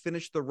time and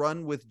finish the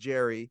run with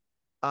Jerry.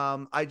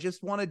 I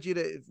just wanted you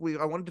to,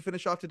 I wanted to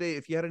finish off today.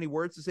 If you had any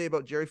words to say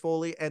about Jerry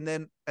Foley, and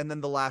then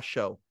the last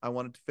show, I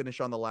wanted to finish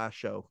on the last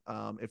show.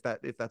 If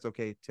that's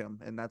okay, Tim,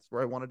 and that's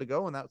where I wanted to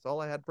go. And that's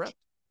all I had prepped.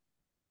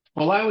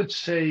 Well, I would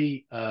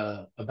say,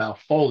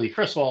 about Foley,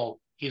 first of all,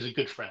 he's a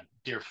good friend,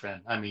 dear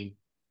friend. I mean,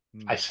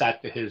 I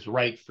sat to his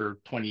right for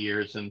 20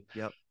 years and,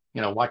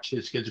 watched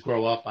his kids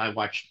grow up.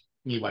 Watch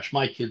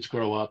my kids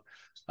grow up.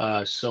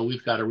 So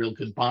we've got a real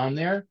good bond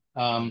there.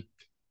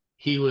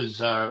 He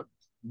was,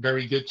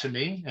 very good to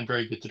me and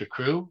very good to the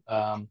crew.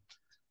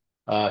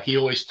 He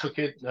always took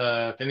it.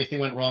 If anything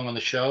went wrong on the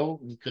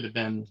show, it could have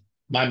been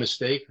my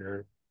mistake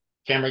or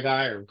camera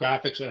guy or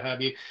graphics, what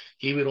have you.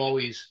 He would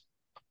always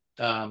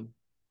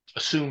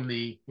assume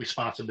the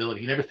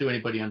responsibility. He never threw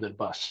anybody under the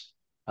bus.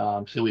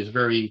 So he was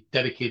very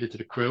dedicated to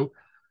the crew.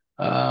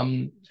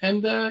 Funny.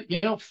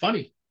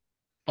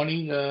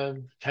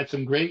 Had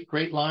some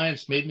great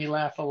lines, made me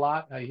laugh a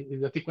lot. I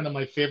think one of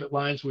my favorite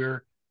lines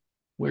where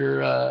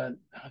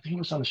I think it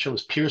was on the show,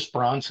 was Pierce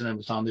Bronson, and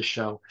was on this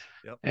show.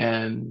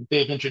 And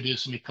Dave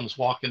introduced him. He comes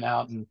walking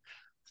out, and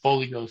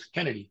Foley goes,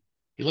 Kennedy,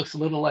 he looks a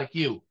little like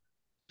you,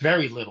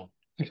 very little.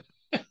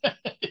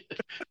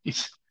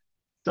 He's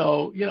he's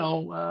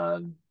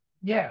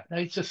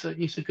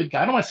a good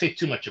guy. I don't want to say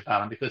too much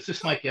about him because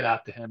this might get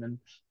out to him. And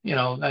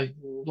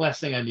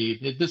last thing I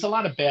need, there's a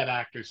lot of bad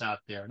actors out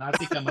there, and I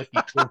think I might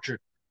be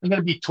tortured. I'm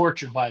going to be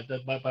tortured by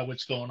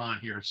what's going on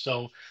here.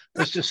 So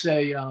let's just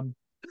say.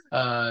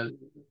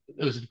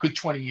 It was a good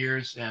 20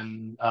 years,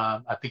 and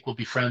I think we'll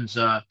be friends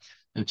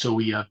until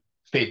we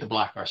fade to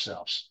black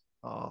ourselves.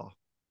 Oh,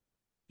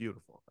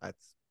 beautiful.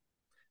 That's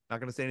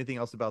not going to say anything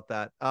else about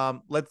that.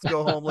 Let's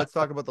go home. Let's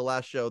talk about the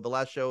last show. The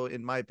last show,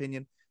 in my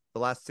opinion, the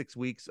last 6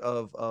 weeks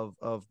of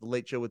the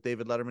Late Show with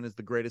David Letterman is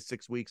the greatest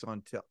 6 weeks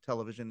on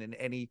television in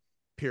any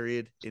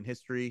period in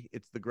history.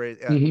 It's the great.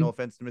 No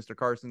offense to Mr.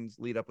 Carson's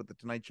lead up with the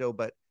Tonight Show,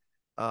 but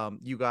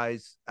you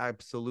guys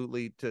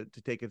absolutely, to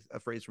take a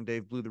phrase from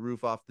Dave, blew the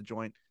roof off the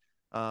joint,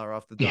 or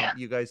off the dome.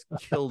 You guys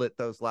killed it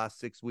those last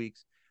 6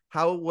 weeks.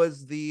 How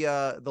was the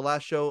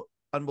last show?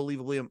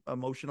 Unbelievably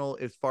emotional.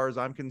 As far as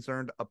I'm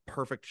concerned, a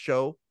perfect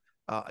show.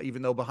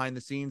 Even though behind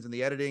the scenes and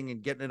the editing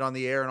and getting it on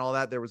the air and all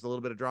that, there was a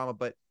little bit of drama,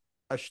 but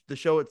the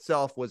show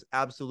itself was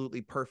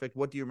absolutely perfect.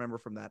 What do you remember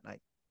from that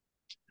night?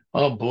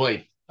 Oh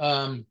boy.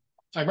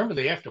 I remember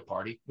the after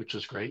party, which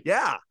was great.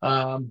 Yeah.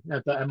 At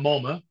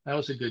MoMA, that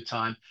was a good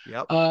time.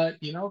 Yep. I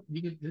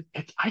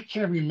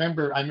can't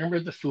remember. I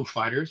remember the Foo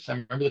Fighters. I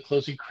remember the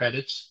closing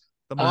credits.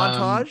 The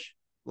montage,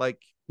 the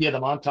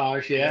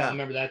montage. Yeah, I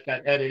remember that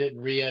got edited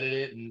and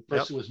re-edited, and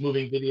first it was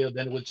moving video,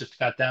 then it was just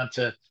got down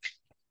to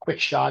quick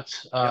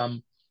shots.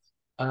 And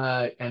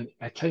I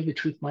tell you the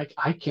truth, Mike,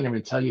 I can't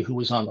even tell you who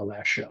was on the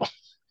last show,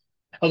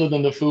 other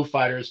than the Foo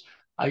Fighters.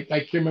 I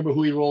can't remember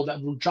who he rolled out.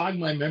 Jog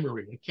my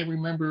memory. I can't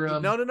remember.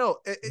 No.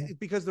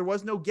 Because there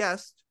was no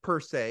guest per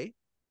se.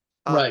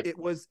 Right. It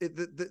was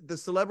the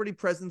celebrity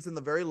presence in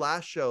the very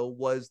last show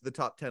was the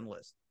top 10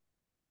 list.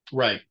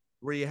 Right.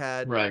 Where you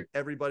had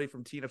everybody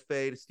from Tina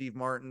Fey to Steve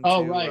Martin.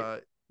 Oh, to,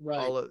 right.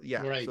 All of,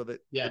 Right. So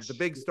the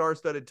big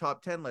star-studded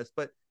top 10 list,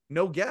 but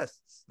no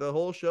guests. The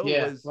whole show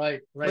was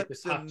right. The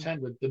top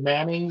 10 with the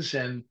Mannings,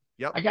 and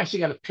I actually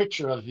got a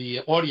picture of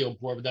the audio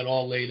board with that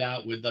all laid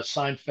out with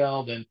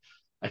Seinfeld, and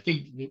I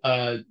think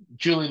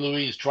Julie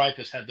Louise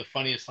Dreyfus had the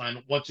funniest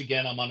line. Once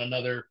again, I'm on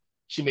another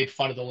she made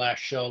fun of the last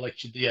show, like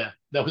she did. Yeah,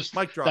 that was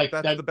Mic drop. like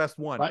That's that. the best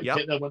one. Right, Yep.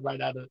 hit that one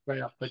right up.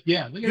 But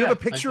yeah, look at You have a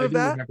that. picture I of do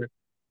that? remember.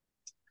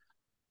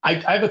 I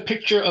have a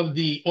picture of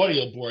the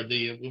audio board,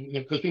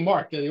 because we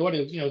marked the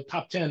audio,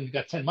 top 10,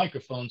 got 10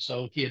 microphones.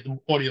 So he had the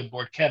audio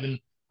board. Kevin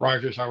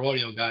Rogers, our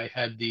audio guy,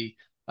 had the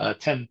 10,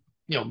 Peyton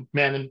Yeah.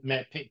 Manning,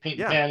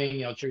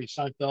 Jerry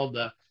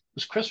Seinfeld.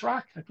 Was Chris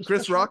Rock?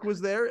 Chris Rock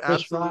was there.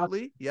 Chris Rock.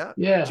 Absolutely. Yeah.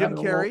 Yeah. Jim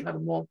Carrey. Had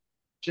them all,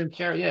 Jim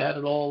Carrey. Yeah, had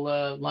it all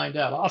lined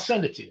out. I'll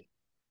send it to you.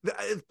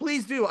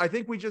 Please do. I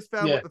think we just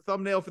found Yeah. what the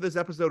thumbnail for this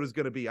episode is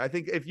going to be. I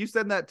think if you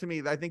send that to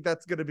me, I think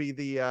that's going to be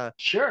the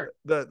Sure.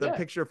 the Yeah.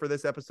 picture for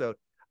this episode.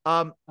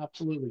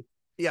 Absolutely.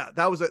 Yeah,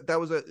 that was a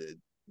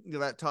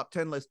that top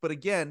 10 list. But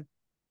again,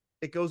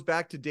 it goes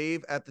back to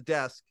Dave at the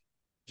desk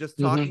just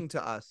talking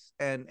to us,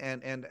 and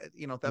that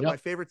Yep. my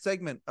favorite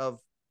segment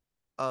of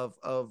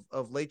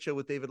Late Show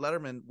with David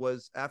Letterman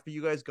was after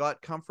you guys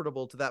got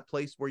comfortable to that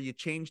place where you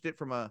changed it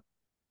from a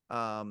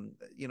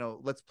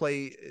let's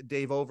play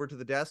Dave over to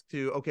the desk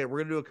to, okay, we're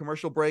gonna do a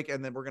commercial break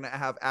and then we're gonna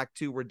have act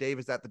 2 where Dave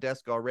is at the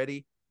desk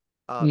already.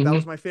 That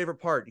was my favorite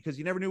part because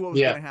you never knew what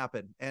was going to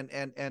happen. And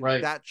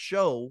Right. that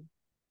show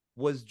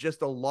was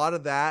just a lot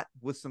of that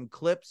with some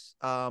clips.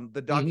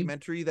 The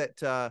documentary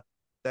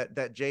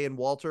that Jay and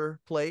Walter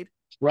played.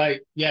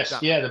 Right. Yes.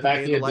 Yeah. The The back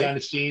Day in the end, Life. behind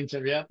the scenes.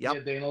 Yep. Yep. Yeah.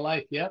 Day in the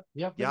life. Yep.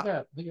 Yep. Yep. Yeah.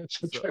 I think that's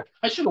so So- true.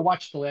 I should have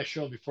watched the last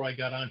show before I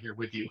got on here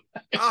with you.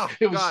 Oh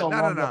It was God, so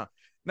long ago.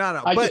 no.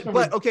 I just But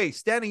remember- okay,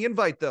 standing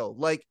invite though.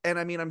 Like, and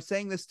I mean, I'm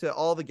saying this to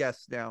all the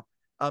guests now.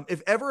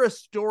 If ever a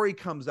story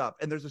comes up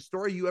and there's a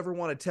story you ever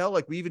want to tell,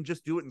 like we even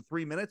just do it in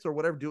 3 minutes or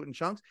whatever, do it in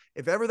chunks.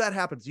 If ever that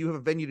happens, you have a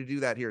venue to do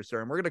that here,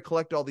 sir. And we're going to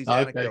collect all these Okay.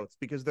 anecdotes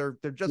because they're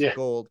just Yeah.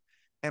 gold,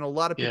 and a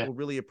lot of Yeah. people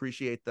really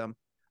appreciate them.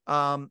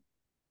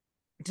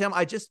 Tim,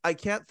 I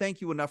can't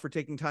thank you enough for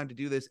taking time to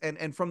do this.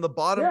 And from the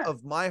bottom Yeah.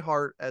 of my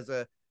heart, as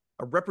a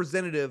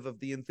representative of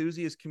the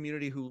enthusiast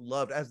community who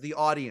loved, as the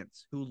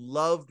audience who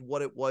loved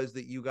what it was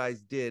that you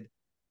guys did,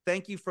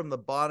 thank you from the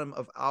bottom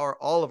of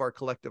all of our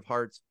collective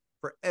hearts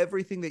for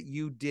everything that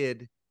you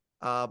did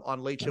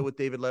on Late Show with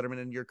David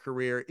Letterman in your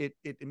career.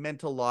 It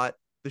meant a lot.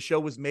 The show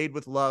was made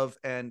with love,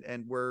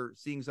 and we're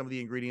seeing some of the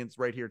ingredients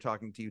right here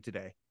talking to you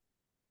today.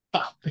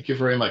 Oh, thank you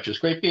very much. It's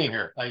great being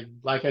here.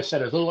 Like I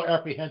said, I was a little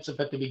apprehensive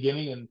at the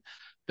beginning, and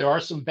there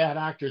are some bad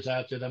actors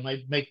out there that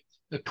might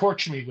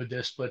torture me with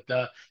this, but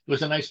it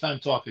was a nice time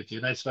talking to you.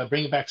 Nice time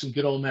bringing back some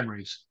good old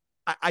memories.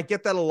 I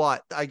get that a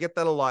lot.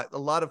 A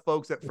lot of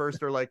folks at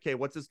first are like, "Hey,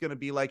 what's this going to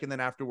be like?" And then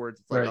afterwards,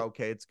 it's like, Right.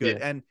 "Okay, it's good."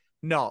 Yeah. And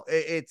no,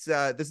 it's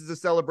this is a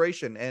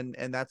celebration,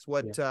 and that's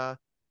what it's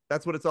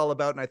all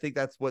about. And I think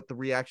that's what the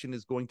reaction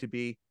is going to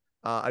be.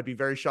 I'd be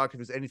very shocked if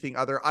it's anything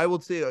other. I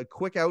will say a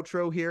quick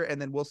outro here,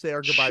 and then we'll say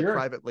our goodbye Sure.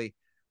 privately.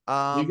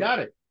 You got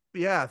it.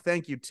 Yeah,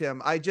 thank you,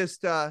 Tim. I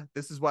just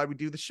this is why we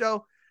do the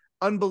show.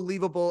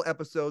 Unbelievable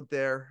episode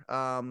there.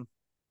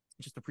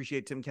 Just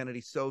appreciate Tim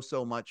Kennedy so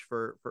much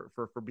for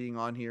being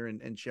on here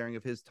and sharing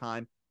of his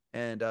time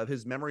and of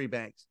his memory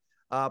banks.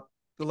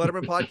 The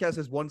Letterman podcast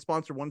has one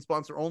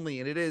sponsor only,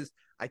 and it is,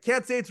 I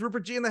can't say it's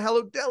Rupert G and the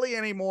Hello Deli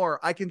anymore.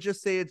 I can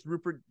just say it's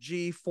Rupert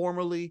G,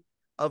 formerly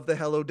of the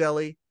Hello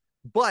Deli,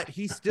 but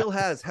he still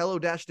has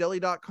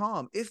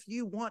hello-deli.com. If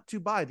you want to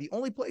buy, the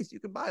only place you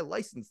can buy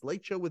licensed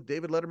Late Show with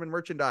David Letterman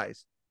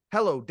merchandise,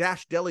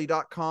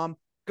 hello-deli.com.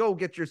 Go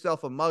get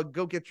yourself a mug,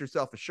 go get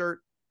yourself a shirt,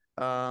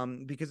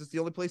 because it's the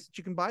only place that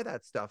you can buy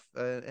that stuff.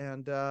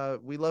 And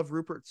we love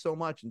Rupert so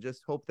much and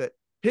just hope that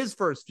his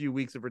first few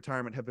weeks of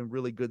retirement have been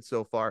really good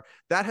so far.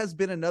 That has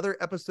been another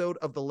episode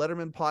of the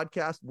Letterman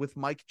podcast with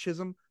Mike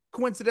Chisholm.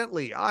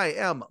 Coincidentally, I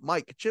am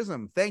Mike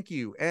Chisholm. Thank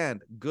you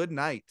and good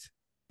night.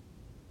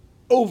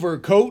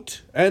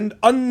 Overcoat and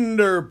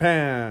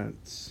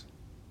underpants.